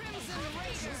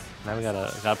 Now we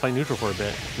gotta play neutral for a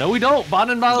bit. No, we don't.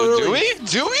 Bottom and bottom. Do we?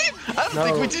 Do we? I don't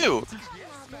think we do.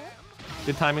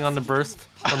 Good timing on the burst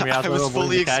from Riazo.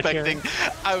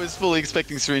 I was fully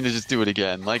expecting Serena to just do it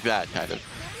again, like that kind of.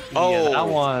 Yeah, that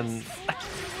one.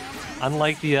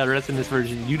 Unlike the Resonance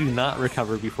version, you do not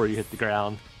recover before you hit the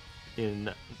ground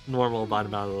in normal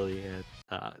bottom ability, and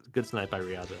good snipe by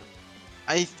Riazo.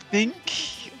 I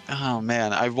think. Oh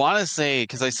man, I want to say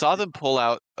because I saw them pull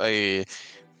out a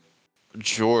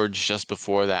George just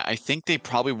before that. I think they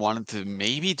probably wanted to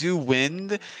maybe do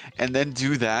wind and then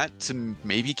do that to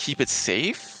maybe keep it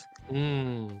safe.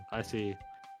 I see.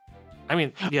 I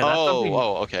mean, yeah. That's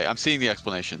okay. I'm seeing the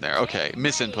explanation there. Okay,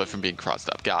 misinput from being crossed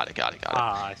up. Got it.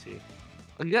 Ah, I see.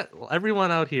 Yeah, well,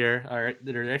 everyone out here,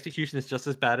 their execution is just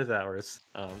as bad as ours.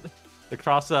 The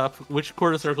cross up. Which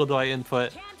quarter circle do I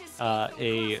input?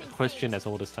 A question as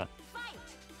old as time.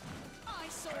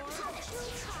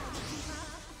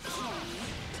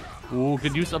 Ooh,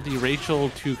 good use of the Rachel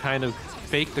to kind of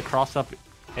fake the cross up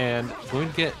and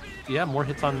going to get, more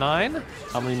hits on 9.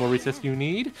 How many more resets do you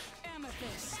need?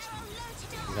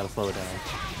 You gotta slow it down.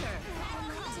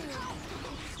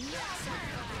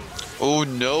 Oh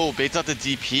no, baits out the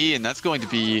DP, and that's going to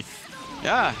be,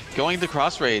 going the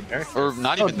cross raid, or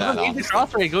not even that. The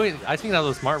cross raid going. I think that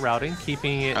was smart routing,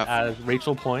 keeping it as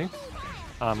Rachel point,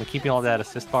 and keeping all that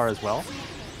assist bar as well.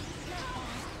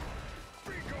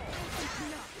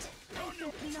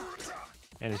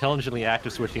 And intelligently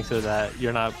active switching so that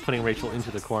you're not putting Rachel into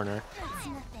the corner.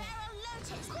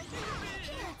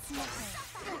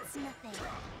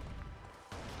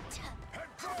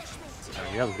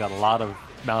 Yeah, we've got a lot of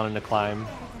mountain to climb.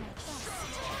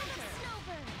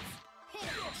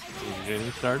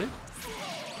 Getting started.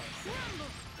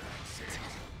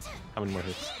 How many more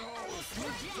hits?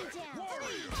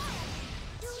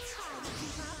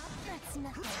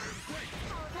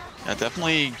 Yeah,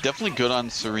 definitely good on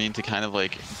Serene to kind of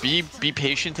like be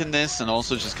patient in this and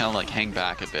also just kind of like hang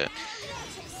back a bit.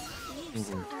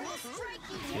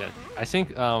 Yeah, I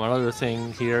think another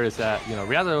thing here is that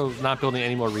Riazo not building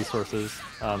any more resources.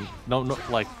 No,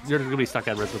 like you're gonna be stuck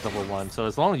at risk with level 1. So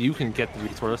as long as you can get the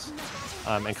resource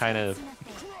and kind of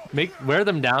wear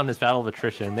them down as battle of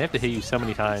attrition, they have to hit you so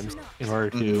many times in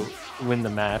order to win the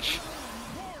match.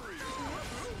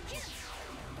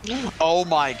 Oh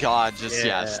my god, just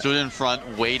stood in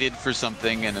front, waited for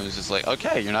something, and it was just like,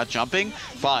 okay, you're not jumping?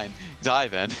 Fine,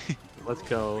 dive in. Let's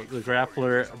go. The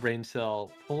grappler, brain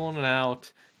cell, pulling it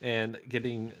out and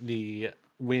getting the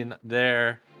win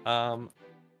there.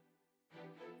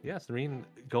 Serene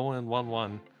going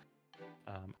 1-1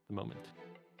 at the moment.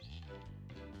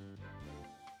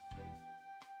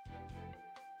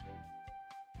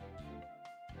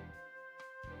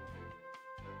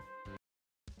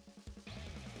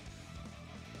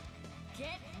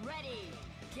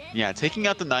 Yeah, taking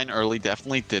out the 9 early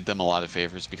definitely did them a lot of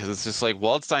favors because it's just like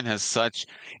Waldstein has such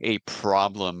a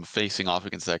problem facing off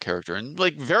against that character, and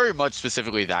like very much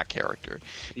specifically that character.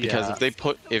 Because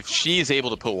if she is able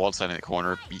to put Waldstein in the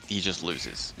corner, he just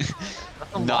loses.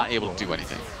 Not able to do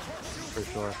anything. For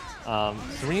sure.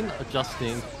 Serene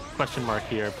adjusting question mark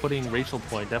here, putting Rachel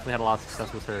point. Definitely had a lot of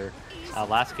success with her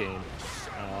last game,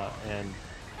 and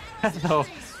so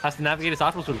has to navigate his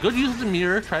obstacles with good use of the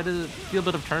mirror, try to do a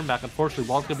bit of turn back. Unfortunately,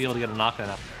 Wall's gonna be able to get a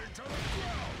knockdown out.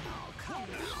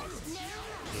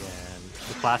 And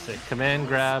the classic command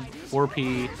grab,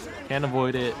 4P, can't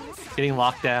avoid it, getting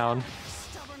locked down.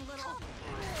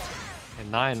 And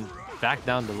 9 back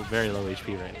down to very low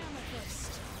HP right now.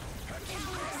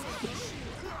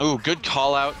 Oh, good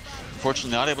call out.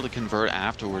 Unfortunately, not able to convert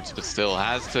afterwards, but still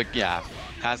has to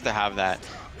have that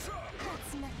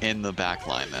in the back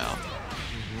line now.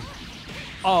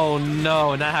 Oh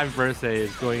no, and that happy birthday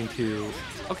is going to...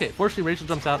 Okay, fortunately Rachel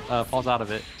jumps out, falls out of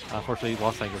it. Fortunately,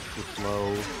 Wallstein gets too slow.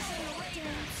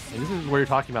 And this is where you're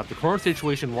talking about the corner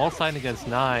situation. Wallstein against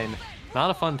 9,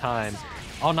 not a fun time.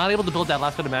 Oh, not able to build that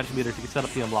last bit of magic meter to set up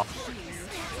the unblock.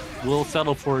 We'll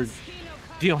settle for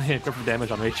dealing grip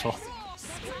damage on Rachel.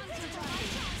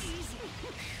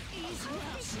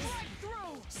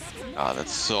 Oh,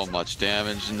 that's so much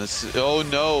damage in this. Oh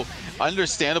no,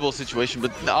 understandable situation,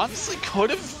 but honestly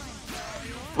could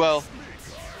have. Well,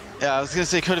 yeah, I was gonna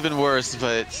say could have been worse,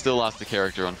 but still lost the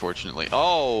character, unfortunately.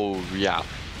 Oh yeah.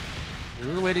 This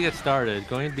is the way to get started.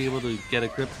 Going to be able to get a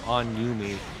grip on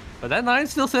Yumi, but that 9's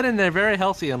still sitting there, very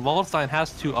healthy, and Waldstein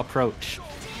has to approach.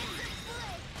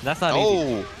 That's not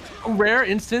easy. A rare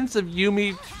instance of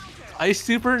Yumi Ice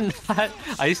Super, not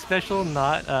Ice Special,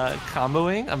 not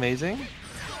comboing. Amazing.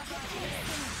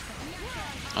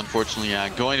 Unfortunately, yeah,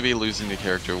 going to be losing the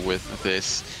character with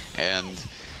this, and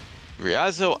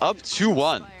Ryazo up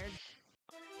 2-1.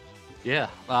 Yeah,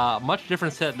 much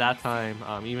different set that time,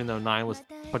 even though 9 was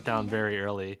put down very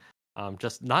early.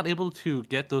 Just not able to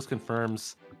get those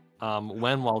confirms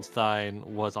when Waldstein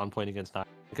was on point against 9.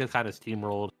 It kind of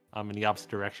steamrolled in the opposite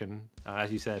direction.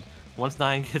 As you said, once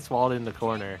 9 gets walled in the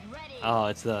corner, oh,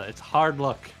 it's a hard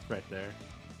look right there.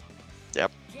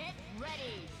 Yep.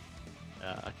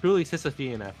 A truly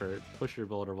Sisyphean effort. Push your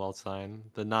boulder, Waldstein.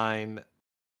 The 9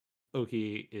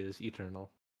 Oki is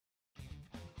eternal.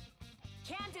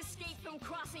 Can't escape from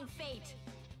crossing fate.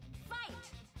 Fight.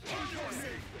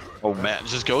 Oh man,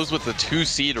 just goes with the 2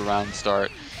 seed around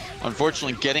start.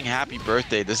 Unfortunately, getting happy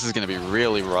birthday, this is going to be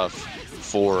really rough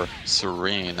for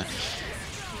Serene.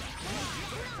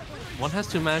 One has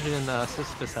to imagine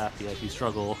Sisyphus happy as you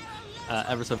struggle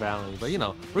ever so valiantly. But you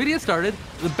know, we're gonna get started.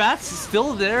 The bat's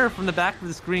still there from the back of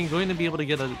the screen, going to be able to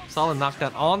get a solid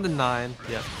knockdown on the 9.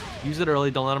 Yep. Use it early,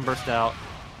 don't let him burst out.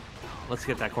 Let's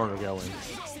get that corner going.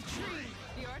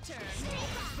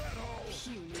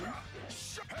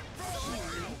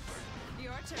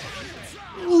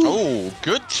 Oh,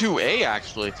 good 2A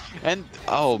actually. And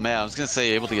oh man, I was gonna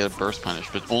say able to get a burst punish,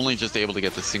 but only just able to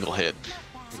get the single hit.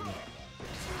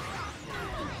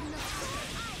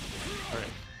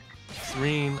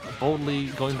 Serene boldly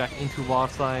going back into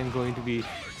Waldstein, going to be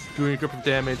doing a grip of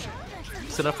damage.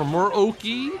 Set up for more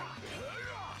Oki.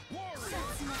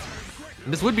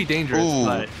 And this would be dangerous,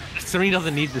 but Serene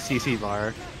doesn't need the CC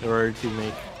bar in order to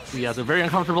make Ryazo very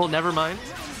uncomfortable. Never mind.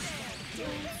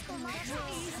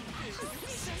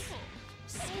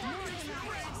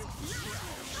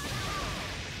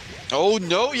 Oh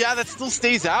no, yeah, that still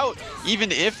stays out.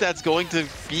 Even if that's going to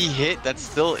be hit, that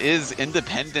still is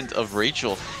independent of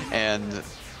Rachel. And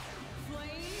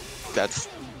that's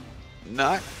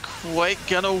not quite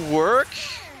gonna work.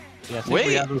 Yeah, I think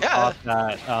Wait, thought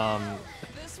that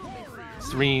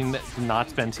Serene did not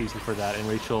spend CC for that, and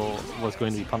Rachel was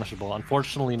going to be punishable.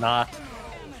 Unfortunately not.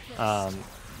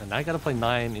 And I gotta play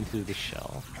 9 into the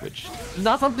shell, which is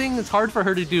not something that's hard for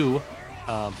her to do,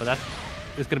 but that's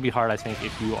it's gonna be hard, I think,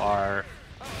 if you're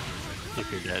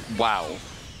dead. Wow.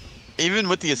 Even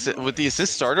with the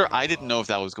assist starter, I didn't know if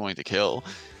that was going to kill.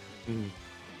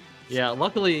 Yeah,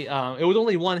 luckily it was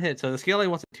only 1 hit, so the scaling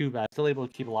wasn't too bad. Still able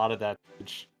to keep a lot of that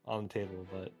on the table,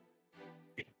 but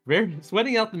very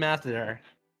sweating out the math there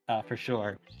for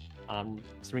sure.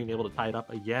 Serene able to tie it up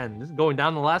again. This is going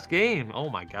down the last game. Oh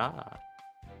my god.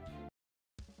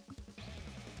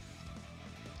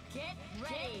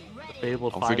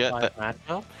 Fabled 5-5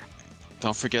 matchup.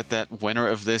 Don't forget that winner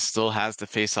of this still has to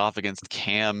face off against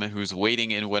Cam, who's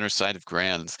waiting in winner's side of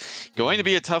Grands. Going to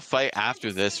be a tough fight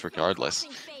after this, regardless.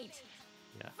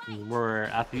 Yeah, we're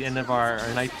at the end of our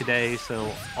night today,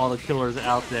 so all the killers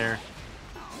out there.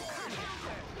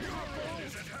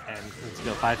 And let's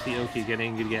go 5C Oki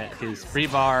getting to get his free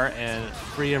bar and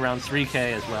free around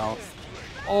 3K as well.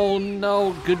 Oh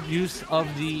no, good use of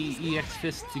the EX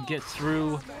Fist to get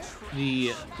through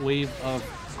the wave of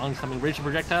oncoming raging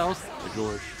projectiles.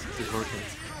 George is working.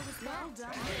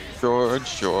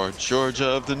 George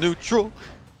of the neutral.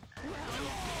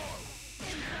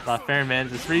 Fair man,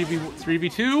 the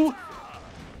 3v2.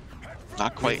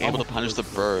 Not quite able to punish the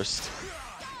burst.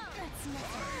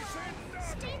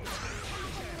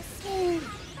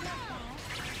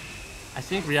 I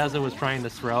think Ryazo was trying to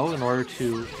throw in order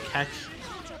to catch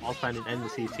Waldstein and end the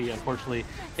CC. Unfortunately,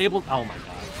 able. Oh my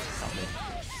god. Stop me.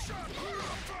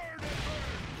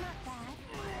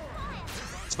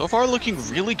 So far, looking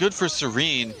really good for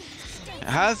Serene.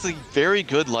 Has a very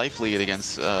good life lead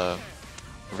against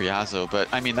Ryazo, but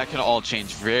I mean that can all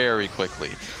change very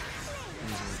quickly.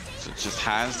 So it just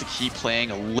has to keep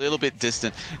playing a little bit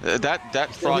distant.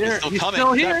 That frog is still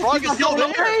coming. That frog is still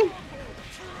there.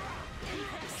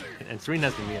 And Serene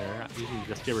has the meter. You can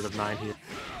just get rid of 9 here.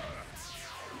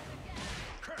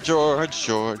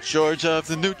 George of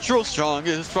the neutral,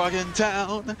 strongest frog in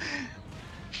town.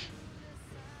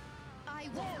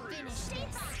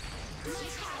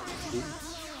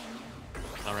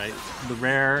 All right, the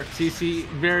rare CC,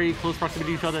 very close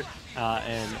proximity to each other,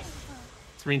 and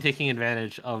Serene taking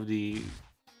advantage of the,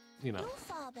 you know,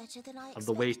 of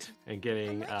the weight and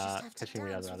getting catching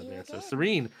Rihanna out of there. So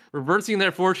Serene reversing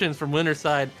their fortunes from winner's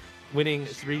side, winning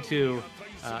 3-2.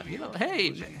 You know, hey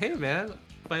man,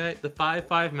 the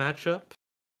 5-5 matchup,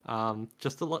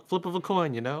 just a flip of a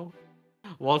coin, you know.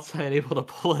 Waldstein able to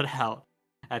pull it out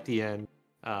at the end.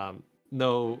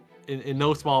 No, in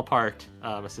no small part,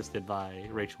 assisted by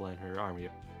Rachel and her army.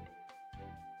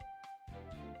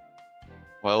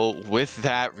 Well, with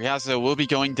that, Ryaza will be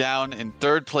going down in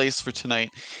third place for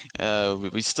tonight.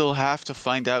 We still have to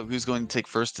find out who's going to take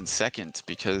first and second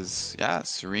because, yeah,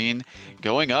 Serene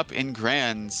going up in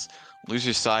grands,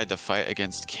 loser's side to fight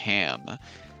against Cam.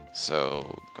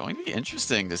 So, going to be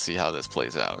interesting to see how this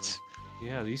plays out.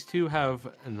 Yeah, these two have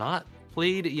not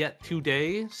played yet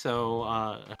today, so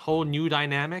a whole new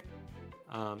dynamic.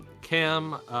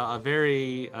 Cam, a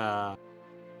very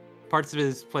parts of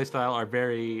his playstyle are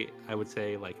very, I would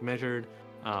say, like measured.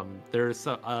 There's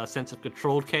a sense of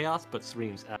controlled chaos, but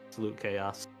Serene's absolute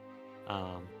chaos.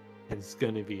 It's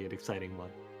going to be an exciting one.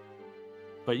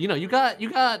 But you know, you got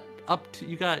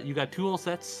two whole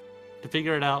sets to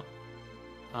figure it out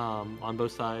on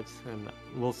both sides, and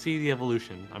we'll see the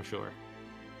evolution, I'm sure.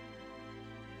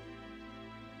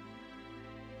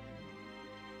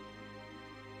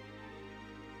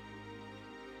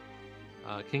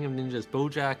 King of Ninjas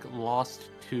Bojack lost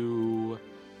to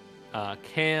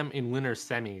Cam in winner's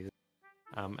semis.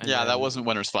 Yeah, that wasn't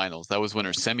winners finals. That was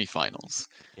winners semifinals.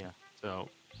 Yeah, so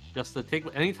just to take,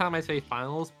 anytime I say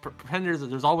finals, pretenders,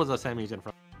 there's always a semis in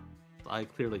front. I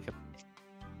clearly can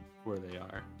where they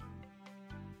are.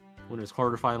 Winners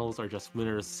quarterfinals are just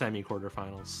winners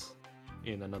semi-quarterfinals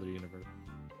in another universe.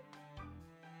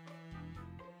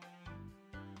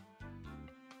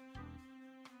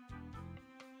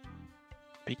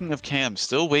 Speaking of Cam,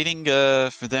 still waiting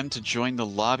for them to join the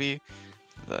lobby.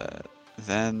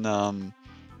 Then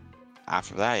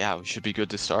after that, yeah, we should be good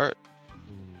to start.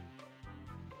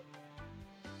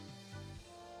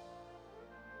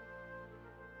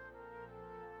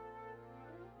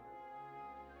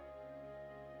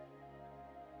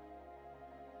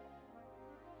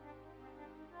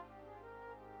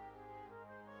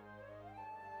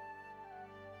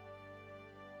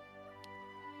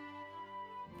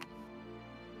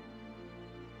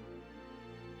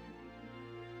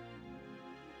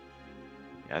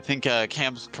 I think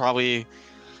Cam's probably,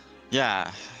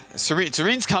 yeah.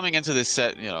 Serene's coming into this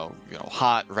set,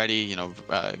 hot, ready,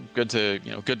 good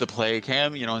to play.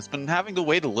 Cam, has been having to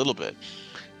wait a little bit,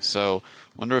 so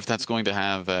wonder if that's going to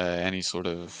have any sort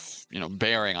of,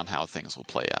 bearing on how things will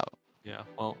play out. Yeah,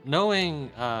 well, knowing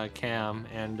Cam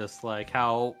and just like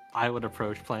how I would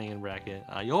approach playing in bracket,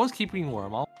 you always keep being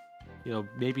warm.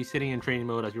 Maybe sitting in training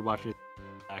mode as you're watching it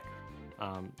back.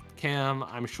 Cam,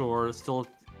 I'm sure, still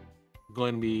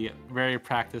going to be very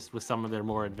practiced with some of their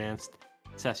more advanced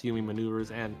Sasumi maneuvers,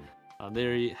 and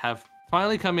they have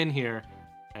finally come in here,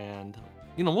 and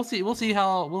we'll see if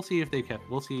they kept,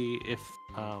 we'll see if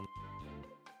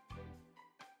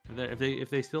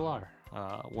they still are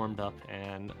warmed up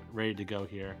and ready to go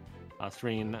here.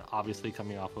 Serene obviously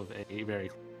coming off of a very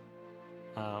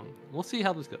we'll see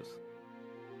how this goes.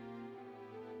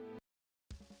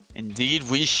 Indeed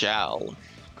we shall.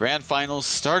 Grand finals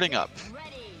starting up.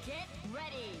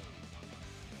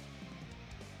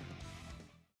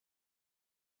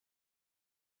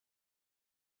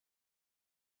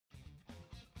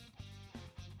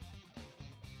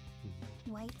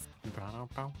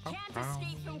 Can't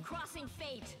escape from crossing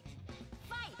fate.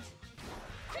 Fight!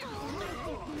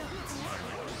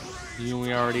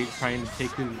 We already trying to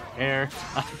take the air.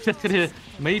 Just gonna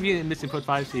maybe missing put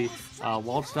 5C.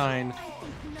 Waldstein.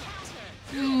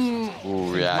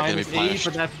 Ooh, yeah, gonna be punished.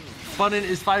 But that button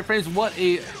is 5 frames. What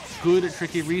a good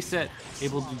tricky reset.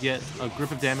 Able to get a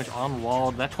grip of damage on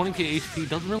Wald. That 20k HP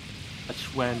doesn't really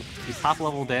touch when the top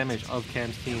level damage of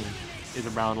Cam's team is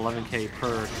around 11k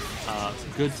per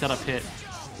good setup hit.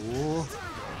 Ooh.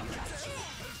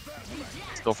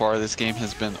 So far this game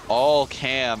has been all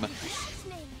Cam.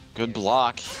 Good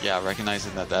block. Yeah,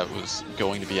 recognizing that was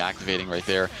going to be activating right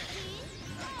there.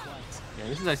 Yeah,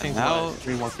 this is, I think, what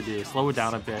Serene wants to do. Slow it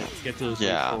down a bit, get those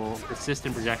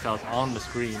persistent projectiles on the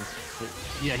screen. But,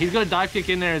 yeah, he's going to dive kick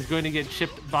in there. Is going to get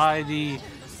chipped by the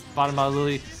bottom by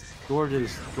Lily. George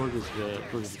is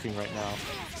the king right now.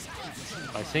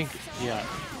 I think, yeah.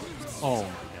 Oh my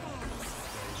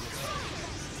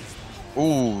god.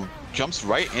 Ooh, jumps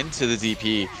right into the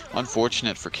DP.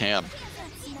 Unfortunate for Cam.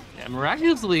 Yeah,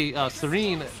 miraculously,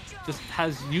 Serene just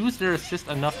has used their assist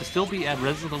enough to still be at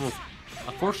resident level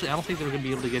Unfortunately, I don't think they're going to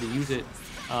be able to get to use it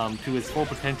to its full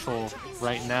potential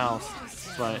right now.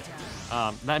 But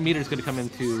that meter is going to come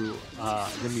into going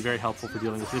to be very helpful for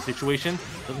dealing with this situation.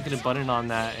 Doesn't get a button on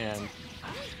that, and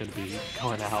it's going to be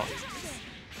going out.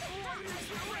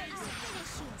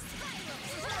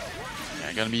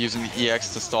 Yeah, going to be using the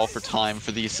EX to stall for time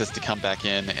for the assist to come back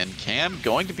in, and Cam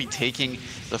going to be taking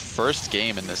the first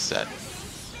game in this set.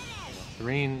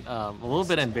 Serene, a little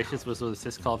bit ambitious with those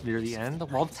assist calls near the end.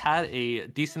 Waltz had a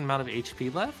decent amount of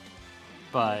HP left,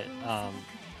 but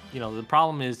you know, the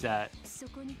problem is that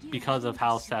because of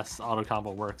how Seth's auto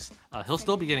combo works, he'll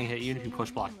still be getting hit even if you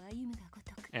push block,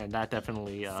 and that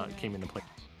definitely came into play.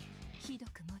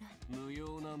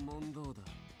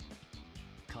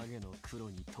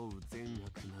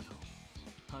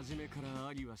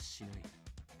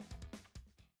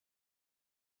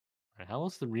 How will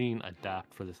Serene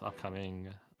adapt for this upcoming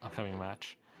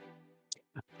match?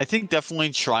 I think definitely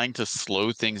trying to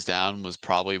slow things down was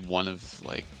probably one of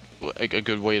like a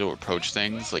good way to approach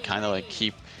things. Like kind of like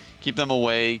keep them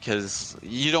away, because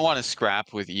you don't want to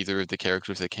scrap with either of the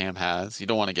characters that Cam has. You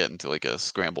don't want to get into like a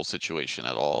scramble situation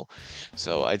at all.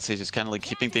 So I'd say just kind of like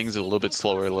keeping things a little bit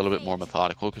slower, a little bit more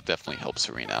methodical could definitely help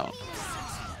Serene out.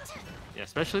 Yeah,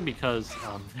 especially because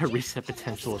their reset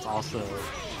potential is also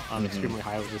extremely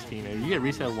high with this team. And you get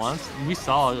reset once, we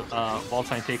saw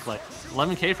Valtine take like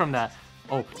 11k from that.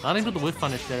 Oh, not able to whiff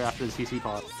punish there after the CC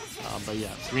pop. But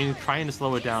yeah, Serene trying to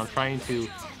slow it down, trying to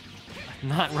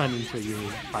not run into a Yumi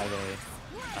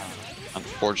 5A.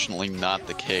 Unfortunately not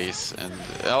the case, and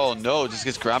oh no, just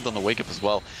gets grabbed on the wake up as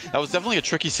well. That was definitely a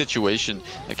tricky situation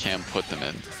that Cam put them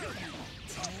in.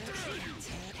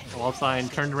 Valtine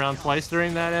turned around twice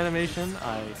during that animation.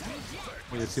 I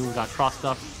would assume we got crossed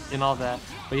up in all that.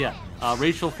 But yeah,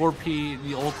 Rachel 4P,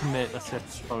 the ultimate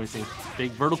assist, always a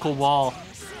big vertical wall,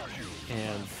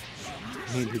 and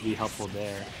need to be helpful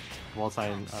there.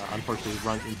 Valtine unfortunately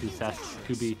runs into Seth's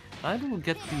 2B. Not able to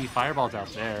get the fireballs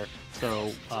out there,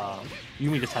 so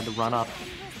Yumi just had to run up.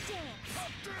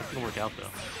 That's gonna work out though.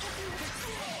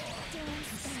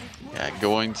 Yeah,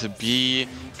 going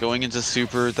into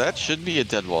super. That should be a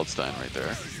dead Waldstein right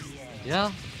there.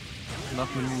 Yeah,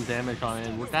 enough minimum damage on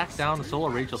it. We're back down to solo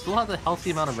Rachel. Still has a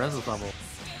healthy amount of resistance level,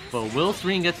 but will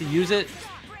Serene get to use it?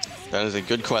 That is a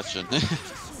good question. Yeah,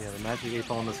 the Magic 8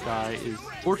 Ball in the sky is...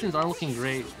 Fortunes aren't looking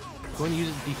great. Going to use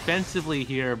it defensively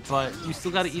here, but you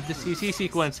still got to eat the CC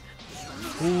sequence.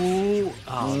 Ooh.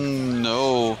 Oh.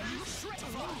 No.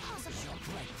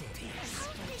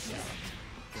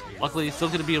 Luckily, still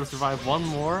going to be able to survive one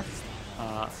more.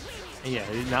 And yeah,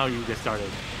 now you get started.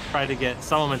 Try to get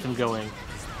some momentum going.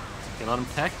 Okay, let him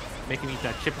tech, make him eat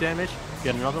that chip damage.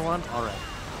 Get another one. All right.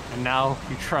 And now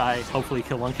you try, hopefully,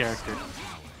 kill one character.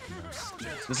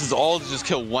 This is all to just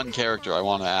kill one character, I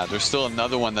want to add. There's still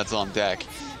another one that's on deck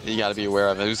that you got to be aware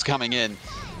of, who's coming in.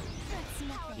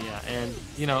 Yeah, and,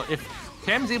 you know, if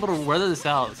Cam's able to weather this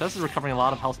out, Seth is recovering a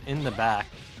lot of health in the back.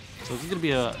 So it's going to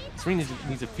be a... Serene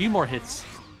needs a few more hits.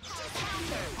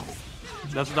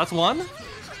 That's one.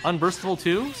 Unburstable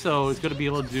too, so it's going to be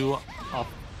able to do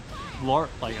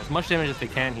like as much damage as they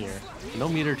can here. No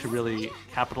meter to really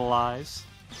capitalize.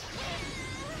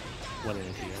 What it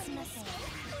is here.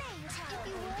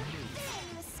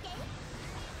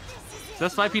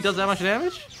 Does 5P does that much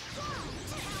damage?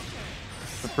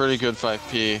 A pretty good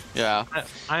 5P, yeah.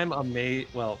 I'm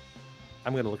amazed. Well,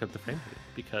 I'm going to look up the frame rate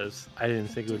because I didn't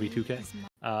think it would be 2K.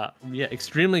 Yeah,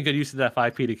 extremely good use of that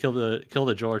 5P to kill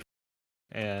the George.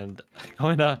 And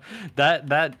going to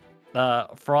that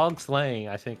frog slaying,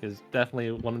 I think, is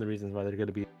definitely one of the reasons why they're going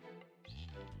to be.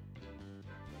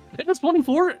 It does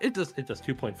 24. It does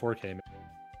 2.4K. Man.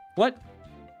 What?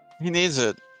 He needs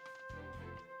it.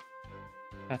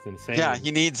 That's insane. Yeah,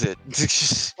 he needs it.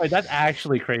 Wait, that's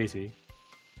actually crazy.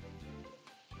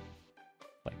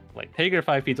 Like Tager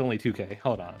 5 feet's only 2K.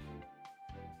 Hold on.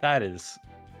 That is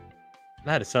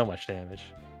so much damage.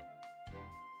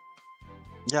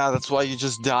 Yeah, that's why you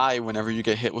just die whenever you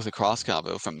get hit with a cross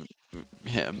combo from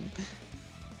him.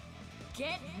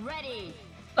 Get ready.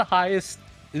 The highest.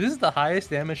 This is the highest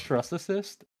damage trust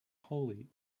assist. Holy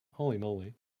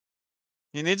moly.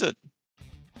 He needs it.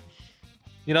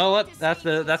 You know what? That's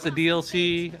the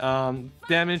DLC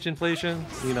damage inflation.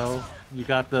 You know, you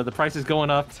got the prices going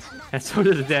up, and so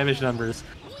do the damage numbers,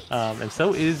 and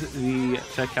so is the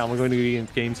set count. We're going to be in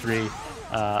game 3.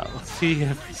 Let's see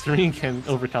if Serene can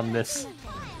overcome this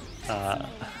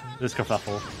this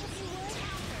kerfuffle.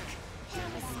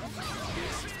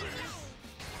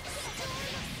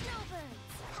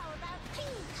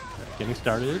 Getting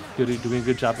started. Doing a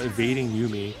good job evading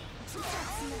Yumi.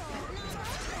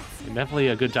 definitely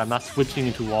a good job not switching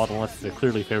into walled unless it's a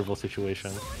clearly favorable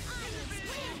situation.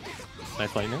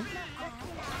 Nice lightning.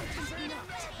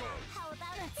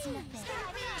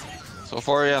 So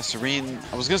far, yeah, Serene,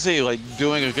 I was gonna say, like,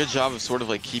 doing a good job of sort of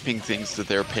like keeping things to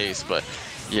their pace, but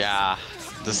yeah,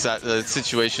 the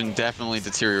situation definitely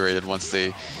deteriorated once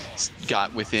they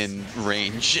got within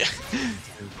range.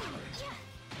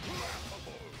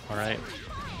 All right.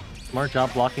 Smart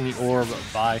job blocking the orb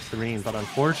by Serene, but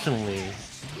unfortunately,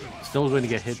 still going to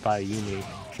get hit by Yumi.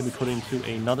 Going to be put into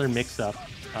another mix-up.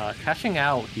 Cashing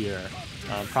out here.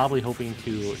 Probably hoping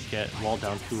to get wall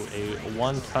down to a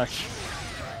one-touch.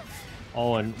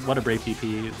 Oh, and what a brave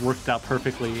PP. Worked out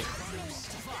perfectly.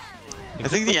 I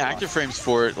think the active frames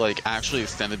for it like actually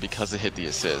extended because it hit the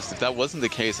assist. If that wasn't the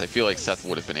case, I feel like Seth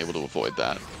would have been able to avoid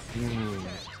that. Yeah,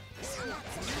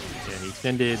 the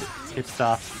extended hit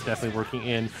stop definitely working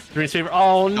in Serene's favor.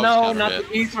 Oh no, not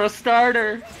the ease for a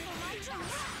starter.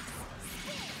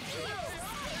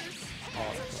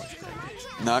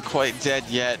 Not quite dead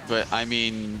yet, but I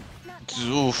mean,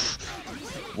 oof,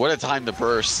 what a time to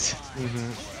burst.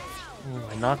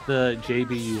 Not the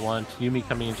JB you want. Yumi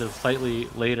coming in just slightly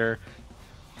later.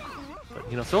 But,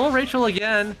 you know, solo Rachel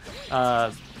again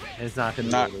is not going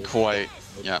to Not quite,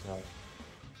 yeah.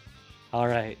 All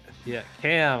right, yeah,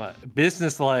 Cam,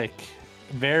 businesslike,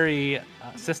 very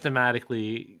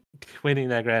systematically winning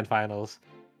that grand finals,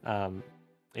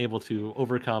 able to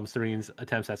overcome Serene's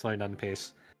attempts at slowing down the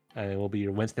pace, and it will be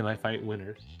your Wednesday night fight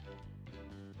winner.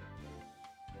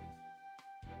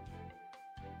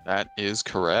 That is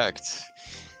correct.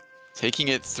 Taking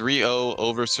it 3-0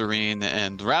 over Serene,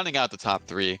 and rounding out the top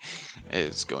three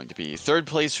is going to be third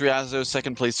place Riazzo,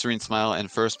 second place Serene Smile, and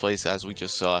first place, as we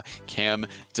just saw, Cam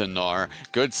Dinar.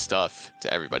 Good stuff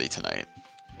to everybody tonight.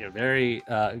 Yeah, very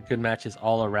good matches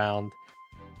all around.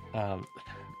 That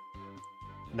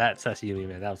Sasimi,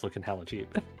 man, that was looking hella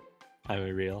cheap. I'm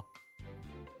real.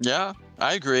 Yeah,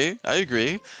 I agree.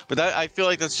 But I feel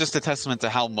like that's just a testament to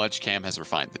how much Cam has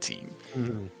refined the team.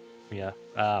 Yeah.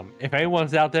 If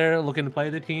anyone's out there looking to play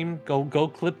the team, go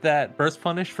clip that burst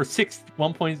punish for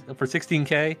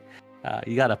 16K.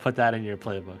 You got to put that in your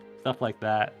playbook. Stuff like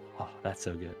that. Oh, that's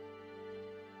so good.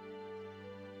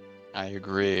 I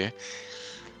agree.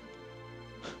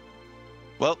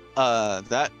 Well,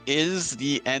 that is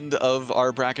the end of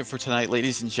our bracket for tonight,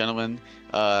 ladies and gentlemen.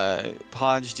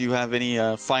 Podge, do you have any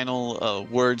final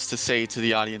words to say to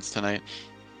the audience tonight?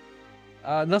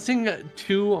 Nothing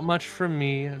too much from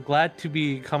me. Glad to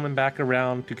be coming back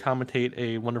around to commentate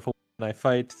a wonderful night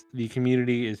fight. The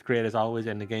community is great as always,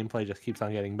 and the gameplay just keeps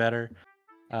on getting better.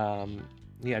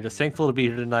 Yeah, just thankful to be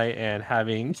here tonight and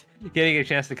getting a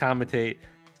chance to commentate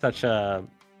such a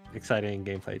exciting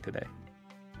gameplay today.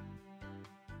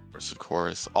 Of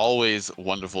course, always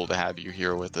wonderful to have you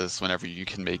here with us whenever you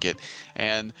can make it.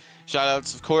 And shout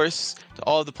outs, of course, to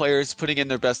all of the players putting in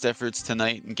their best efforts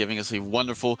tonight and giving us a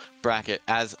wonderful bracket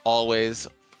as always.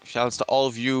 Shout outs to all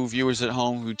of you viewers at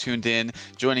home who tuned in,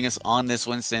 joining us on this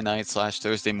Wednesday night /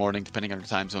 Thursday morning, depending on your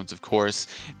time zones, of course.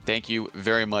 Thank you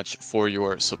very much for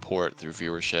your support through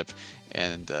viewership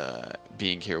and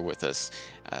being here with us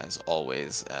as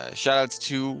always. Shout outs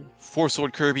to Four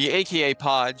Sword Kirby, aka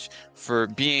Podge, for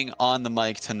being on the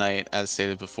mic tonight, as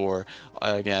stated before.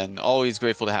 Again, always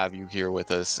grateful to have you here with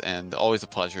us, and always a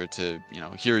pleasure to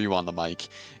hear you on the mic,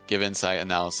 give insight,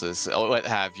 analysis, what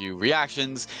have you,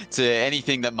 reactions to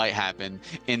anything that might happen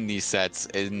in these sets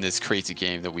in this crazy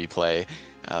game that we play,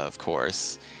 of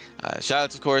course. Shout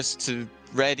outs, of course, to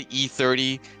Red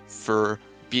E30 for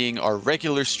being our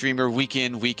regular streamer week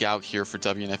in, week out here for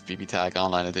WNF BBTAG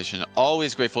Online Edition.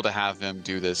 Always grateful to have him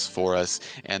do this for us,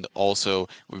 and also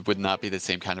we would not be the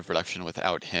same kind of production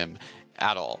without him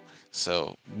at all.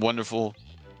 So wonderful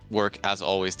work as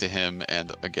always to him,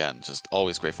 and again, just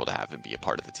always grateful to have him be a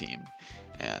part of the team.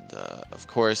 And of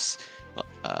course,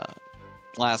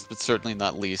 last but certainly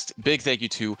not least, big thank you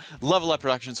to Level Up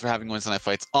Productions for having Wednesday Night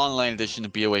Fights Online Edition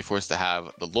be a way for us to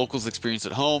have the locals experience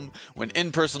at home when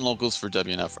in-person locals for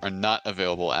WNF are not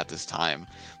available at this time.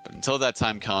 But until that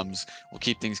time comes, we'll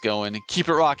keep things going, keep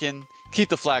it rocking, keep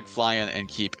the flag flying, and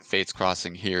keep fates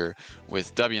crossing here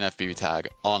with WNF BBTAG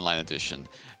Online Edition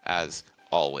as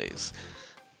always.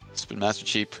 It's been Master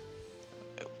Cheap,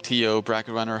 TO,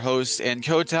 bracket runner, host, and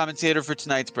co-commentator for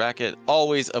tonight's bracket.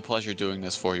 Always a pleasure doing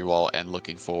this for you all, and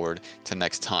looking forward to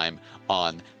next time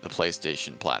on the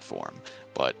PlayStation platform.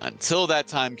 But until that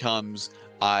time comes,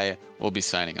 I will be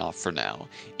signing off for now.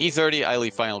 E30, I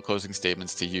leave final closing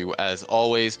statements to you. As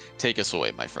always, take us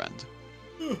away, my friend.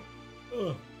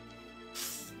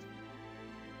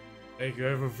 Thank you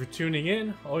everyone for tuning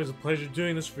in. Always a pleasure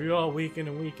doing this for you all week in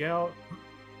and week out.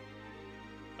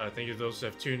 Thank you to those who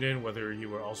have tuned in, whether you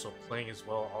were also playing as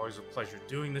well. Always a pleasure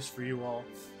doing this for you all.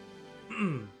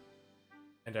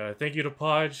 And thank you to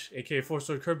Podge, aka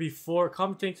 4-Sword Kirby, for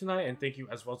commentating tonight, and thank you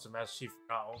as well to Master Chief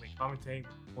for not only commentating,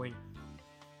 but pulling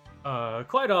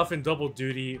quite often double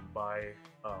duty by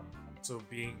also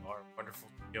being our wonderful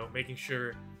video, making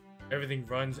sure everything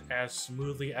runs as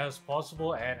smoothly as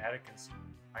possible and at a consistent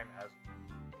time as well.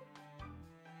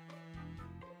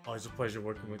 Always a pleasure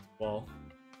working with you all.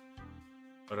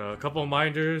 But a couple of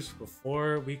reminders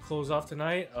before we close off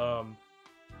tonight.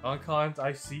 Non-cons,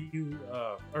 I see you,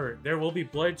 or there will be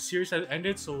Blood series has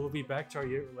ended, so we'll be back to our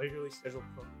regularly scheduled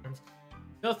programs.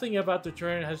 Nothing about the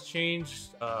tournament has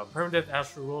changed. Permadeath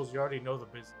Astral Rules, you already know the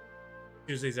business.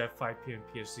 Tuesdays at 5 p.m.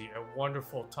 PST. A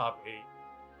wonderful top 8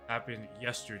 happened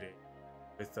yesterday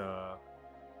with the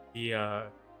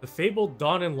fabled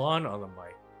Dawn and Lon on the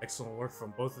mic. Excellent work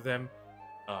from both of them,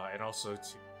 and also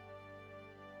to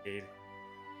Aid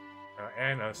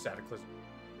and Staticalism.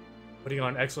 Putting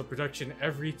on excellent production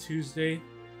every Tuesday.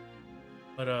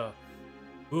 But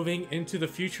moving into the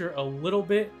future a little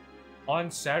bit, on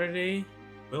Saturday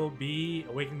will be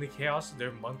Awakening the Chaos,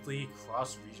 their monthly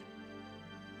cross region.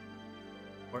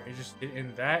 More interested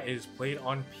in that is played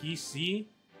on PC.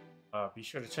 Be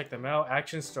sure to check them out.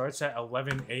 Action starts at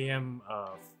 11 a.m.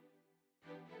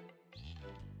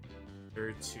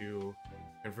 To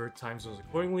convert time zones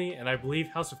accordingly, and I believe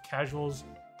House of Casuals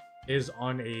is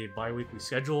on a bi-weekly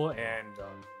schedule and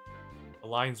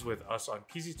aligns with us on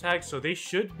PC Tag, so they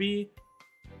should be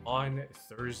on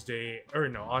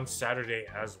on Saturday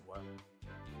as well.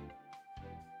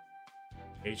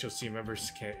 HOC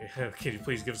members, can you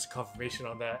please give us a confirmation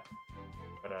on that?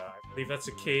 But I believe that's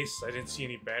the case. I didn't see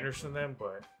any banners from them,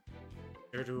 but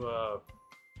here to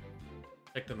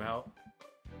check them out.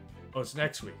 Oh, it's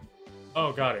next week.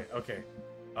 Oh, got it. Okay.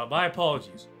 My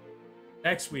apologies.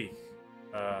 Next week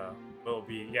will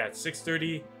be at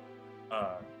 6:30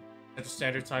 Central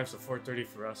Standard Time, so 4:30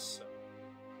 for us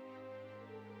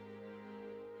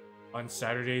on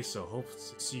Saturday. So hope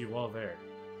to see you all there.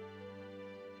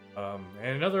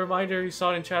 And another reminder, you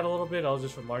saw it in chat a little bit. I'll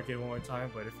just remark it one more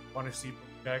time. But if you want to see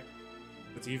back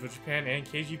with Evo Japan and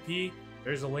KGP,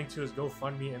 there's a link to his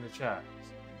GoFundMe in the chat.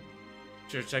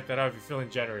 So sure to check that out if you're feeling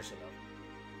generous enough.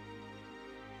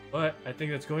 But I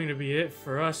think that's going to be it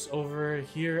for us over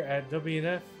here at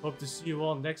WNF. Hope to see you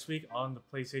all next week on the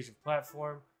PlayStation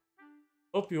platform.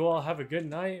 Hope you all have a good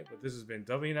night. But this has been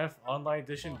WNF Online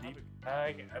Edition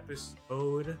BBTAG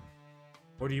episode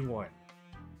 41.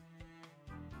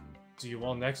 See you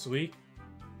all next week.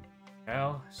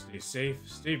 Now, stay safe,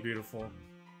 stay beautiful,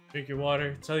 drink your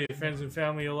water, tell your friends and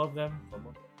family you love them. But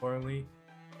more importantly,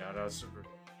 shout out to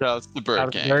Shout out to the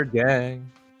Bird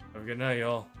Gang. Have a good night,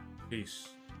 y'all. Peace.